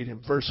betrayed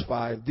him. Verse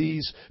 5,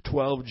 these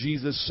 12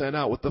 Jesus sent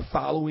out with the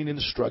following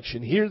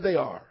instruction. Here they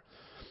are.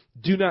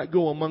 Do not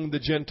go among the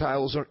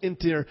Gentiles or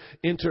enter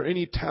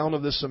any town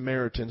of the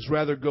Samaritans.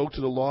 Rather, go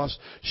to the lost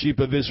sheep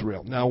of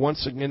Israel. Now,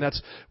 once again,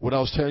 that's what I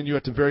was telling you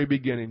at the very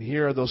beginning.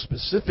 Here are those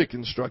specific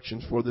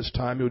instructions for this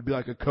time. It would be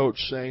like a coach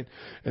saying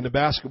in the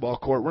basketball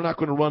court, we're not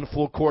going to run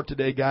full court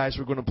today, guys.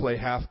 We're going to play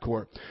half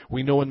court.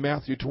 We know in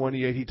Matthew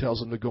 28, he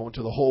tells them to go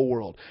into the whole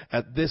world.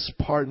 At this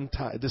part in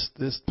time,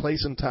 this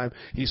place and time,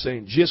 he's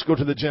saying, just go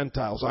to the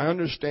Gentiles. I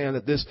understand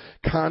that this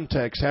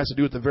context has to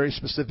do with the very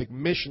specific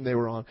mission they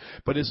were on,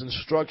 but his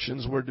instructions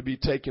were to be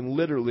taken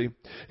literally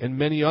in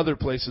many other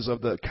places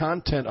of the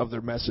content of their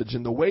message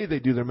and the way they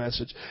do their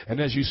message. And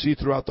as you see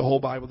throughout the whole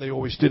Bible, they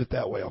always did it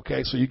that way,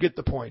 okay? So you get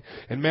the point.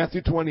 In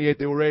Matthew 28,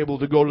 they were able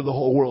to go to the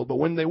whole world. But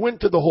when they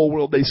went to the whole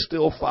world, they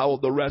still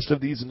followed the rest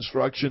of these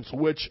instructions,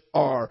 which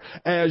are,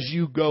 as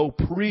you go,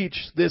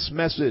 preach this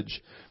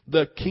message.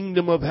 The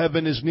kingdom of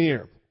heaven is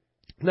near.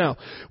 Now,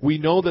 we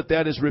know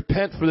that is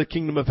repent, for the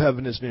kingdom of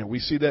heaven is near. We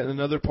see that in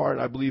another part,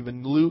 I believe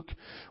in Luke,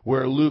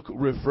 where Luke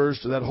refers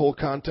to that whole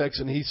context,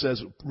 and he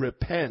says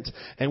repent.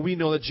 And we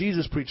know that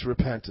Jesus preached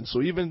repentance.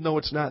 So even though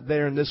it's not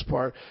there in this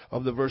part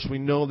of the verse, we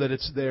know that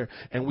it's there.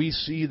 And we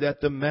see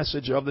that the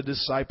message of the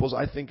disciples,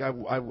 I think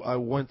I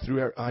went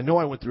through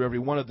every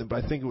one of them,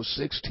 but I think it was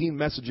 16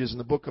 messages in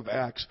the book of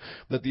Acts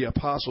that the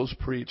apostles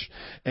preached.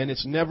 And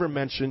it's never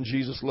mentioned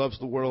Jesus loves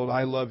the world,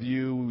 I love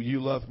you,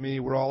 you love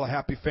me, we're all a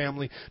happy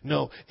family.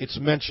 No. It's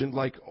mentioned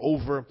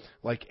over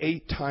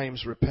 8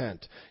 times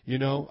repent. You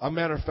know, a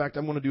matter of fact,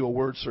 I'm going to do a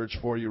word search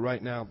for you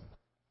right now,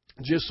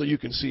 just so you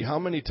can see how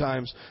many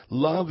times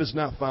love is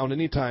not found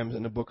any times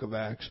in the book of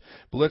Acts.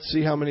 But let's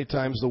see how many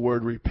times the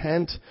word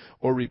repent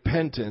or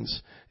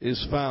repentance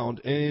is found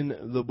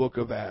in the book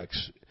of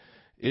Acts.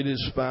 It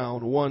is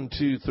found 1,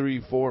 2,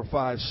 3, 4,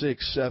 5,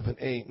 6, 7,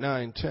 8,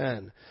 9,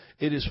 10.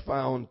 It is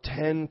found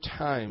 10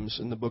 times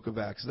in the book of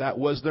Acts. That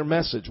was their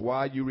message.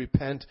 Why you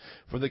repent,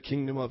 for the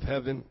kingdom of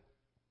heaven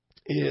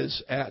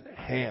is at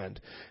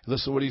hand.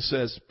 Listen to what he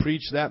says.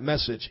 Preach that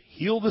message.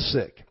 Heal the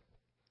sick.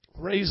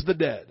 Raise the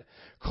dead.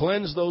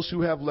 Cleanse those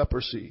who have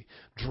leprosy.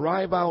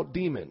 Drive out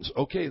demons.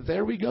 Okay,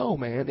 there we go,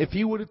 man. If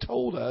he would have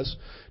told us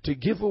to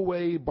give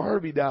away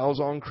Barbie dolls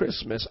on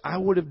Christmas, I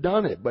would have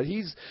done it. But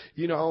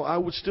I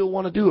would still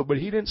want to do it. But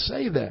he didn't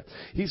say that.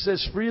 He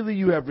says, freely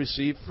you have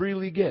received,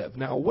 freely give.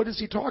 Now, what is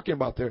he talking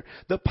about there?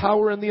 The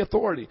power and the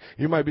authority.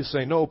 You might be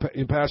saying, no,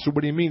 Pastor,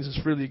 what he means is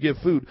freely give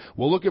food.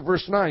 Well, look at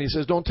verse 9. He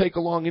says, don't take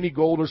along any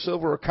gold or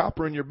silver or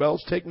copper in your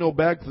belts. Take no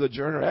bag for the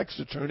journey or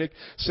extra tunic,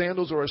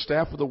 sandals or a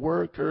staff, for the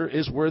worker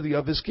is worthy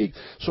of his keep.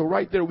 So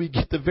right there we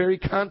get the very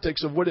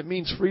context of what it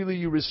means, freely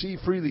you receive,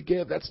 freely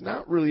give. That's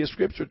not really a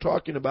scripture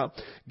talking about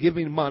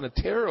giving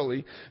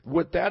monetarily.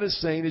 What that is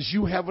saying is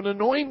you have an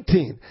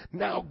anointing.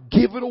 Now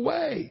give it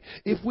away.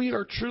 If we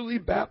are truly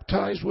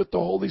baptized with the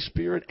Holy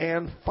Spirit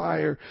and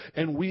fire,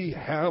 and we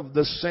have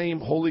the same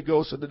Holy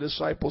Ghost that the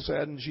disciples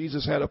had and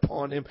Jesus had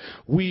upon him,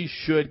 we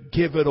should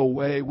give it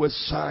away with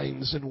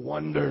signs and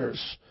wonders.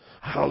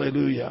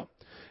 Hallelujah.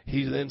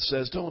 He then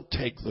says, don't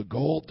take the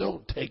gold,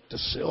 don't take the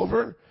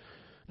silver,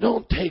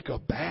 don't take a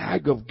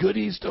bag of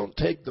goodies, don't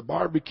take the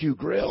barbecue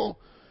grill,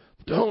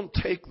 don't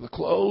take the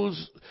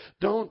clothes,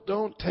 don't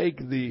take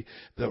the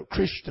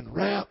Christian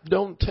wrap,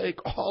 don't take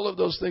all of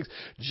those things.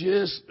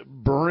 Just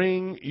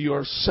bring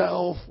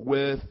yourself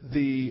with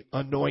the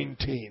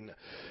anointing.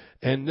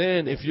 And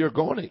then if you're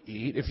going to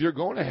eat, if you're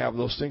going to have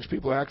those things,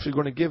 people are actually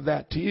going to give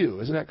that to you.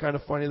 Isn't that kind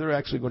of funny? They're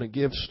actually going to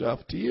give stuff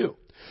to you.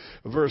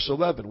 Verse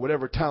 11,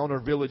 whatever town or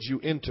village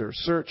you enter,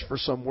 search for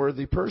some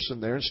worthy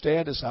person there and stay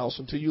at his house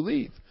until you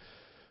leave.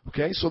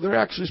 Okay, so they're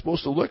actually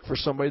supposed to look for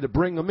somebody to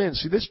bring them in.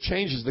 See, this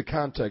changes the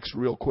context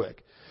real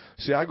quick.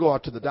 See, I go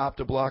out to the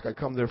adoptive block. I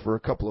come there for a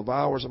couple of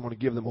hours. I'm going to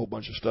give them a whole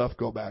bunch of stuff,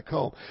 go back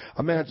home.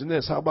 Imagine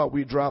this. How about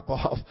we drop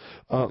off,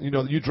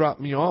 you drop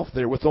me off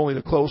there with only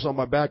the clothes on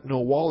my back, no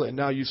wallet, and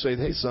now you say,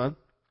 hey, son,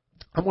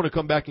 I'm going to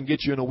come back and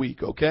get you in a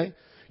week, okay?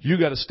 You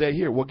got to stay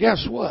here. Well,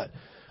 guess what?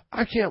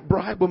 I can't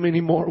bribe them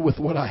anymore with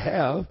what I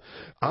have.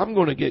 I'm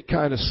going to get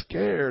kind of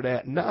scared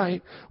at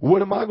night.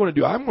 What am I going to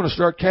do? I'm going to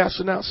start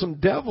casting out some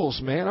devils,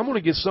 man. I'm going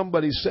to get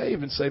somebody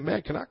saved and say,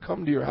 man, can I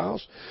come to your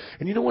house?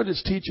 And you know what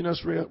it's teaching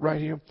us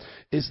right here?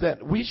 Is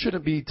that we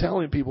shouldn't be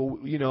telling people,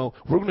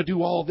 we're going to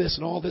do all this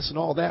and all this and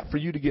all that for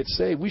you to get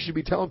saved. We should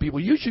be telling people,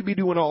 you should be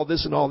doing all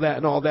this and all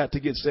that to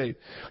get saved.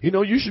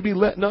 You should be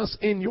letting us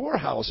in your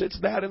house. It's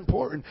that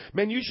important.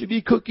 Man, you should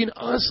be cooking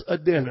us a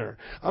dinner.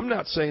 I'm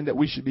not saying that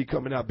we should be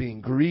coming out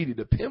being greedy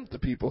to pimp the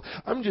people.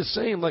 I'm just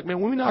saying, like, man,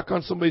 when we knock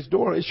on somebody's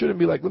door, it shouldn't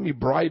be like, let me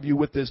bribe you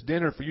with this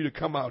dinner for you to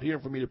come out here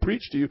and for me to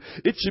preach to you.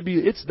 It should be,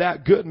 it's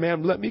that good,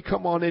 man. Let me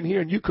come on in here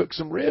and you cook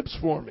some ribs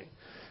for me.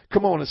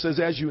 Come on, it says,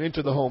 as you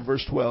enter the home,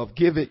 verse 12,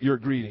 give it your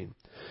greeting.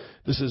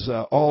 This is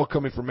all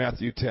coming from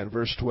Matthew 10,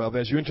 verse 12.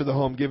 As you enter the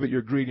home, give it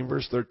your greeting.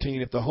 Verse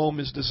 13, if the home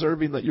is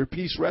deserving, let your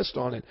peace rest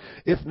on it.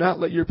 If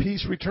not, let your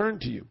peace return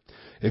to you.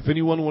 If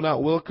anyone will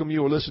not welcome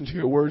you or listen to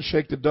your words,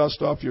 shake the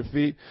dust off your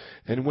feet,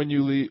 and when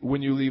you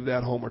leave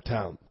that home or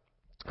town.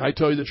 I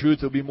tell you the truth,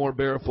 it will be more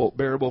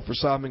bearable for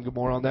Sodom and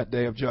Gomorrah on that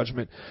day of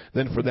judgment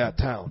than for that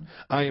town.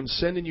 I am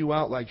sending you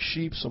out like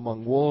sheep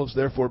among wolves,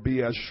 therefore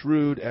be as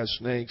shrewd as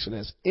snakes and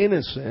as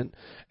innocent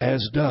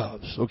as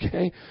doves.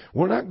 Okay?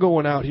 We're not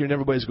going out here and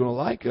everybody's going to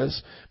like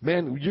us.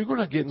 Man, you're going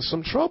to get in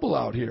some trouble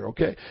out here,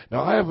 okay?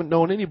 Now, I haven't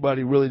known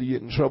anybody really to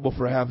get in trouble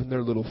for having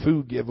their little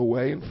food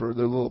giveaway and for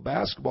their little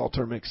basketball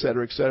tournament, et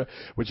cetera, et cetera.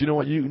 But you know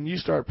what? You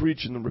start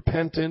preaching the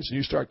repentance and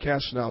you start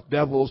casting out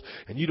devils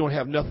and you don't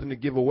have nothing to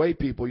give away,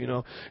 people,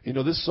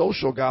 this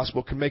social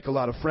gospel can make a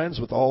lot of friends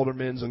with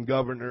aldermen and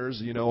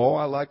governors.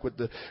 I like what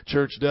the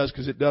church does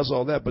because it does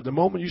all that. But the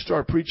moment you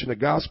start preaching the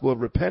gospel of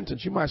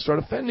repentance, you might start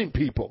offending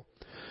people.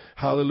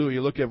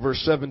 Hallelujah. Look at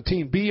verse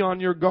 17. Be on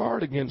your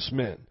guard against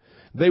men.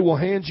 They will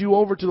hand you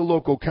over to the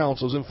local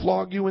councils and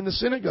flog you in the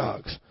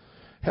synagogues.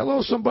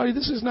 Hello, somebody.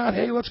 This is not,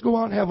 hey, let's go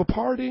out and have a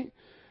party.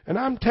 And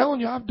I'm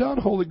telling you, I've done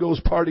Holy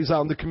Ghost parties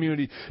out in the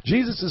community.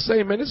 Jesus is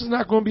saying, man, this is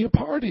not going to be a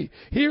party.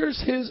 Here's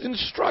his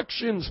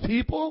instructions,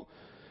 people.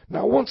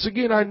 Now, once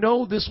again, I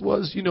know this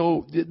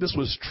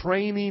was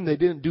training. They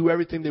didn't do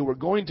everything they were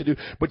going to do.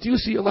 But do you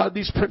see a lot of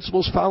these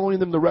principles following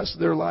them the rest of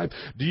their life?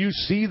 Do you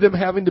see them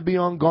having to be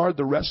on guard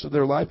the rest of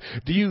their life?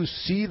 Do you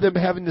see them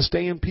having to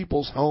stay in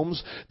people's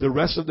homes the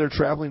rest of their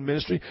traveling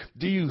ministry?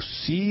 Do you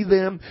see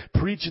them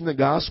preaching the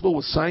gospel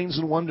with signs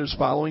and wonders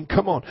following?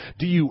 Come on.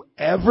 Do you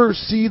ever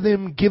see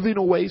them giving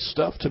away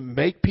stuff to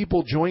make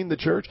people join the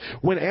church?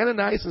 When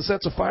Ananias and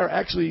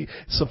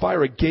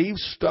Sapphira gave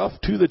stuff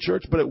to the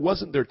church, but it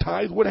wasn't their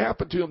tithe, what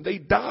happened to them? They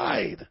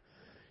died.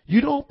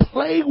 You don't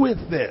play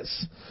with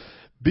this.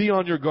 Be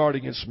on your guard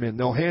against men.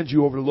 They'll hand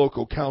you over to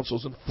local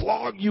councils and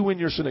flog you in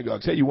your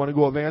synagogues. Hey, you want to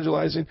go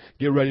evangelizing?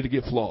 Get ready to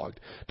get flogged.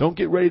 Don't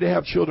get ready to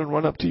have children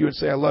run up to you and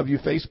say, I love you,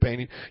 face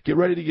painting. Get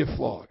ready to get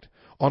flogged.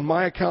 On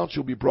my account,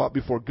 you'll be brought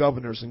before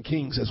governors and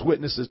kings as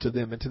witnesses to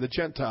them and to the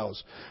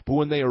Gentiles. But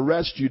when they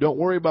arrest you, don't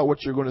worry about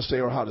what you're going to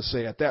say or how to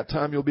say. At that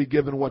time, you'll be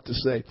given what to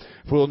say.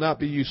 For it will not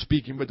be you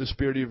speaking, but the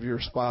Spirit of your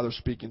Father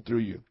speaking through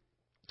you.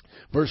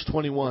 Verse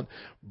 21,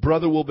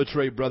 brother will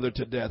betray brother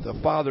to death,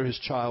 a father his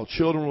child.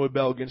 Children will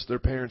rebel against their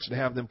parents and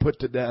have them put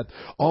to death.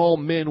 All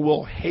men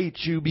will hate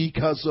you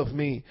because of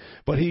me,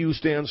 but he who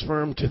stands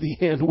firm to the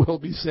end will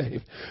be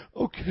saved.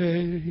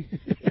 Okay.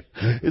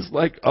 It's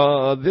like,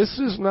 this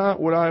is not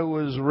what I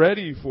was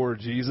ready for,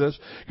 Jesus.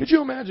 Could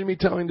you imagine me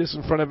telling this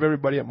in front of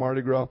everybody at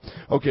Mardi Gras?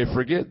 Okay,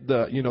 forget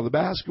the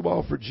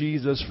basketball for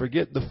Jesus,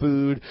 forget the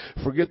food,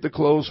 forget the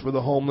clothes for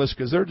the homeless,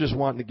 because they're just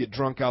wanting to get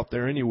drunk out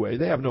there anyway.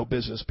 They have no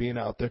business being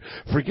out there.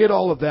 there. Forget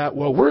all of that.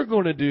 What we're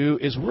going to do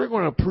is we're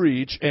going to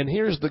preach, and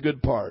here's the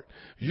good part.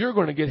 You're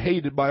going to get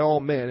hated by all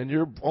men, and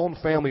your own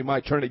family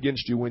might turn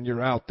against you when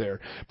you're out there.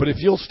 But if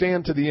you'll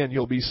stand to the end,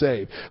 you'll be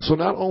saved. So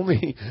not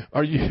only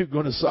are you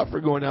going to suffer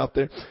going out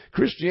there,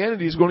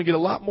 Christianity is going to get a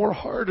lot more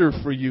harder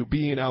for you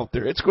being out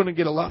there. It's going to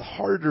get a lot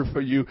harder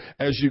for you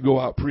as you go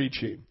out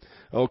preaching.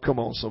 Oh, come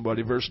on,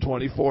 somebody. Verse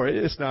 24.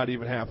 It's not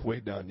even halfway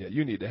done yet.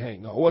 You need to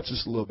hang on. What's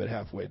just a little bit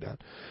halfway done?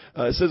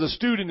 It says, a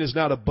student is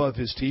not above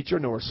his teacher,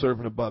 nor a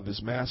servant above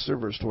his master.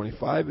 Verse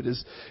 25.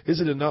 Is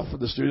it enough for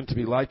the student to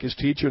be like his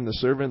teacher and the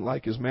servant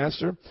like his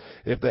master?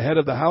 If the head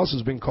of the house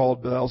has been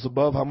called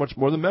Beelzebub, how much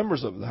more the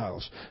members of the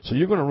house? So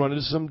you're going to run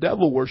into some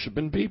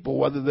devil-worshiping people,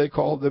 whether they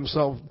call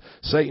themselves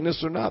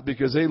Satanists or not,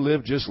 because they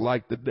live just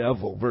like the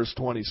devil. Verse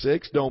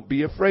 26. Don't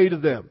be afraid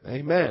of them.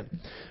 Amen.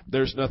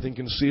 There's nothing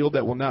concealed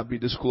that will not be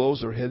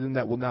disclosed, or hidden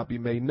that will not be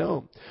made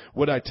known.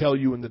 What I tell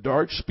you in the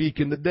dark,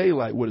 speak in the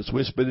daylight. What is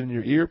whispered in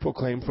your ear,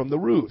 proclaim from the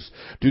roofs.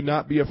 Do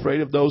not be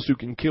afraid of those who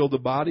can kill the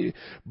body,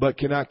 but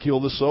cannot kill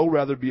the soul.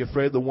 Rather be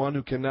afraid of the one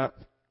who cannot,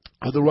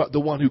 the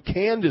one who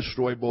can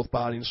destroy both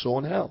body and soul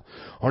in hell.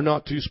 Are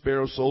not 2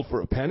 sparrows sold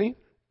for a penny?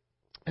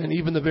 And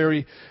even the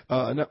very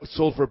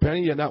sold for a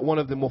penny, yet not one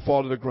of them will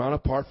fall to the ground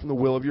apart from the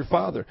will of your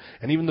Father.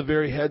 And even the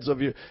very heads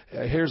of your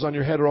hairs on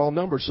your head are all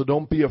numbered. So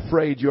don't be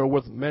afraid. You are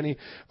worth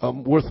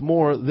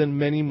more than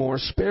many more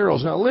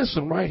sparrows. Now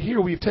listen, right here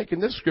we've taken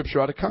this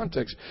scripture out of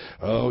context.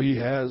 Oh, he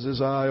has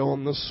his eye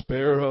on the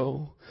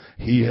sparrow.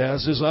 He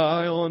has his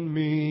eye on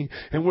me.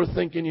 And we're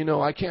thinking,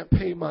 I can't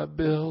pay my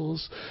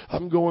bills.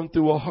 I'm going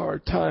through a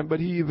hard time, but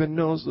he even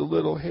knows the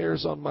little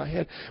hairs on my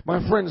head.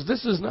 My friends,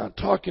 this is not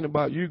talking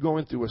about you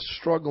going through a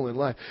struggle in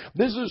life.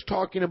 This is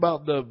talking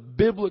about the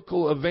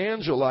biblical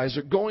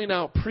evangelizer going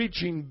out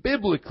preaching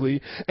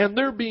biblically, and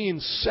they're being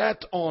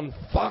set on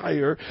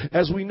fire.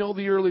 As we know,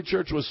 the early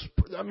church was,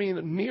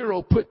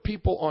 Nero put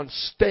people on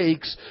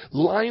stakes,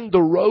 lined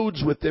the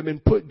roads with them,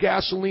 and put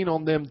gasoline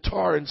on them,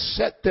 tar, and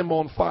set them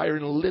on fire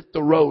and lit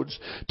the roads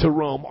to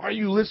Rome. Are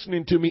you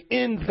listening to me?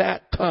 In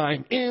that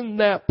time, in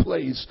that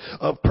place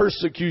of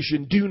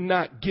persecution, do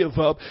not give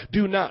up.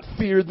 Do not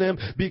fear them,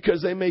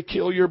 because they may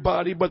kill your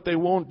body, but they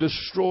won't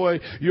destroy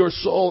your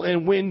soul.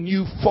 And when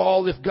you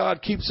fall, if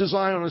God keeps his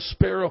eye on a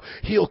sparrow,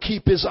 he'll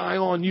keep his eye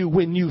on you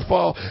when you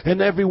fall.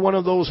 And every one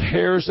of those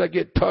hairs that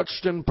get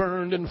touched and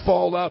burned and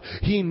fall out,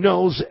 he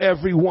knows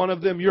every one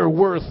of them. You're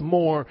worth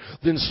more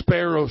than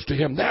sparrows to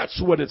him.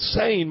 That's what it's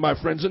saying, my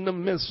friends. In the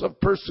midst of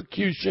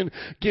persecution,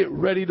 get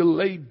ready to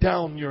lay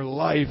down your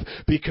life,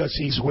 because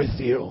he's with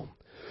you.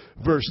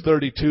 Verse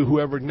 32,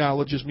 whoever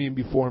acknowledges me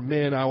before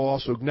men, I will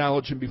also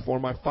acknowledge him before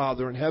my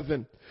Father in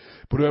heaven.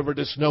 But whoever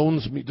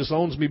disowns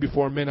me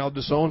before men, I'll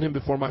disown him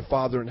before my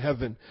Father in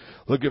heaven.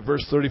 Look at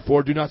verse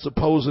 34. Do not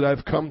suppose that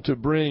I've come to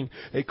bring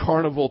a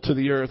carnival to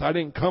the earth. I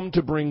didn't come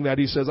to bring that.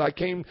 He says, I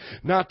came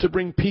not to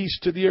bring peace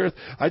to the earth.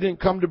 I didn't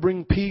come to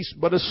bring peace,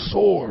 but a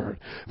sword.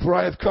 For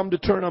I have come to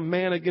turn a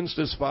man against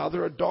his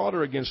father, a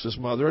daughter against his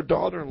mother, a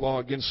daughter-in-law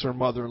against her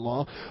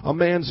mother-in-law. A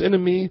man's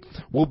enemy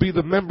will be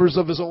the members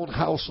of his own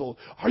household.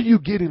 Are you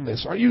getting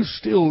this? Are you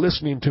still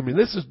listening to me?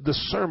 This is the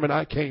sermon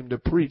I came to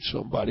preach,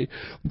 somebody.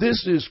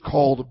 This is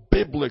called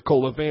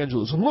biblical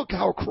evangelism. Look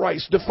how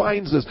Christ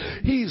defines this.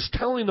 He's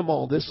telling them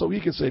all this so he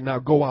can say, now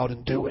go out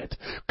and do it.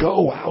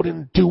 Go out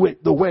and do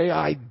it the way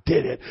I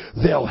did it.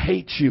 They'll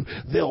hate you.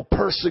 They'll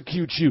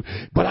persecute you.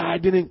 But I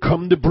didn't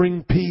come to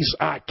bring peace.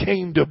 I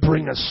came to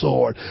bring a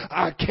sword.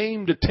 I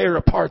came to tear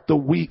apart the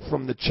wheat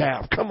from the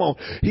chaff. Come on.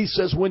 He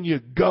says when you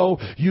go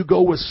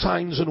with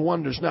signs and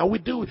wonders. Now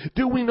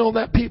do we know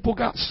that people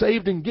got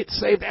saved and get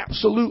saved?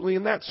 Absolutely.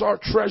 And that's our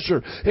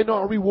treasure and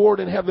our reward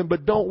in heaven.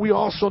 But don't we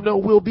also know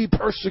we'll be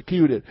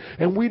persecuted?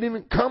 And we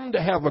didn't come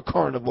to have a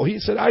carnival. He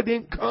said, I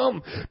didn't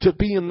come to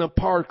be in the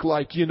park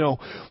like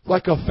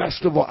a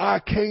festival. I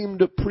came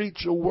to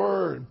preach a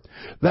word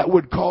that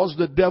would cause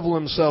the devil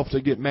himself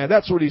to get mad.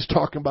 That's what he's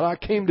talking about. I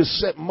came to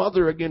set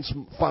mother against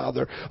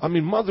father.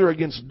 Mother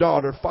against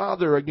daughter,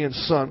 father against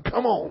son.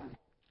 Come on.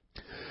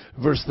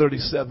 Verse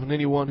 37,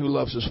 anyone who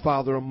loves his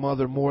father or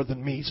mother more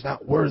than me is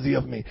not worthy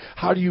of me.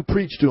 How do you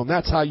preach to them?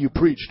 That's how you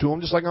preach to them,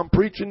 just like I'm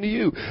preaching to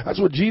you. That's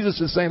what Jesus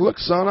is saying. Look,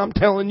 son, I'm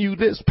telling you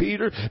this,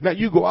 Peter. Now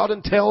you go out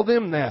and tell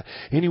them that.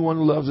 Anyone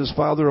who loves his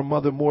father or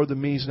mother more than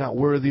me is not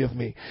worthy of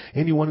me.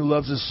 Anyone who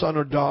loves his son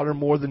or daughter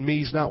more than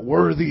me is not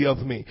worthy of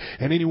me.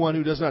 And anyone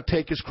who does not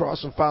take his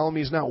cross and follow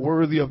me is not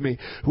worthy of me.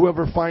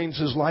 Whoever finds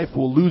his life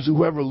will lose it.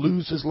 Whoever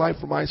loses his life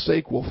for my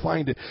sake will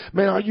find it.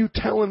 Man, are you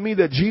telling me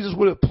that Jesus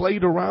would have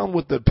played around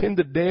with the pin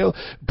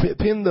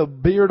the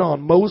beard on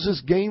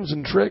Moses games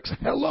and tricks?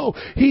 Hello.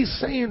 He's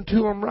saying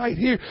to him right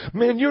here,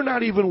 man, you're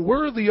not even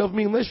worthy of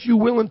me unless you're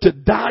willing to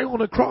die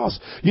on a cross.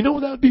 You know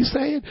what that would be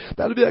saying?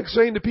 That would be like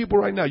saying to people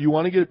right now, you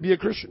want to be a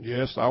Christian?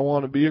 Yes, I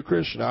want to be a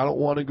Christian. I don't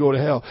want to go to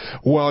hell.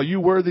 Well, are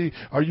you worthy?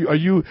 Are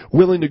you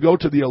willing to go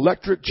to the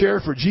electric chair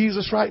for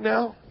Jesus right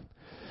now?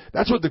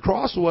 That's what the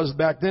cross was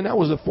back then. That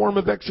was a form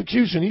of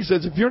execution. He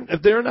says,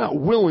 if they're not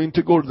willing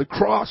to go to the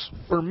cross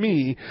for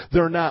me,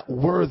 they're not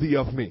worthy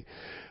of me.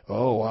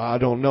 Oh, I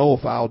don't know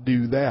if I'll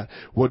do that.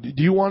 Well, do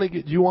you want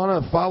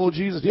to follow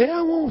Jesus? Yeah,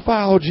 I want to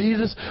follow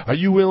Jesus. Are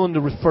you willing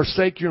to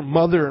forsake your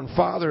mother and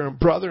father and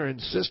brother and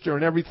sister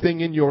and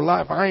everything in your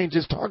life? I ain't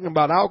just talking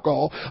about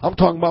alcohol. I'm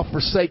talking about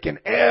forsaking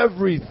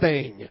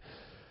everything.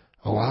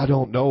 Oh, I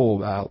don't know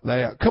about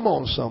that. Come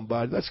on,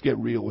 somebody. Let's get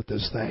real with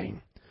this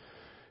thing.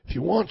 If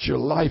you want your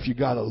life, you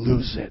got to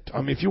lose it.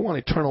 I mean, if you want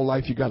eternal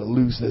life, you got to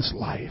lose this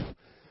life.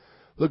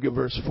 Look at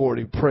verse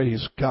 40.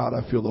 Praise God,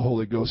 I feel the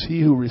Holy Ghost.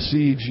 He who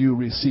receives you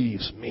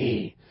receives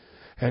me.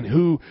 And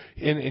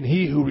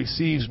he who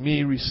receives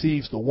me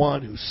receives the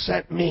one who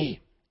sent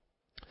me.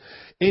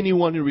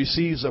 Anyone who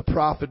receives a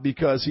prophet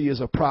because he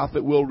is a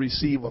prophet will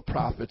receive a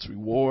prophet's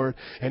reward.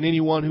 And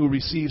anyone who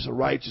receives a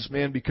righteous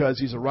man because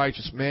he's a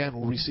righteous man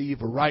will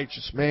receive a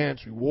righteous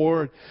man's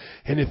reward.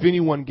 And if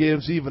anyone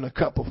gives even a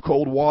cup of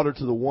cold water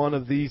to the one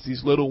of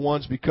these little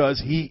ones because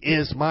he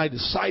is my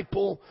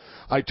disciple,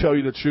 I tell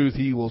you the truth,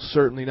 he will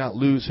certainly not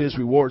lose his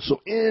reward.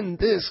 So in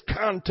this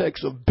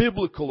context of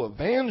biblical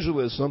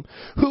evangelism,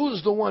 who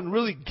is the one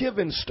really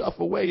giving stuff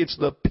away? It's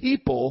the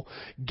people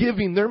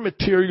giving their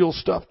material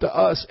stuff to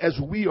us as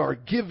we are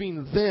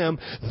giving them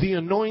the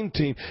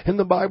anointing. And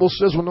the Bible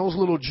says when those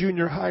little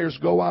junior hires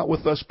go out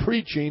with us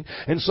preaching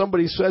and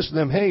somebody says to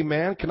them, hey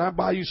man, can I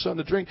buy you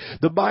something to drink?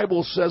 The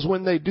Bible says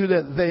when they do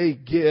that, they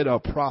get a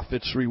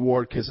prophet's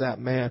reward because that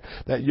man,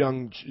 that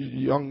young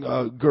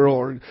girl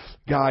or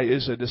guy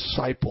is a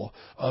disciple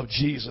of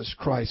Jesus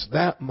Christ.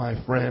 That,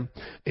 my friend,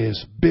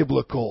 is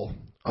biblical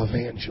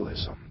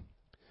evangelism.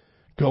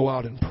 Go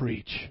out and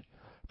preach.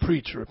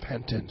 Preach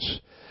repentance.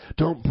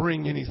 Don't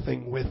bring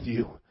anything with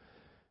you.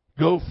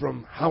 Go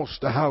from house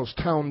to house,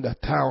 town to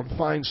town.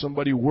 Find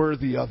somebody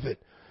worthy of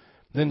it.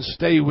 Then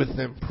stay with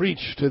them.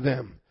 Preach to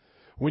them.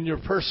 When you're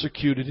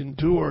persecuted,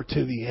 endure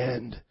to the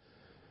end.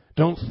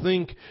 Don't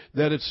think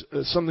that it's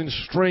something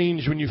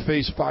strange when you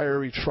face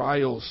fiery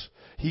trials.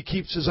 He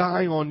keeps his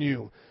eye on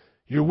you.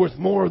 You're worth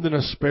more than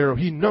a sparrow.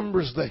 He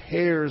numbers the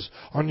hairs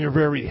on your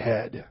very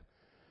head.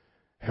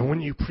 And when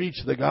you preach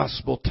the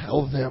gospel,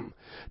 tell them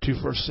to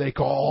forsake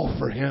all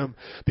for him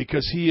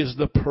because he is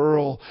the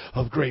pearl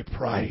of great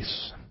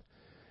price.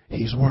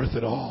 He's worth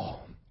it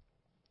all.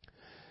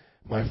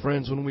 My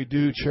friends, when we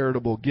do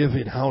charitable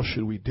giving, how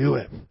should we do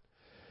it?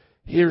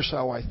 Here's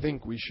how I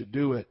think we should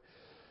do it.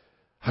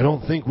 I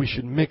don't think we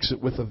should mix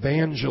it with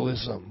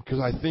evangelism because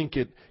I think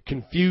it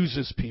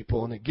confuses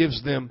people and it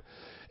gives them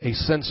a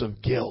sense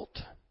of guilt.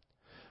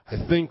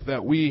 I think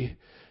that we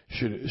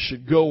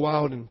should go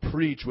out and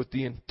preach with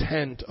the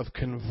intent of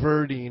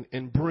converting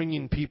and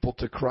bringing people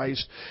to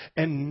Christ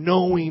and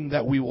knowing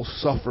that we will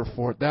suffer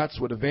for it. That's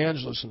what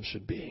evangelism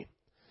should be.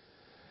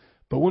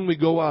 But when we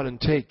go out and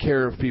take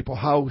care of people,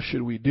 how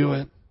should we do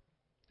it?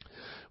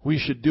 We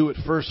should do it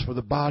first for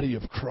the body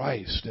of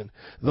Christ and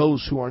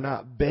those who are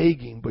not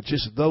begging, but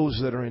just those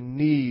that are in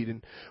need.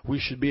 And we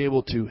should be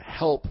able to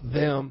help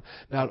them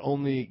not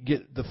only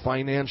get the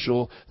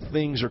financial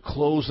things or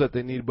clothes that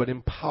they need, but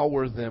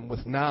empower them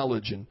with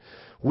knowledge and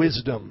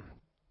wisdom,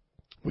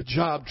 with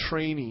job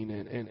training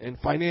and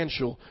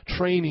financial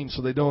training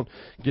so they don't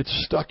get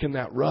stuck in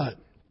that rut.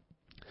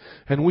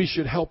 And we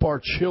should help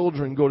our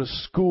children go to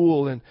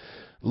school and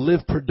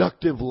live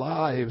productive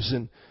lives.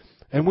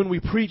 And when we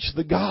preach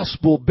the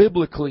gospel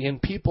biblically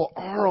and people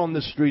are on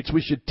the streets,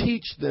 we should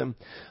teach them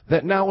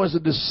that now as a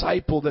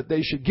disciple that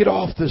they should get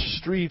off the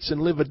streets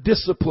and live a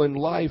disciplined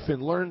life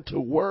and learn to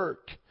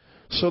work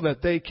so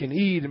that they can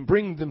eat, and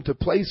bring them to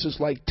places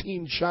like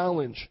Teen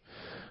Challenge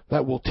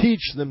that will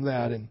teach them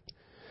that.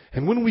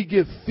 And when we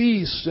give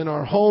feasts in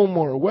our home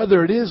or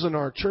whether it is in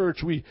our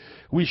church,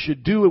 we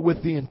should do it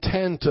with the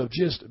intent of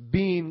just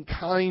being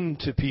kind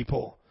to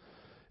people.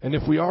 And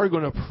if we are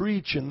going to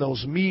preach in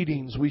those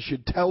meetings, we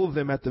should tell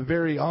them at the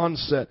very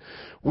onset,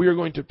 we are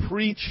going to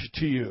preach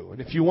to you.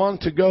 And if you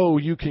want to go,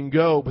 you can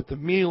go, but the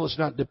meal is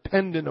not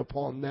dependent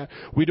upon that.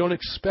 We don't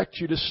expect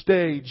you to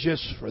stay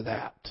just for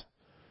that.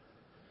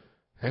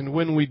 And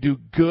when we do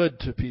good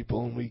to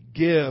people and we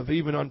give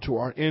even unto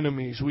our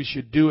enemies, we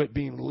should do it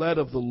being led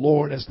of the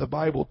Lord, as the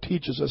Bible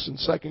teaches us in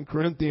 2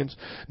 Corinthians,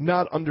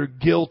 not under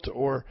guilt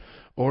or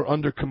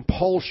under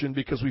compulsion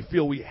because we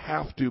feel we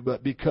have to,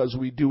 but because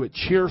we do it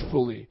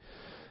cheerfully.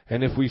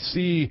 And if we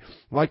see,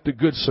 like the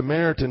Good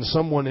Samaritan,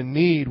 someone in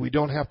need, we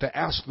don't have to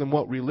ask them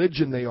what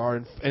religion they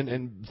are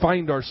and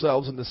find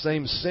ourselves in the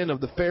same sin of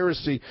the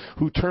Pharisee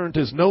who turned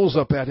his nose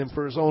up at him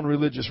for his own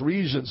religious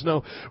reasons.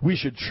 No, we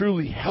should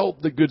truly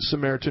help the Good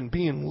Samaritan,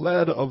 being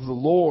led of the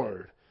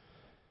Lord.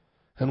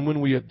 And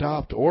when we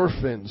adopt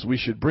orphans, we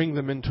should bring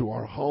them into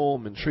our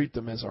home and treat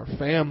them as our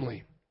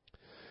family.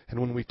 And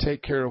when we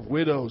take care of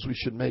widows, we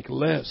should make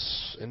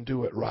lists and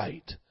do it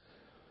right.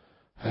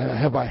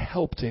 Have I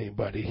helped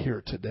anybody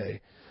here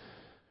today?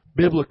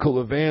 Biblical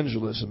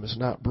evangelism is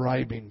not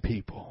bribing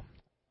people.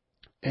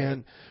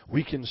 And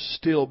we can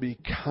still be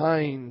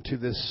kind to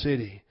this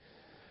city.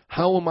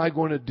 How am I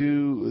going to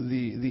do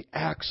the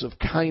acts of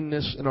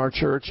kindness in our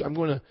church? I'm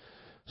going to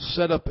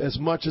set up as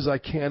much as I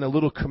can a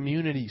little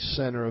community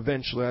center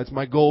eventually. That's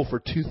my goal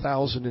for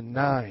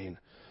 2009.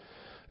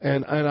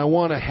 And I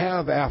want to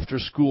have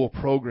after-school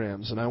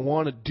programs, and I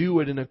want to do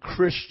it in a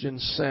Christian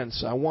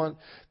sense. I want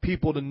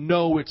people to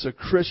know it's a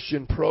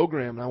Christian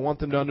program, and I want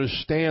them to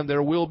understand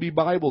there will be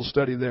Bible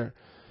study there.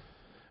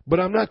 But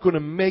I'm not going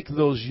to make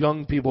those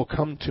young people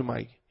come to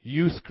my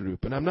youth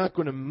group, and I'm not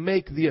going to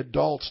make the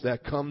adults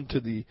that come to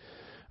the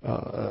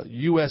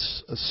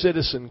U.S.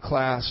 citizen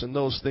class and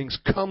those things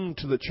come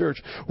to the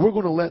church. We're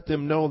going to let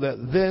them know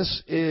that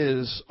this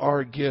is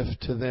our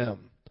gift to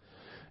them.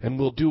 And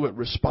we'll do it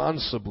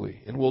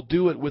responsibly. And we'll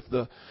do it with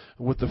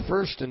the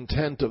first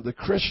intent of the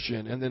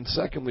Christian. And then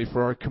secondly,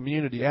 for our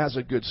community as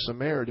a good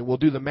Samaritan. We'll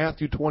do the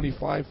Matthew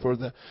 25 for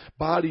the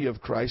body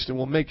of Christ. And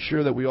we'll make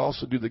sure that we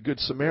also do the good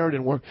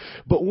Samaritan work.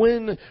 But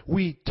when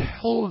we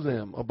tell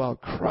them about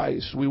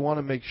Christ, we want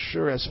to make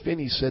sure, as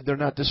Finney said, they're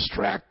not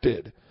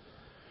distracted.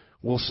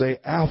 We'll say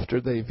after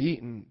they've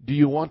eaten, do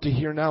you want to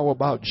hear now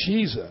about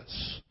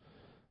Jesus?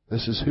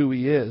 This is who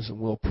He is.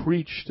 And we'll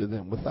preach to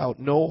them without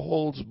no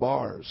holds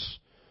bars.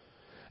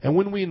 And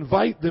when we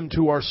invite them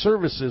to our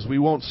services, we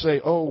won't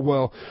say, oh,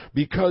 well,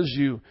 because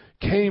you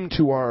came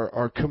to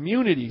our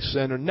community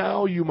center,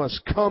 now you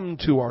must come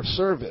to our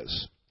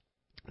service.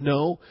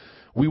 No,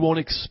 we won't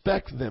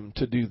expect them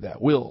to do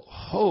that. We'll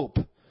hope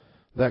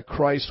that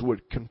Christ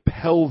would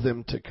compel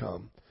them to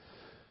come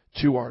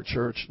to our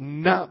church,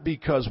 not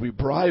because we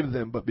bribe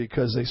them, but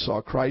because they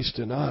saw Christ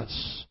in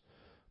us.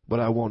 But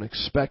I won't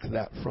expect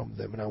that from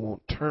them, and I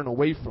won't turn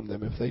away from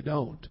them if they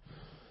don't.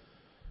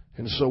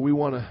 And so we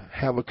want to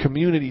have a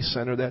community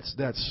center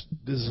that's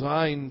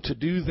designed to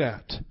do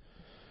that.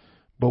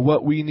 But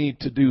what we need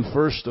to do,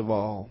 first of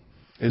all,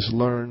 is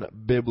learn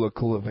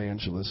biblical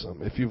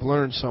evangelism. If you've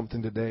learned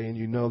something today and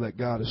you know that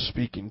God is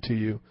speaking to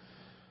you,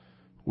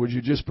 would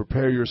you just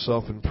prepare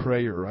yourself in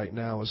prayer right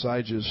now as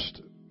I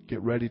just get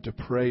ready to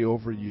pray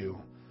over you,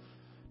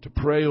 to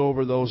pray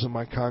over those in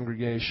my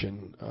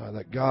congregation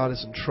that God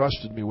has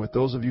entrusted me with,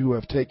 those of you who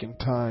have taken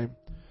time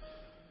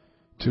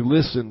to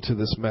listen to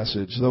this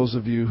message, those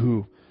of you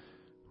who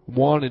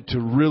wanted to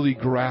really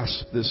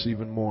grasp this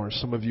even more,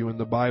 some of you in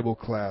the Bible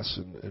class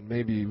and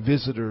maybe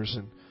visitors,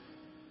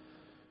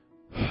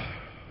 and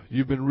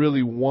you've been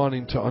really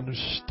wanting to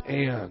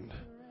understand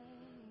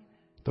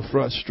the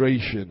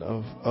frustration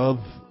of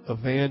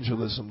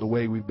evangelism the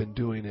way we've been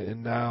doing it,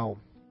 and now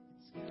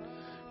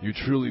you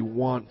truly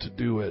want to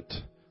do it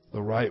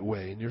the right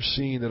way, and you're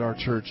seeing that our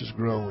church is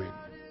growing.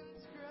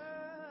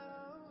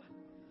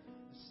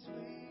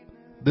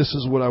 This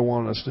is what I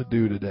want us to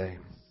do today.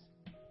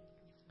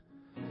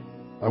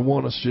 I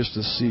want us just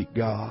to seek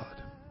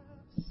God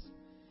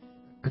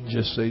and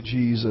just say,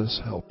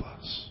 Jesus, help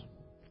us.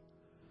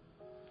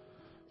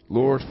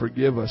 Lord,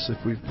 forgive us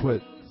if we've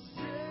put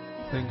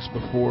things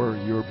before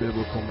your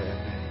biblical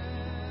mandate.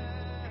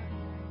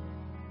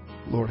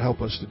 Lord, help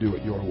us to do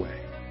it your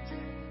way.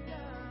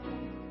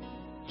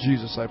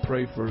 Jesus, I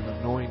pray for an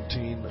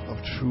anointing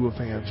of true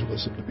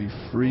evangelism to be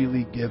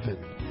freely given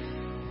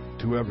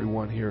to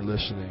everyone here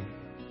listening.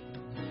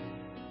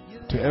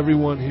 To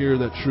everyone here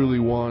that truly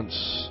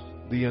wants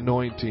the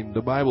anointing,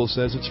 the Bible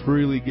says it's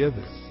freely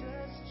given.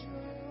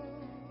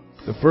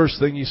 The first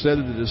thing He said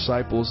to the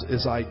disciples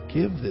is, I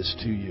give this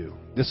to you,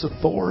 this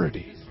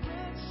authority.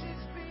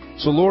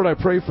 So Lord, I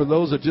pray for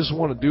those that just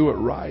want to do it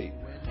right.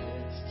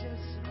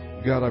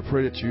 God, I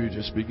pray that you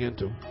just begin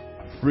to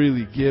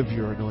freely give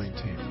your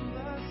anointing.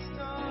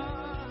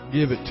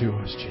 Give it to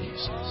us,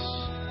 Jesus.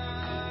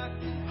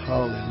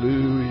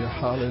 Hallelujah,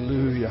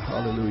 hallelujah,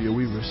 hallelujah.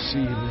 We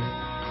receive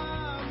it.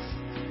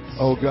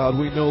 Oh God,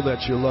 we know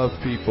that you love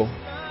people.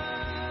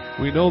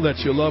 We know that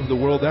you love the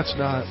world. That's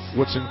not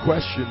what's in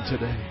question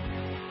today.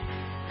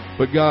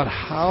 But God,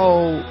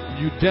 how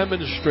you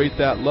demonstrate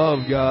that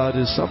love, God,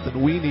 is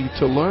something we need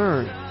to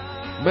learn.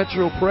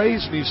 Metro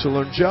Praise needs to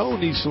learn. Joe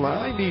needs to learn.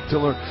 I need to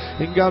learn.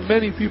 And God,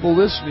 many people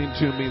listening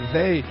to me,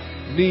 they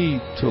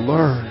need to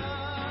learn.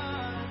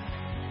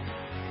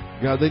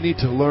 God, they need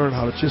to learn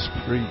how to just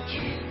preach.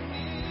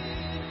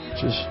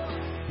 Just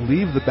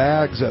leave the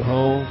bags at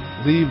home.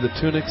 Leave the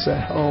tunics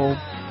at home.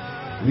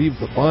 Leave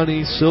the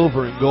money,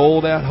 silver, and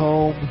gold at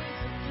home.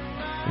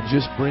 And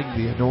just bring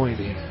the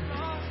anointing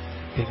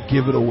and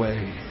give it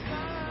away.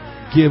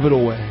 Give it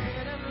away.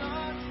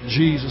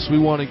 Jesus, we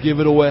want to give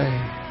it away.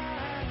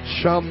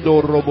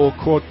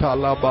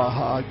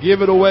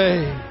 Give it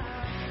away.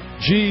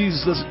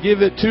 Jesus,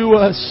 give it to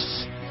us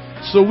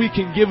so we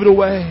can give it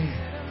away.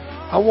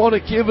 I want to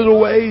give it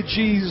away,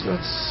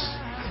 Jesus.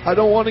 I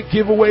don't want to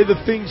give away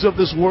the things of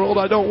this world.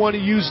 I don't want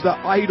to use the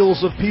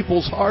idols of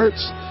people's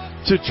hearts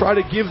to try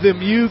to give them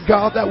you.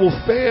 God, that will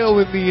fail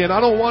in the end. I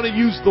don't want to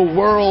use the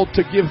world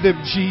to give them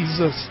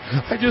Jesus.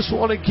 I just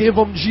want to give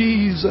them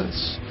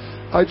Jesus.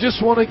 I just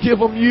want to give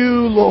them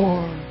you,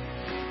 Lord.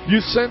 You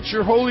sent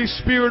your Holy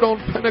Spirit on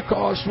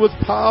Pentecost with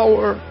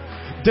power,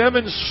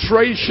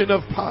 demonstration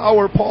of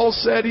power. Paul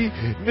said he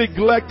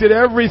neglected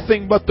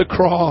everything but the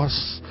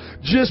cross.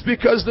 Just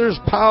because there's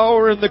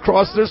power in the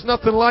cross, there's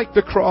nothing like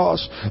the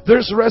cross.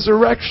 There's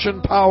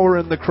resurrection power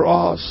in the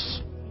cross.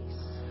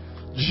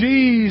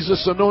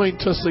 Jesus,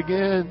 anoint us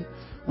again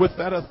with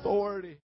that authority.